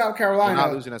lose to South Carolina, we're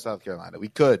not losing to South Carolina. We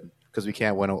could because we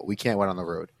can't win. We can't win on the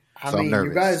road. I mean,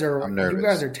 you guys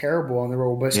are terrible on the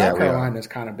road, but South Carolina is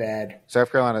kind of bad.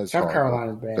 South Carolina is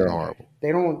bad. They're horrible.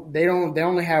 They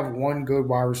only have one good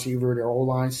wide receiver. Their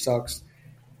O-line sucks.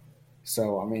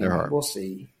 So I mean, we'll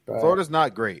see. But Florida's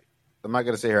not great. I'm not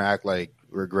going to sit here and act like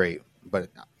we're great,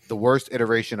 but the worst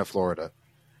iteration of Florida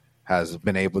has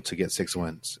been able to get 6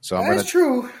 wins. So that's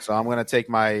true. So I'm going to take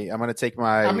my. I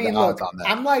mean, odds look, on that.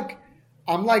 I'm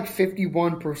like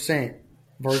 51%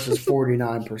 versus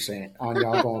 49% on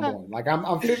y'all going bowling. Like I'm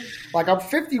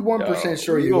 51%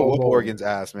 sure you go whoop bowling. Oregon's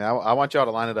ass, man. I want y'all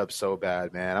to line it up so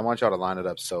bad, man. I want y'all to line it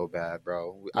up so bad,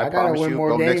 bro. I promise you,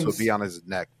 Bo Nix will be on his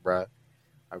neck, bro.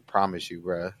 I promise you,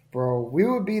 bro. Bro, we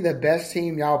would be the best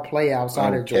team y'all play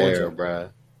outside of Georgia, bro.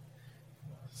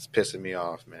 It's pissing me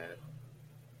off, man.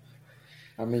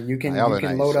 I mean, you can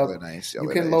load up. You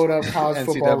can load up college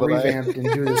football revamped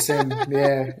and do the sim,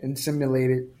 and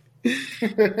simulate it.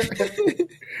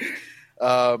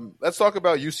 Let's talk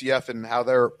about UCF and how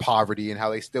they're poverty and how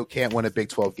they still can't win a Big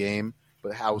 12 game.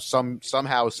 but how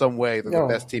somehow, some way they're the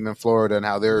best team in Florida and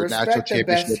how their national Respect the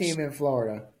best championships team in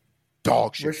Florida.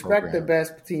 dog shit. Respect program. the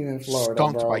best team in Florida.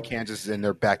 Skunked bro. by Kansas and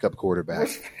their backup quarterback.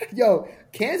 Yo,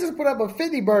 Kansas put up a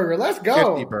 50 burger. Let's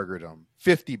go. 50 burgered them.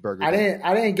 50 burgered I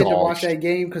them. didn't get to Dog watch shit. that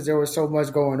game because there was so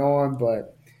much going on,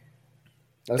 but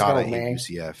let's God, I go, hate man.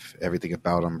 UCF. Everything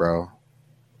about them, bro.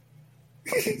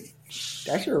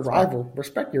 That's your rival.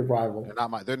 Respect your rival.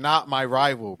 They're not my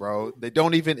rival, bro. They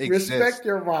don't even exist. Respect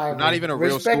your rival. They're not even a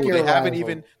real Respect school. your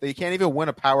They can't even win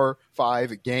a Power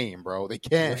 5 game, bro. They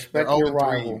can't. Respect They're your 0-3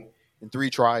 rival. in 3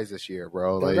 tries this year,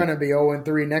 bro. They're gonna be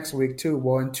 0-3 next week too.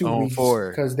 Well, in 2 weeks 0-4.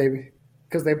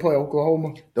 because they play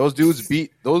Oklahoma. Those dudes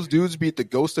beat the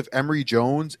ghost of Emory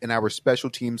Jones and our special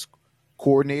teams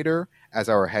coordinator as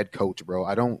our head coach, bro.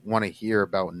 I don't want to hear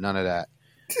about none of that.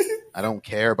 I don't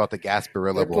care about the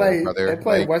Gasparilla Bowl, brother. They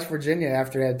play West Virginia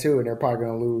after that too, and they're probably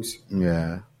gonna lose.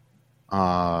 Yeah.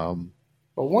 But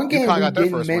one game UConn we got their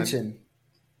didn't first win. mention.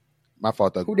 My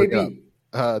fault, though. Who they beat?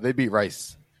 They beat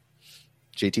Rice.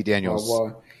 JT Daniels.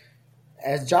 Well,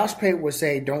 as Josh Pate would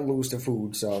say, don't lose to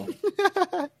food. So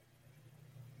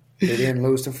they didn't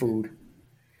lose to food.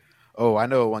 Oh, I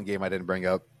know one game I didn't bring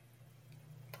up.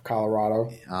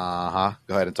 Colorado.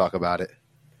 Go ahead and talk about it.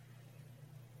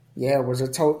 Yeah, it was a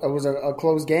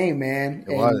close game, man.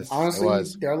 It was. Honestly, It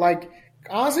was. they're like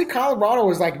Colorado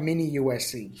is like mini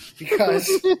USC because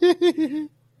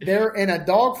they're in a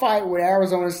dogfight with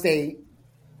Arizona State,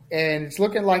 and it's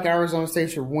looking like Arizona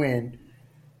State should win.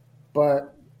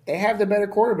 But they have the better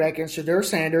quarterback in Shedeur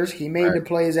Sanders. He made the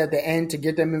plays at the end to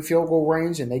get them in field goal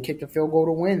range, and they kicked a field goal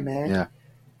to win, man. Yeah.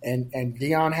 And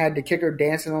Dion had the kicker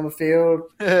dancing on the field.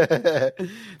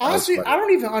 Honestly, I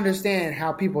don't even understand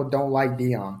how people don't like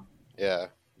Dion. Yeah.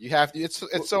 You have to. It's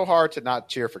so hard to not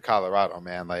cheer for Colorado,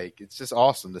 man. Like, it's just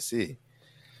awesome to see.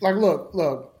 Like, look.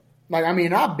 Like, I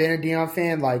mean, I've been a Dion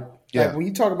fan. Like when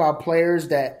you talk about players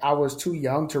that I was too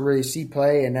young to really see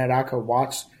play and that I could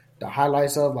watch the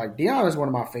highlights of, like, Dion is one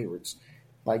of my favorites.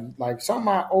 Like some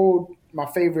of my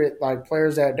favorite like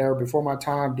players that are before my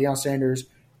time, Deion Sanders,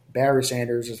 Barry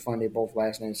Sanders. It's funny, both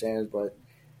last name Sanders, but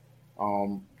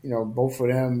both of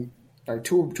them are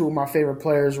two of my favorite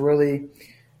players, really.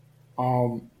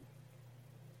 Like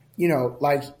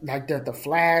the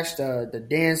flash, the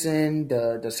dancing,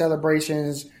 the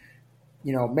celebrations,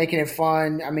 making it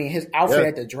fun. I mean, his outfit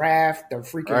at the draft, the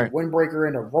freaking windbreaker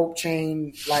and the rope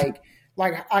chain, I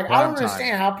don't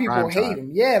understand how people hate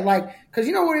him. Yeah, because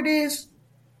you know what it is?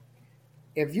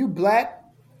 If you black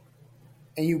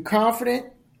and you confident,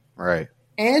 right,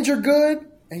 and you're good,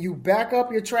 and you back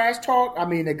up your trash talk, I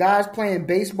mean, the guy's playing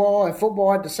baseball and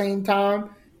football at the same time,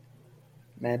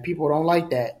 man, people don't like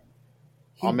that.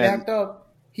 He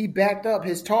backed up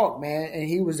his talk, man, and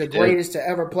he was the greatest to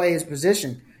ever play his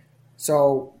position.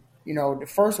 So,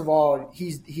 first of all,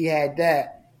 he had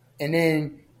that, and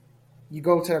then you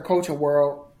go to the coaching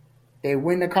world, they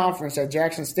win the conference at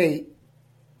Jackson State.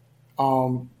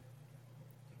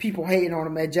 People hating on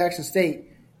him at Jackson State.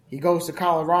 He goes to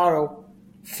Colorado,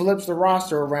 flips the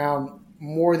roster around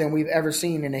more than we've ever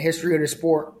seen in the history of the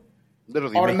sport.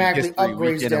 Literally automatically making history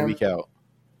upgrades week in them. and week out.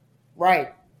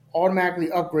 Right. Automatically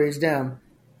upgrades them.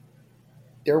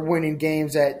 They're winning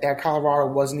games that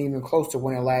Colorado wasn't even close to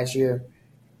winning last year.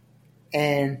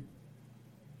 And,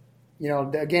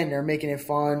 again, they're making it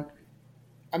fun.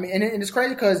 I mean, and it's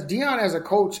crazy because Dion as a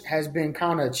coach has been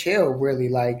kind of chill, really.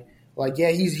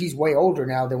 He's way older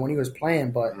now than when he was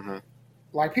playing, but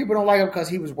people don't like him because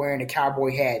he was wearing a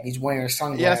cowboy hat. He's wearing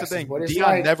sunglasses. Yeah, that's the thing. But it's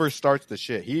Dion never starts the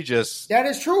shit. He just that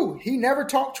is true. He never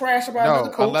talked trash about another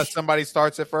coach unless somebody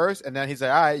starts it first, and then he's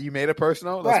like, "All right, you made it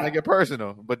personal. Let's make it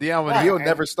personal." But Dion, he'll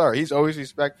never start. He's always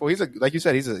respectful. He's like you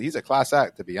said, he's a class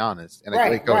act, to be honest, and a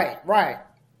great coach.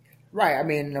 Right. I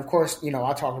mean, of course,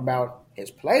 I talk about his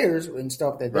players and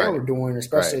stuff that they were doing,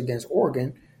 especially against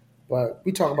Oregon. But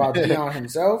we talk about Dion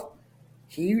himself.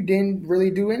 He didn't really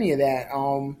do any of that.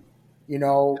 And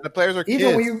the players are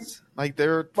even kids.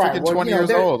 They're freaking 20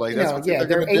 years old.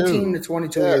 They're 18 to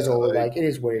 22 years old. It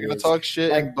is what it is. Gonna talk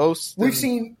shit and boast. We've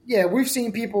seen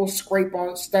people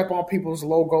step on people's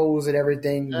logos and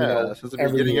everything. This is the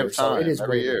beginning of time. So it is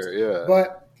every year. Yeah,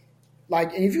 but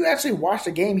if you actually watch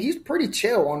the game, he's pretty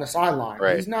chill on the sideline.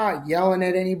 Right. He's not yelling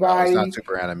at anybody. He's not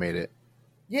super animated.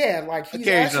 Yeah, he's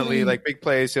occasionally, big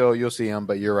plays, you'll see him,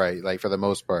 but you're right, for the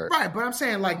most part. Right, but I'm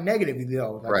saying negatively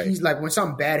though. He's when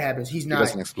something bad happens, he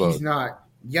doesn't explode. He's not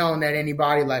yelling at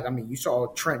anybody. You saw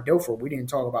Trent Dilfer. We didn't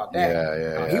talk about that.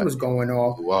 Yeah. He was going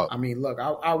off. Wow. I mean, look,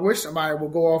 I wish somebody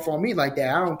would go off on me like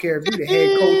that. I don't care if you're the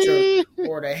head coach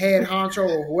or the head honcho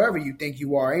or whoever you think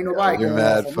you are. Ain't nobody going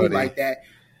off on me like that.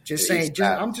 Just saying.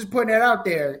 I'm just putting that out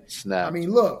there. Snap. I mean,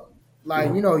 look.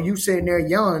 Like, you sitting there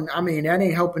yelling, I mean, that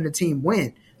ain't helping the team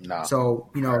win. No. So,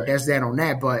 that's that on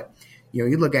that. But,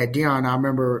 you look at Deion, I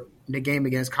remember the game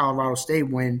against Colorado State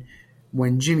when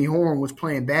Jimmy Horn was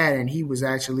playing bad and he was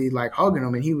actually like hugging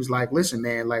him and he was like, listen,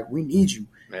 man, like we need you.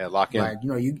 Man, lock in.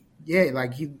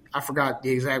 Like, I forgot the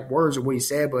exact words of what he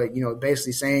said, but,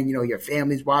 basically saying, your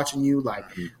family's watching you, like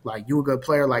you a good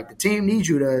player, like the team needs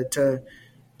you to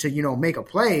make a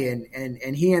play.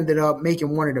 And he ended up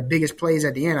making one of the biggest plays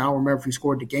at the end. I don't remember if he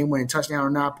scored the game-winning touchdown or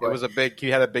not. But he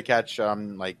had a big catch,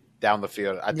 like down the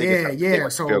field. I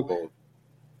think field goal.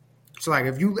 So, like,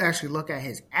 if you actually look at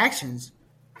his actions,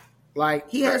 like,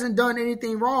 he hasn't done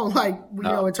anything wrong, like,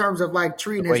 in terms of, like,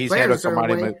 treating his players a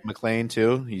certain way. McClain,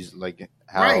 too. He's, like,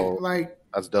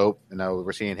 that's dope.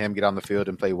 We're seeing him get on the field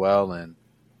and play well, and,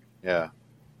 yeah.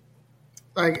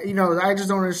 Like, I just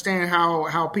don't understand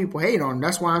how people hate on him.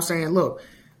 That's why I'm saying, look,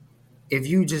 if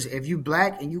you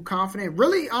black and you confident,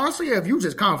 really, honestly, if you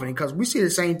just confident, because we see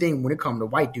the same thing when it comes to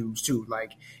white dudes, too.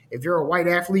 Like, if you're a white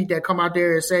athlete that come out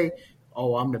there and say,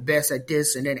 oh, I'm the best at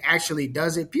this, and then actually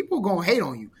does it, people going to hate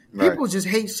on you. Right. People just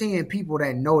hate seeing people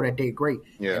that know that they're great.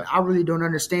 Yeah. And I really don't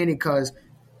understand it because,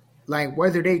 like,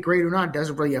 whether they're great or not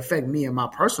doesn't really affect me in my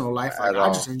personal life. Like, I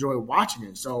just enjoy watching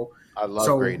it. So I love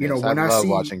greatness. When I love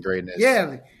watching greatness.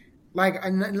 Yeah. Like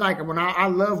when I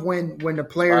love when the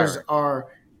players are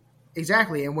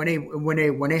exactly, and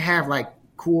when they have like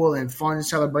cool and fun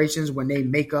celebrations, when they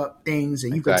make up things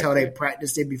and you can tell they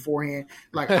practiced it beforehand.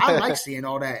 Like, I like seeing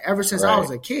all that ever since I was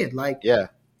a kid. Like, yeah,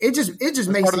 it just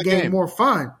makes the game more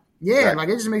fun. Yeah, like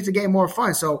it just makes the game more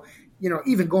fun. So,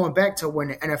 even going back to when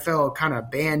the NFL kind of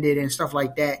banned it and stuff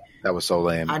like that. That was so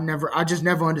lame. I just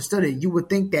never understood it. You would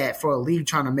think that for a league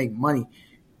trying to make money,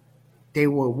 they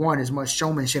would want as much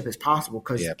showmanship as possible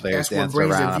because that's what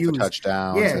brings the views.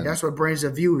 That's what brings the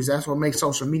views. That's what makes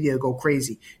social media go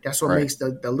crazy. That's what makes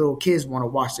the little kids want to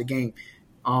watch the game.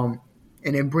 And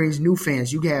it brings new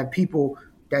fans. You can have people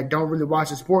that don't really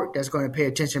watch the sport that's going to pay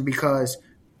attention because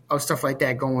of stuff like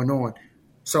that going on.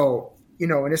 So,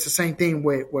 and it's the same thing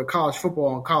with college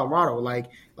football in Colorado.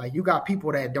 Like you got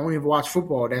people that don't even watch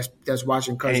football that's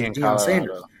watching because of Deion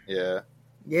Sanders. Yeah.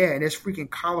 Yeah, and it's freaking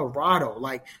Colorado.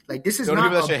 Like this is don't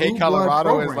not even a hate Colorado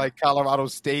program. Is like Colorado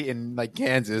State and like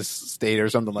Kansas State or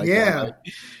something like that. Yeah. Like,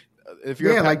 if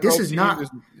you're a Pac-12 this is team, not.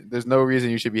 There's no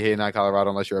reason you should be hating on Colorado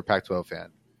unless you're a Pac-12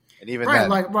 fan. And even right,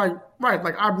 then, right.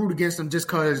 Like I root against them just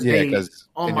because they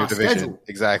on my schedule.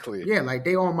 Exactly. Yeah, like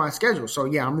they on my schedule. So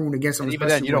yeah, I'm rooting against them. And even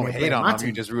then, you don't hate on them.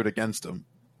 You just root against them.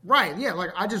 Right. Yeah.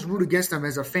 Like I just root against them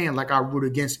as a fan, like I root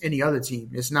against any other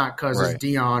team. It's not because it's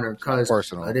Deion or because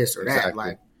of this or that.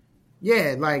 Like,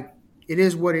 yeah, like it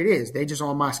is what it is. They just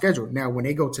on my schedule. Now, when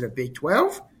they go to the Big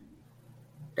 12,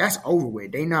 that's over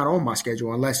with. They not on my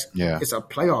schedule unless it's a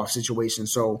playoff situation.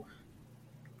 So,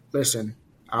 listen,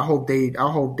 I hope they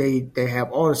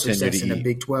have all the success in the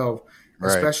Big 12,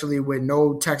 especially with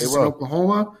no Texas and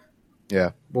Oklahoma.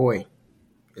 Yeah, boy,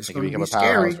 it's going to be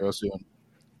scary. Real soon.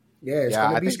 Yeah, it's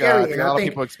going to be scary. I think a lot of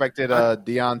people expected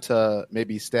Deion to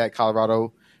maybe stay at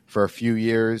Colorado for a few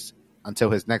years until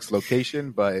his next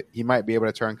location, but he might be able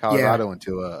to turn Colorado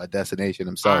into a destination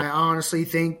himself. I honestly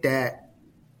think that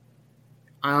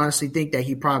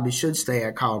he probably should stay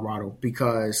at Colorado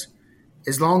because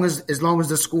as long as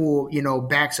the school,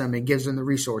 backs him and gives him the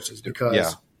resources,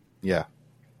 because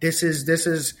this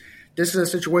is a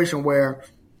situation where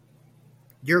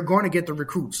you're going to get the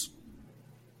recruits.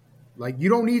 Like, you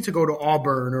don't need to go to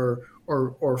Auburn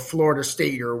or Florida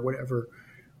State or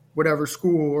whatever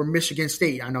school, or Michigan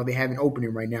State. I know they have an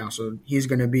opening right now, so he's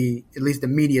going to be, at least the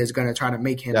media is going to try to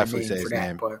make him definitely a name for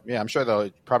that. But yeah, I'm sure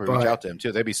they'll probably reach out to him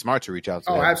too. They'd be smart to reach out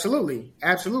to him. Oh, absolutely.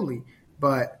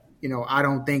 But I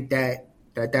don't think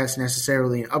that's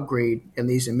necessarily an upgrade, at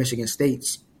least in Michigan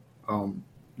State's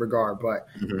regard. But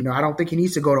I don't think he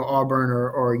needs to go to Auburn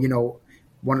or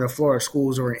one of the Florida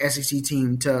schools or an SEC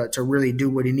team to really do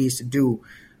what he needs to do.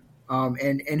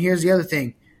 And here's the other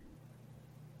thing.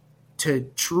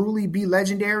 To truly be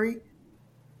legendary,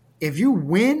 if you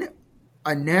win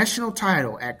a national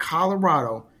title at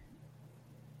Colorado,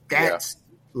 that's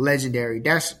legendary.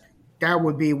 That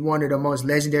would be one of the most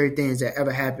legendary things that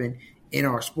ever happened in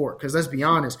our sport. Because let's be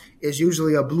honest, it's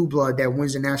usually a blue blood that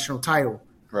wins a national title.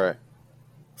 Right.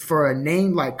 For a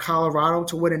name like Colorado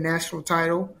to win a national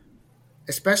title,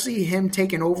 especially him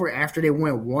taking over after they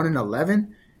went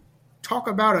 1-11, talk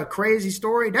about a crazy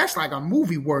story. That's like a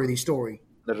movie-worthy story.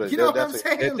 You know what I'm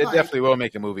saying? They definitely will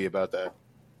make a movie about that.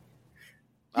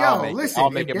 I'll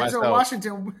make it myself.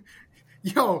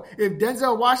 If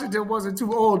Denzel Washington wasn't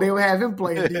too old, they would have him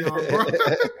playing Deion, bro.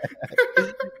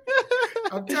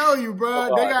 I'm telling tell you,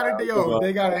 bro.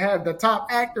 They gotta have the top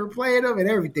actor playing them and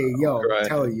everything. Yo, Right. I'm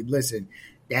telling you, listen,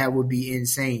 that would be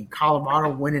insane.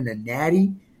 Colorado winning the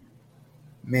Natty,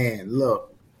 man.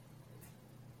 Look,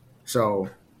 so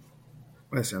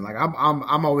listen, like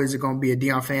I'm always going to be a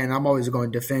Deion fan. I'm always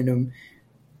going to defend him,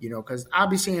 because I'll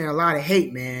be seeing a lot of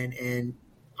hate, man. And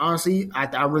honestly,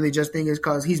 I really just think it's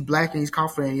because he's black and he's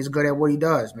confident. And he's good at what he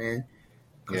does, man.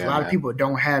 Because a lot of people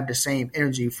don't have the same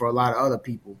energy for a lot of other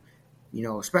people,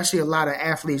 especially a lot of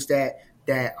athletes that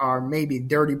are maybe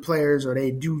dirty players or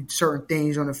they do certain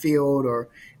things on the field or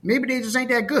maybe they just ain't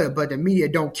that good, but the media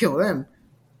don't kill them,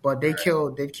 but they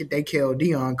kill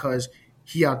Deion because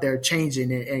he out there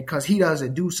changing it and because he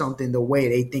doesn't do something the way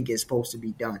they think it's supposed to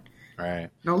be done. Right.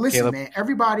 No, listen, man,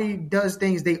 everybody does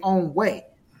things their own way.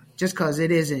 Just because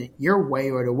it isn't your way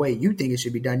or the way you think it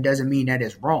should be done doesn't mean that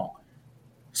it's wrong.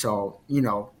 So,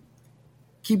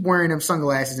 keep wearing them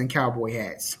sunglasses and cowboy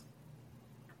hats.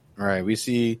 All right. We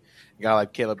see a guy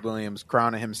like Caleb Williams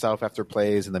crowning himself after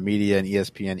plays and the media and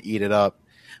ESPN eat it up.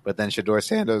 But then Shedeur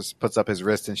Sanders puts up his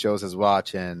wrist and shows his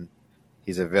watch and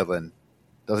he's a villain.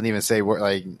 Doesn't even say what,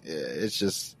 like, it's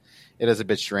just, it is a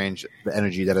bit strange, the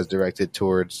energy that is directed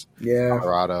towards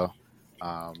Colorado.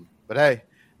 But hey,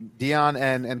 Deion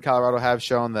and Colorado have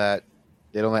shown that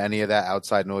they don't let any of that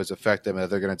outside noise affect them and that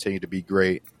they're going to continue to be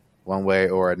great one way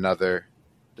or another,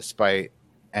 despite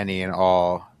any and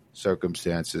all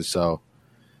circumstances. So,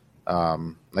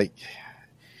 tough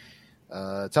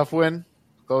win,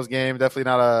 close game. Definitely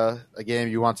not a game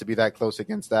you want to be that close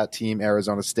against that team,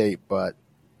 Arizona State. But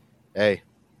hey,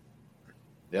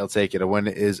 they'll take it. A win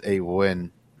is a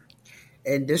win.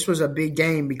 And this was a big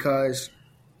game because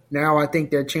now I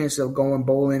think their chances of going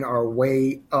bowling are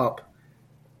way up.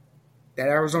 That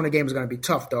Arizona game is going to be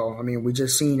tough, though. I mean, we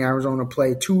just seen Arizona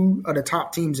play two of the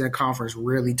top teams in the conference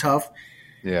really tough.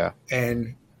 Yeah.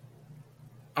 And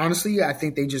honestly, I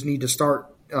think they just need to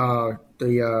start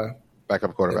the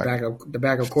backup quarterback. The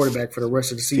backup quarterback for the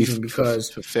rest of the season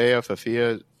because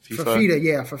Fafita,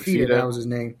 that was his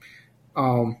name.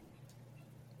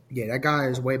 That guy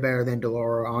is way better than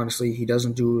DeLauro. Honestly, he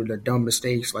doesn't do the dumb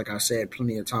mistakes like I said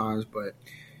plenty of times. But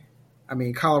I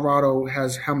mean, Colorado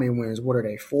has how many wins? What are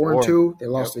they? 4-2. They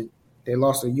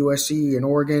lost to USC and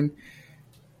Oregon.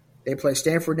 They play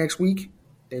Stanford next week.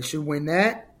 They should win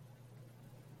that.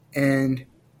 And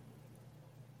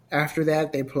after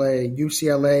that, they play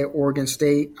UCLA, Oregon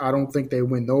State. I don't think they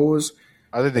win those.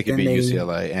 I think they could beat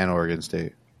UCLA and Oregon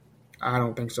State. I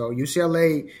don't think so.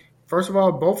 UCLA, first of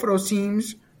all, both of those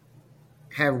teams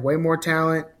have way more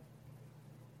talent,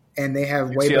 and they have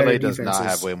way better defenses. UCLA does not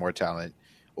have way more talent.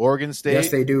 Oregon State?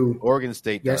 Yes, they do. Oregon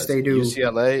State does. Yes, they do.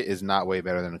 UCLA is not way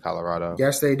better than Colorado.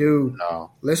 Yes, they do.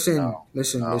 No. Listen.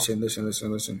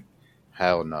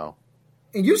 Hell no.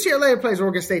 And UCLA plays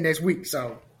Oregon State next week,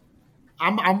 so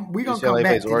we're going to come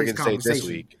back to Oregon this State this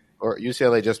week. Or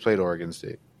UCLA just played Oregon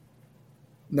State.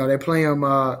 No, they play them.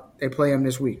 They play them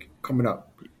this week coming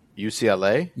up.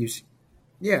 UCLA?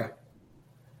 Yeah,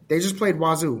 they just played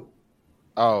Wazoo.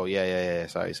 Oh yeah.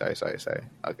 Sorry.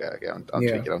 Okay. I'm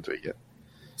tweaking.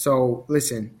 So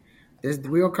listen,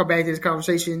 we're gonna come back to this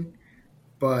conversation,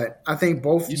 but I think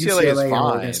both UCLA and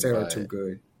Oregon State are too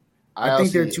good. I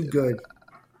think they're too good.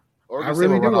 Oregon State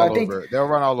will run all over. They'll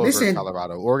run all over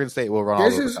Colorado. Oregon State will run all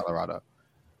over Colorado.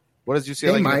 What is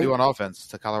UCLA going to do on offense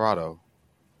to Colorado?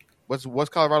 What's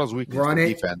Colorado's weakness? Run it,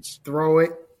 defense. Throw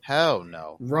it. Hell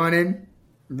no. Running.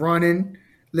 Listen.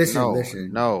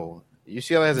 No.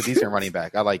 UCLA has a decent running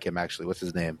back. I like him actually. What's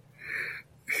his name?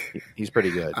 He's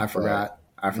pretty good. I forgot.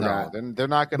 No, they're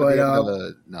not going to be able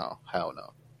to. No, hell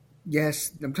no.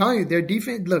 Yes, I'm telling you, their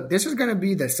defense. Look, this is going to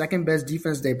be the second best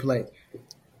defense they play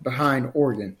behind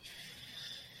Oregon.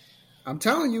 I'm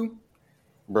telling you,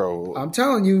 bro.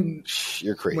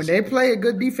 You're crazy. When they play a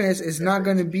good defense, it's not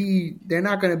going to be. They're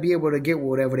not going to be able to get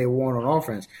whatever they want on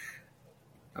offense.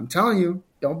 I'm telling you,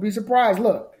 don't be surprised.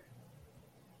 Look,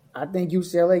 I think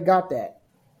UCLA got that,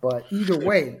 but either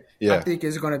way, I think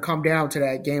it's going to come down to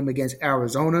that game against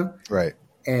Arizona, right?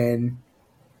 And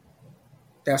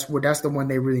that's the one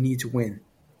they really need to win,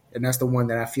 and that's the one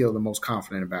that I feel the most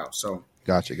confident about. So,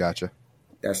 gotcha.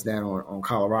 That's that on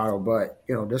Colorado. But,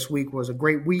 this week was a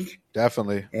great week.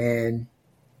 Definitely. And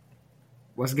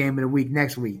what's game of the week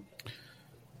next week?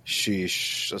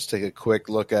 Sheesh. Let's take a quick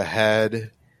look ahead.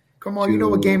 Come on, you know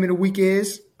what game of the week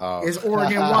is? It's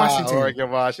Oregon-Washington.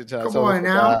 Oregon-Washington. Come on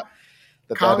now.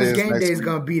 College game day is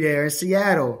going to be there in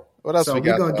Seattle. What else we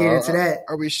got? So we're going to get into that.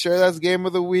 Are we sure that's game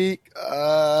of the week?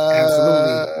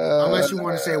 Absolutely. Unless you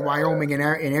want to say Wyoming and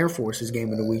Air Force is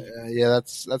game of the week. Yeah,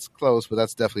 that's close, but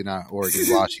that's definitely not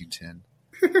Oregon-Washington.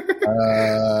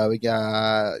 We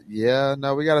got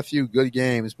we got a few good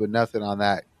games, but nothing on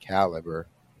that caliber.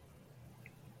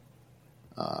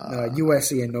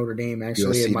 USC and Notre Dame,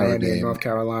 actually, USC, and Miami Notre Dame. and North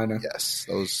Carolina. Yes,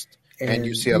 those And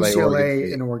UCLA,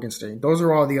 UCLA and Oregon State. Those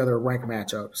are all the other ranked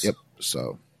matchups. Yep.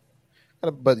 So,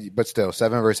 but still,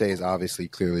 7 versus 8 is obviously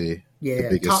clearly the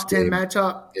biggest top 10 game.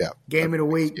 matchup. Yeah, Game of the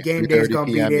week. Yeah. Game day's gonna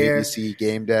be there. ABC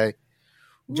game day.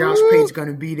 Josh Pate's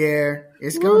gonna be there.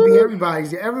 It's gonna be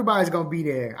everybody's. Everybody's gonna be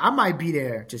there. I might be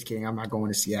there. Just kidding. I'm not going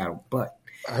to Seattle, but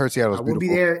I heard Seattle's I will beautiful.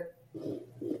 be there.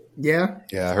 Yeah,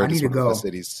 Yeah, I heard I need it's to one of go. the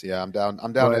cities. Yeah, I'm down.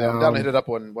 I'm down to hit it up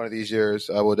one of these years.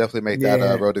 We'll definitely make Yeah.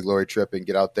 that Road to Glory trip and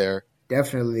get out there.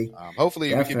 Definitely.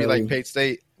 Hopefully, we can be like Pate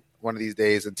State one of these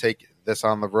days and take this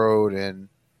on the road and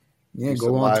do Go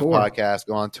some on live tour. podcasts,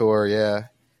 go on tour,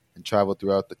 and travel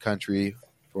throughout the country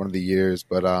for one of the years.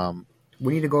 But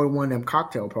We need to go to one of them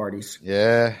cocktail parties.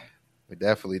 yeah, we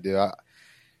definitely do.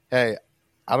 I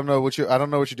don't know what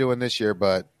you're doing this year,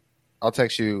 but I'll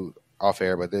text you off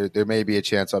air. But there may be a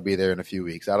chance I'll be there in a few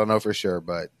weeks. I don't know for sure,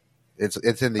 but it's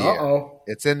in the air.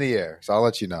 It's in the air, so I'll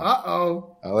let you know.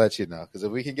 I'll let you know, because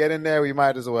if we can get in there, we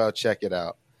might as well check it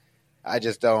out. I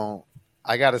just don't.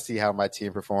 I got to see how my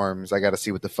team performs. I got to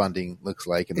see what the funding looks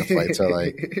like and the flights are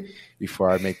like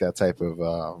before I make that type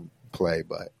of play.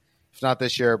 But if not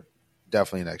this year,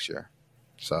 definitely next year.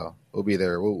 So we'll be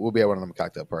there. We'll be at one of them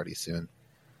cocktail parties soon.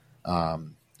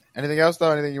 Anything else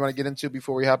though? Anything you want to get into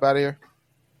before we hop out of here?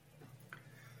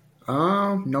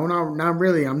 No, not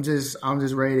really. I'm just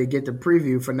ready to get the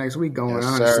preview for next week going. Yes,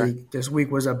 Honestly, sir. this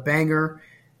week was a banger.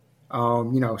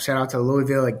 Shout out to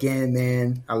Louisville again,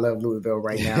 man. I love Louisville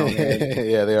right now, man.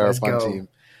 Yeah, they are Let's a fun go. team.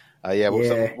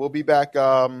 We'll be back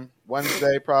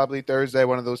Wednesday, probably Thursday,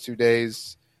 one of those 2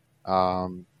 days,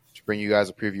 to bring you guys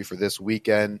a preview for this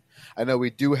weekend. I know we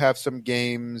do have some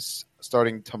games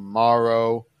starting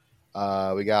tomorrow.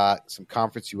 We got some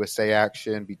Conference USA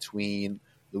action between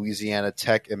Louisiana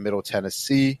Tech and Middle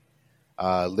Tennessee.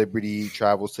 Liberty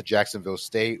travels to Jacksonville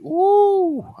State.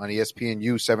 Woo! On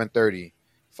ESPNU, 7:30.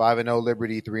 5-0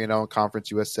 Liberty, 3-0 in Conference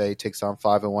USA takes on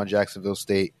 5-1 Jacksonville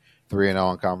State,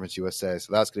 3-0 in Conference USA.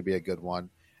 So that's going to be a good one.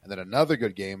 And then another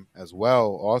good game as well,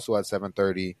 also at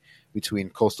 7:30, between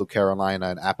Coastal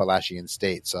Carolina and Appalachian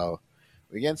State. So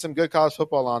we're getting some good college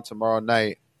football on tomorrow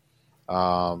night.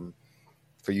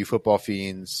 For you football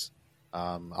fiends,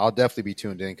 I'll definitely be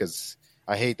tuned in because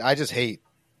I just hate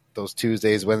those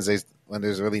Tuesdays, Wednesdays when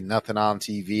there's really nothing on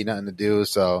TV, nothing to do.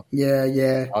 So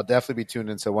Yeah. I'll definitely be tuned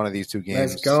into one of these two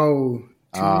games. Let's go.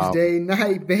 Tuesday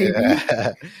night, baby.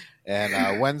 Yeah.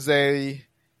 And Wednesday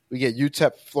we get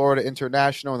UTEP Florida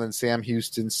International and then Sam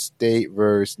Houston State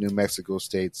versus New Mexico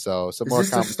State. So some Is more this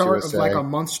the Conference start USA. of like a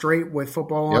month straight with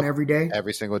football on every day?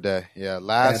 Every single day. Yeah.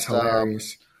 That's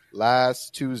hilarious.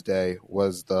 Last Tuesday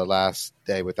was the last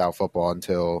day without football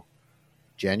until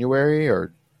January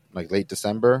or like late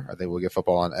December. I think we'll get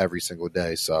football on every single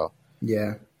day. So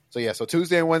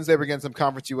Tuesday and Wednesday we're getting some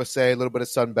Conference USA, a little bit of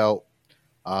Sun Belt.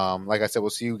 Like I said, we'll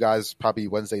see you guys probably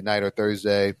Wednesday night or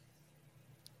Thursday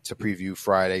to preview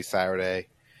Friday, Saturday,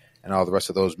 and all the rest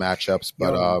of those matchups.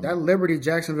 But that Liberty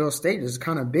Jacksonville State is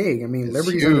kind of big. I mean, it's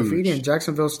Liberty's huge. undefeated and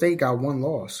Jacksonville State got one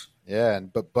loss. Yeah,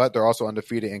 but they're also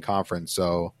undefeated in conference.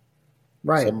 So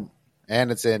Right.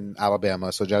 and it's in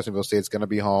Alabama, so Jacksonville State's going to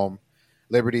be home.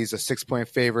 Liberty's a 6-point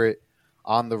favorite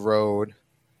on the road.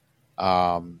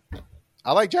 I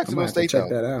like Jacksonville State check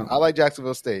though. that out. I like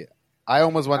Jacksonville State. I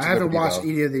almost went to I haven't Liberty, watched though.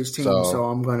 either of these teams, so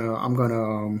I'm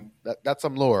gonna. That's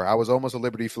some lore. I was almost a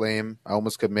Liberty Flame. I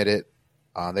almost committed.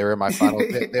 They were in my final.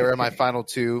 They were in my final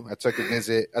two. I took a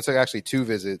visit. I took actually 2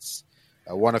 visits,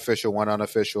 one official, one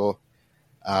unofficial.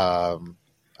 Didn't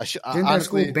that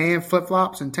Honestly, school ban flip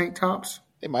flops and tank tops?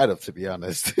 they might have, to be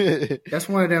honest. That's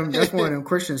one of them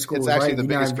Christian schools. It's actually right? the You're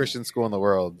biggest not- Christian school in the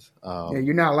world. Yeah,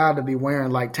 you're not allowed to be wearing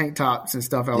like tank tops and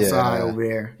stuff outside Yeah. over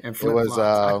there and flip was,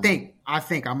 flops. I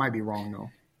think I might be wrong though.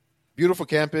 Beautiful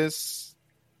campus.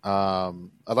 I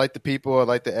like the people. I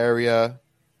like the area.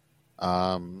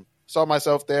 Saw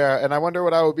myself there, and I wonder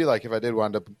what I would be like if I did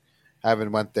wind up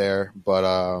having went there. But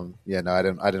I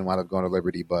didn't wind up going to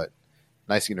Liberty. But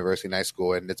nice university, nice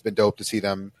school, and it's been dope to see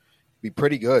them be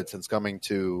pretty good since coming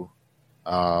to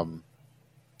the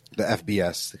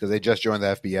FBS, because they just joined the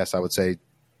FBS. I would say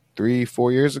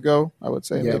 3-4 years ago. I would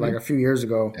say Yeah, maybe. like a few years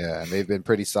ago. Yeah, and they've been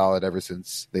pretty solid ever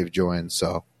since they've joined.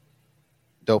 So,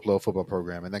 dope little football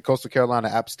program. And then Coastal Carolina,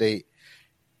 App State,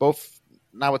 both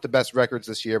not with the best records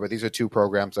this year, but these are 2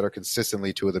 programs that are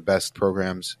consistently 2 of the best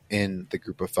programs in the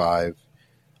group of 5.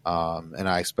 And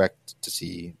I expect to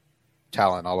see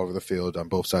talent all over the field on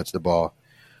both sides of the ball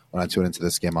when I tune into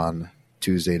this game on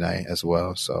Tuesday night as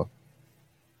well. So,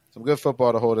 some good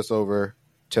football to hold us over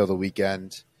till the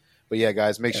weekend. But yeah,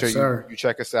 guys, make sure you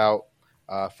check us out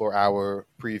for our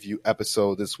preview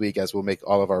episode this week, as we'll make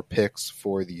all of our picks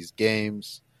for these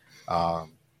games.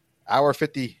 Hour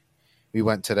 50 we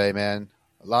went today, man.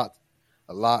 A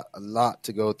lot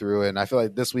to go through, and I feel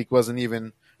like this week wasn't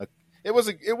even it was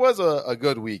a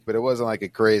good week, but it wasn't like a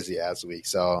crazy ass week.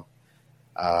 So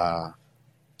that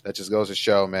just goes to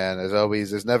show, man, as always,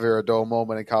 there's never a dull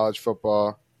moment in college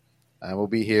football, and we'll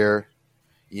be here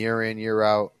year in, year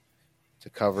out to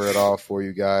cover it all for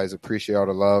you guys. Appreciate all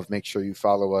the love. Make sure you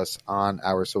follow us on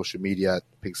our social media at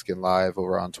Pigskin Live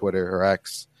over on Twitter or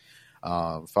X.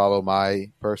 Follow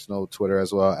my personal Twitter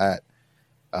as well at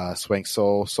Swank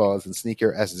Soul, Soul as in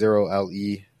sneaker,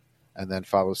 S0LE. And then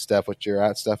follow Steph. What you're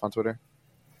at, Steph, on Twitter?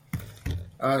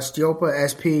 Styopa,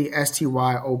 SP,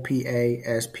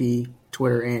 STYOPA, SP,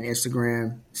 Twitter and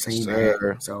Instagram. Same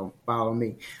thing. So follow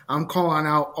me. I'm calling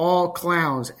out all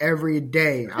clowns every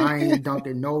day. I ain't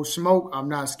dunking no smoke. I'm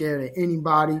not scared of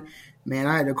anybody. Man,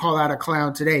 I had to call out a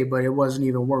clown today, but it wasn't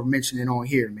even worth mentioning on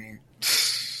here, man.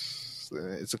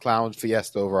 It's a clown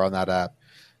fiesta over on that app,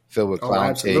 filled with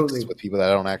clown takes with people that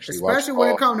don't actually watch. Especially when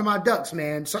it comes to my Ducks,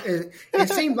 man. So it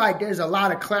seems like there's a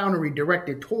lot of clownery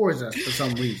directed towards us for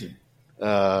some reason.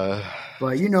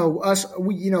 But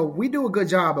we do a good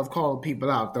job of calling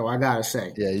people out, though. I gotta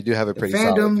say, yeah, you do have a pretty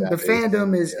solid the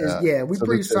fandom is we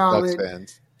pretty solid.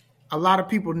 A lot of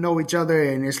people know each other,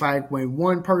 and it's like when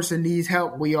one person needs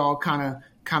help, we all kind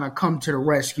of come to the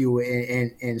rescue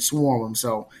and swarm them.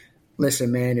 So,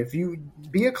 listen, man, if you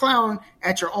be a clown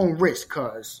at your own risk,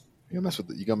 cuz you're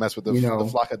gonna mess with the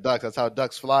flock of ducks. That's how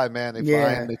ducks fly, man.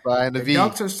 They fly in the V.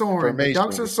 Ducks are soaring. The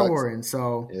ducks are soaring.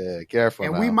 So yeah, careful.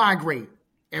 And now. we migrate.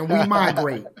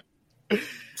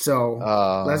 So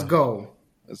let's go.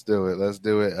 Let's do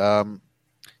it.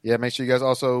 Yeah, make sure you guys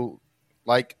also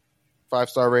like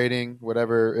 5-star rating,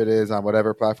 whatever it is on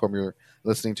whatever platform you're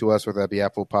listening to us, whether that be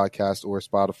Apple Podcast or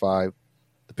Spotify.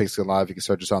 The Pigskin Live, you can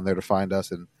search us on there to find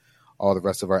us and all the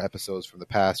rest of our episodes from the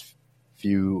past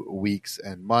few weeks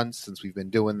and months since we've been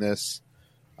doing this,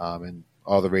 and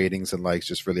all the ratings and likes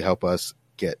just really help us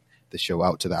get the show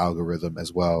out to the algorithm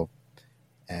as well,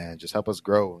 and just help us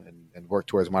grow and work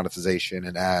towards monetization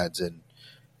and ads and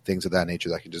things of that nature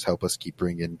that can just help us keep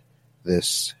bringing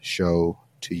this show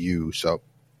to you. So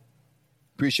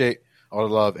appreciate all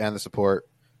the love and the support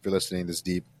for listening this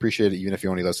deep. Appreciate it even if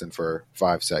you only listen for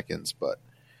 5 seconds. But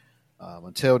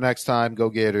until next time, go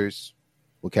Gators.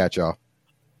 We'll catch y'all.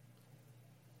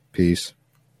 Peace.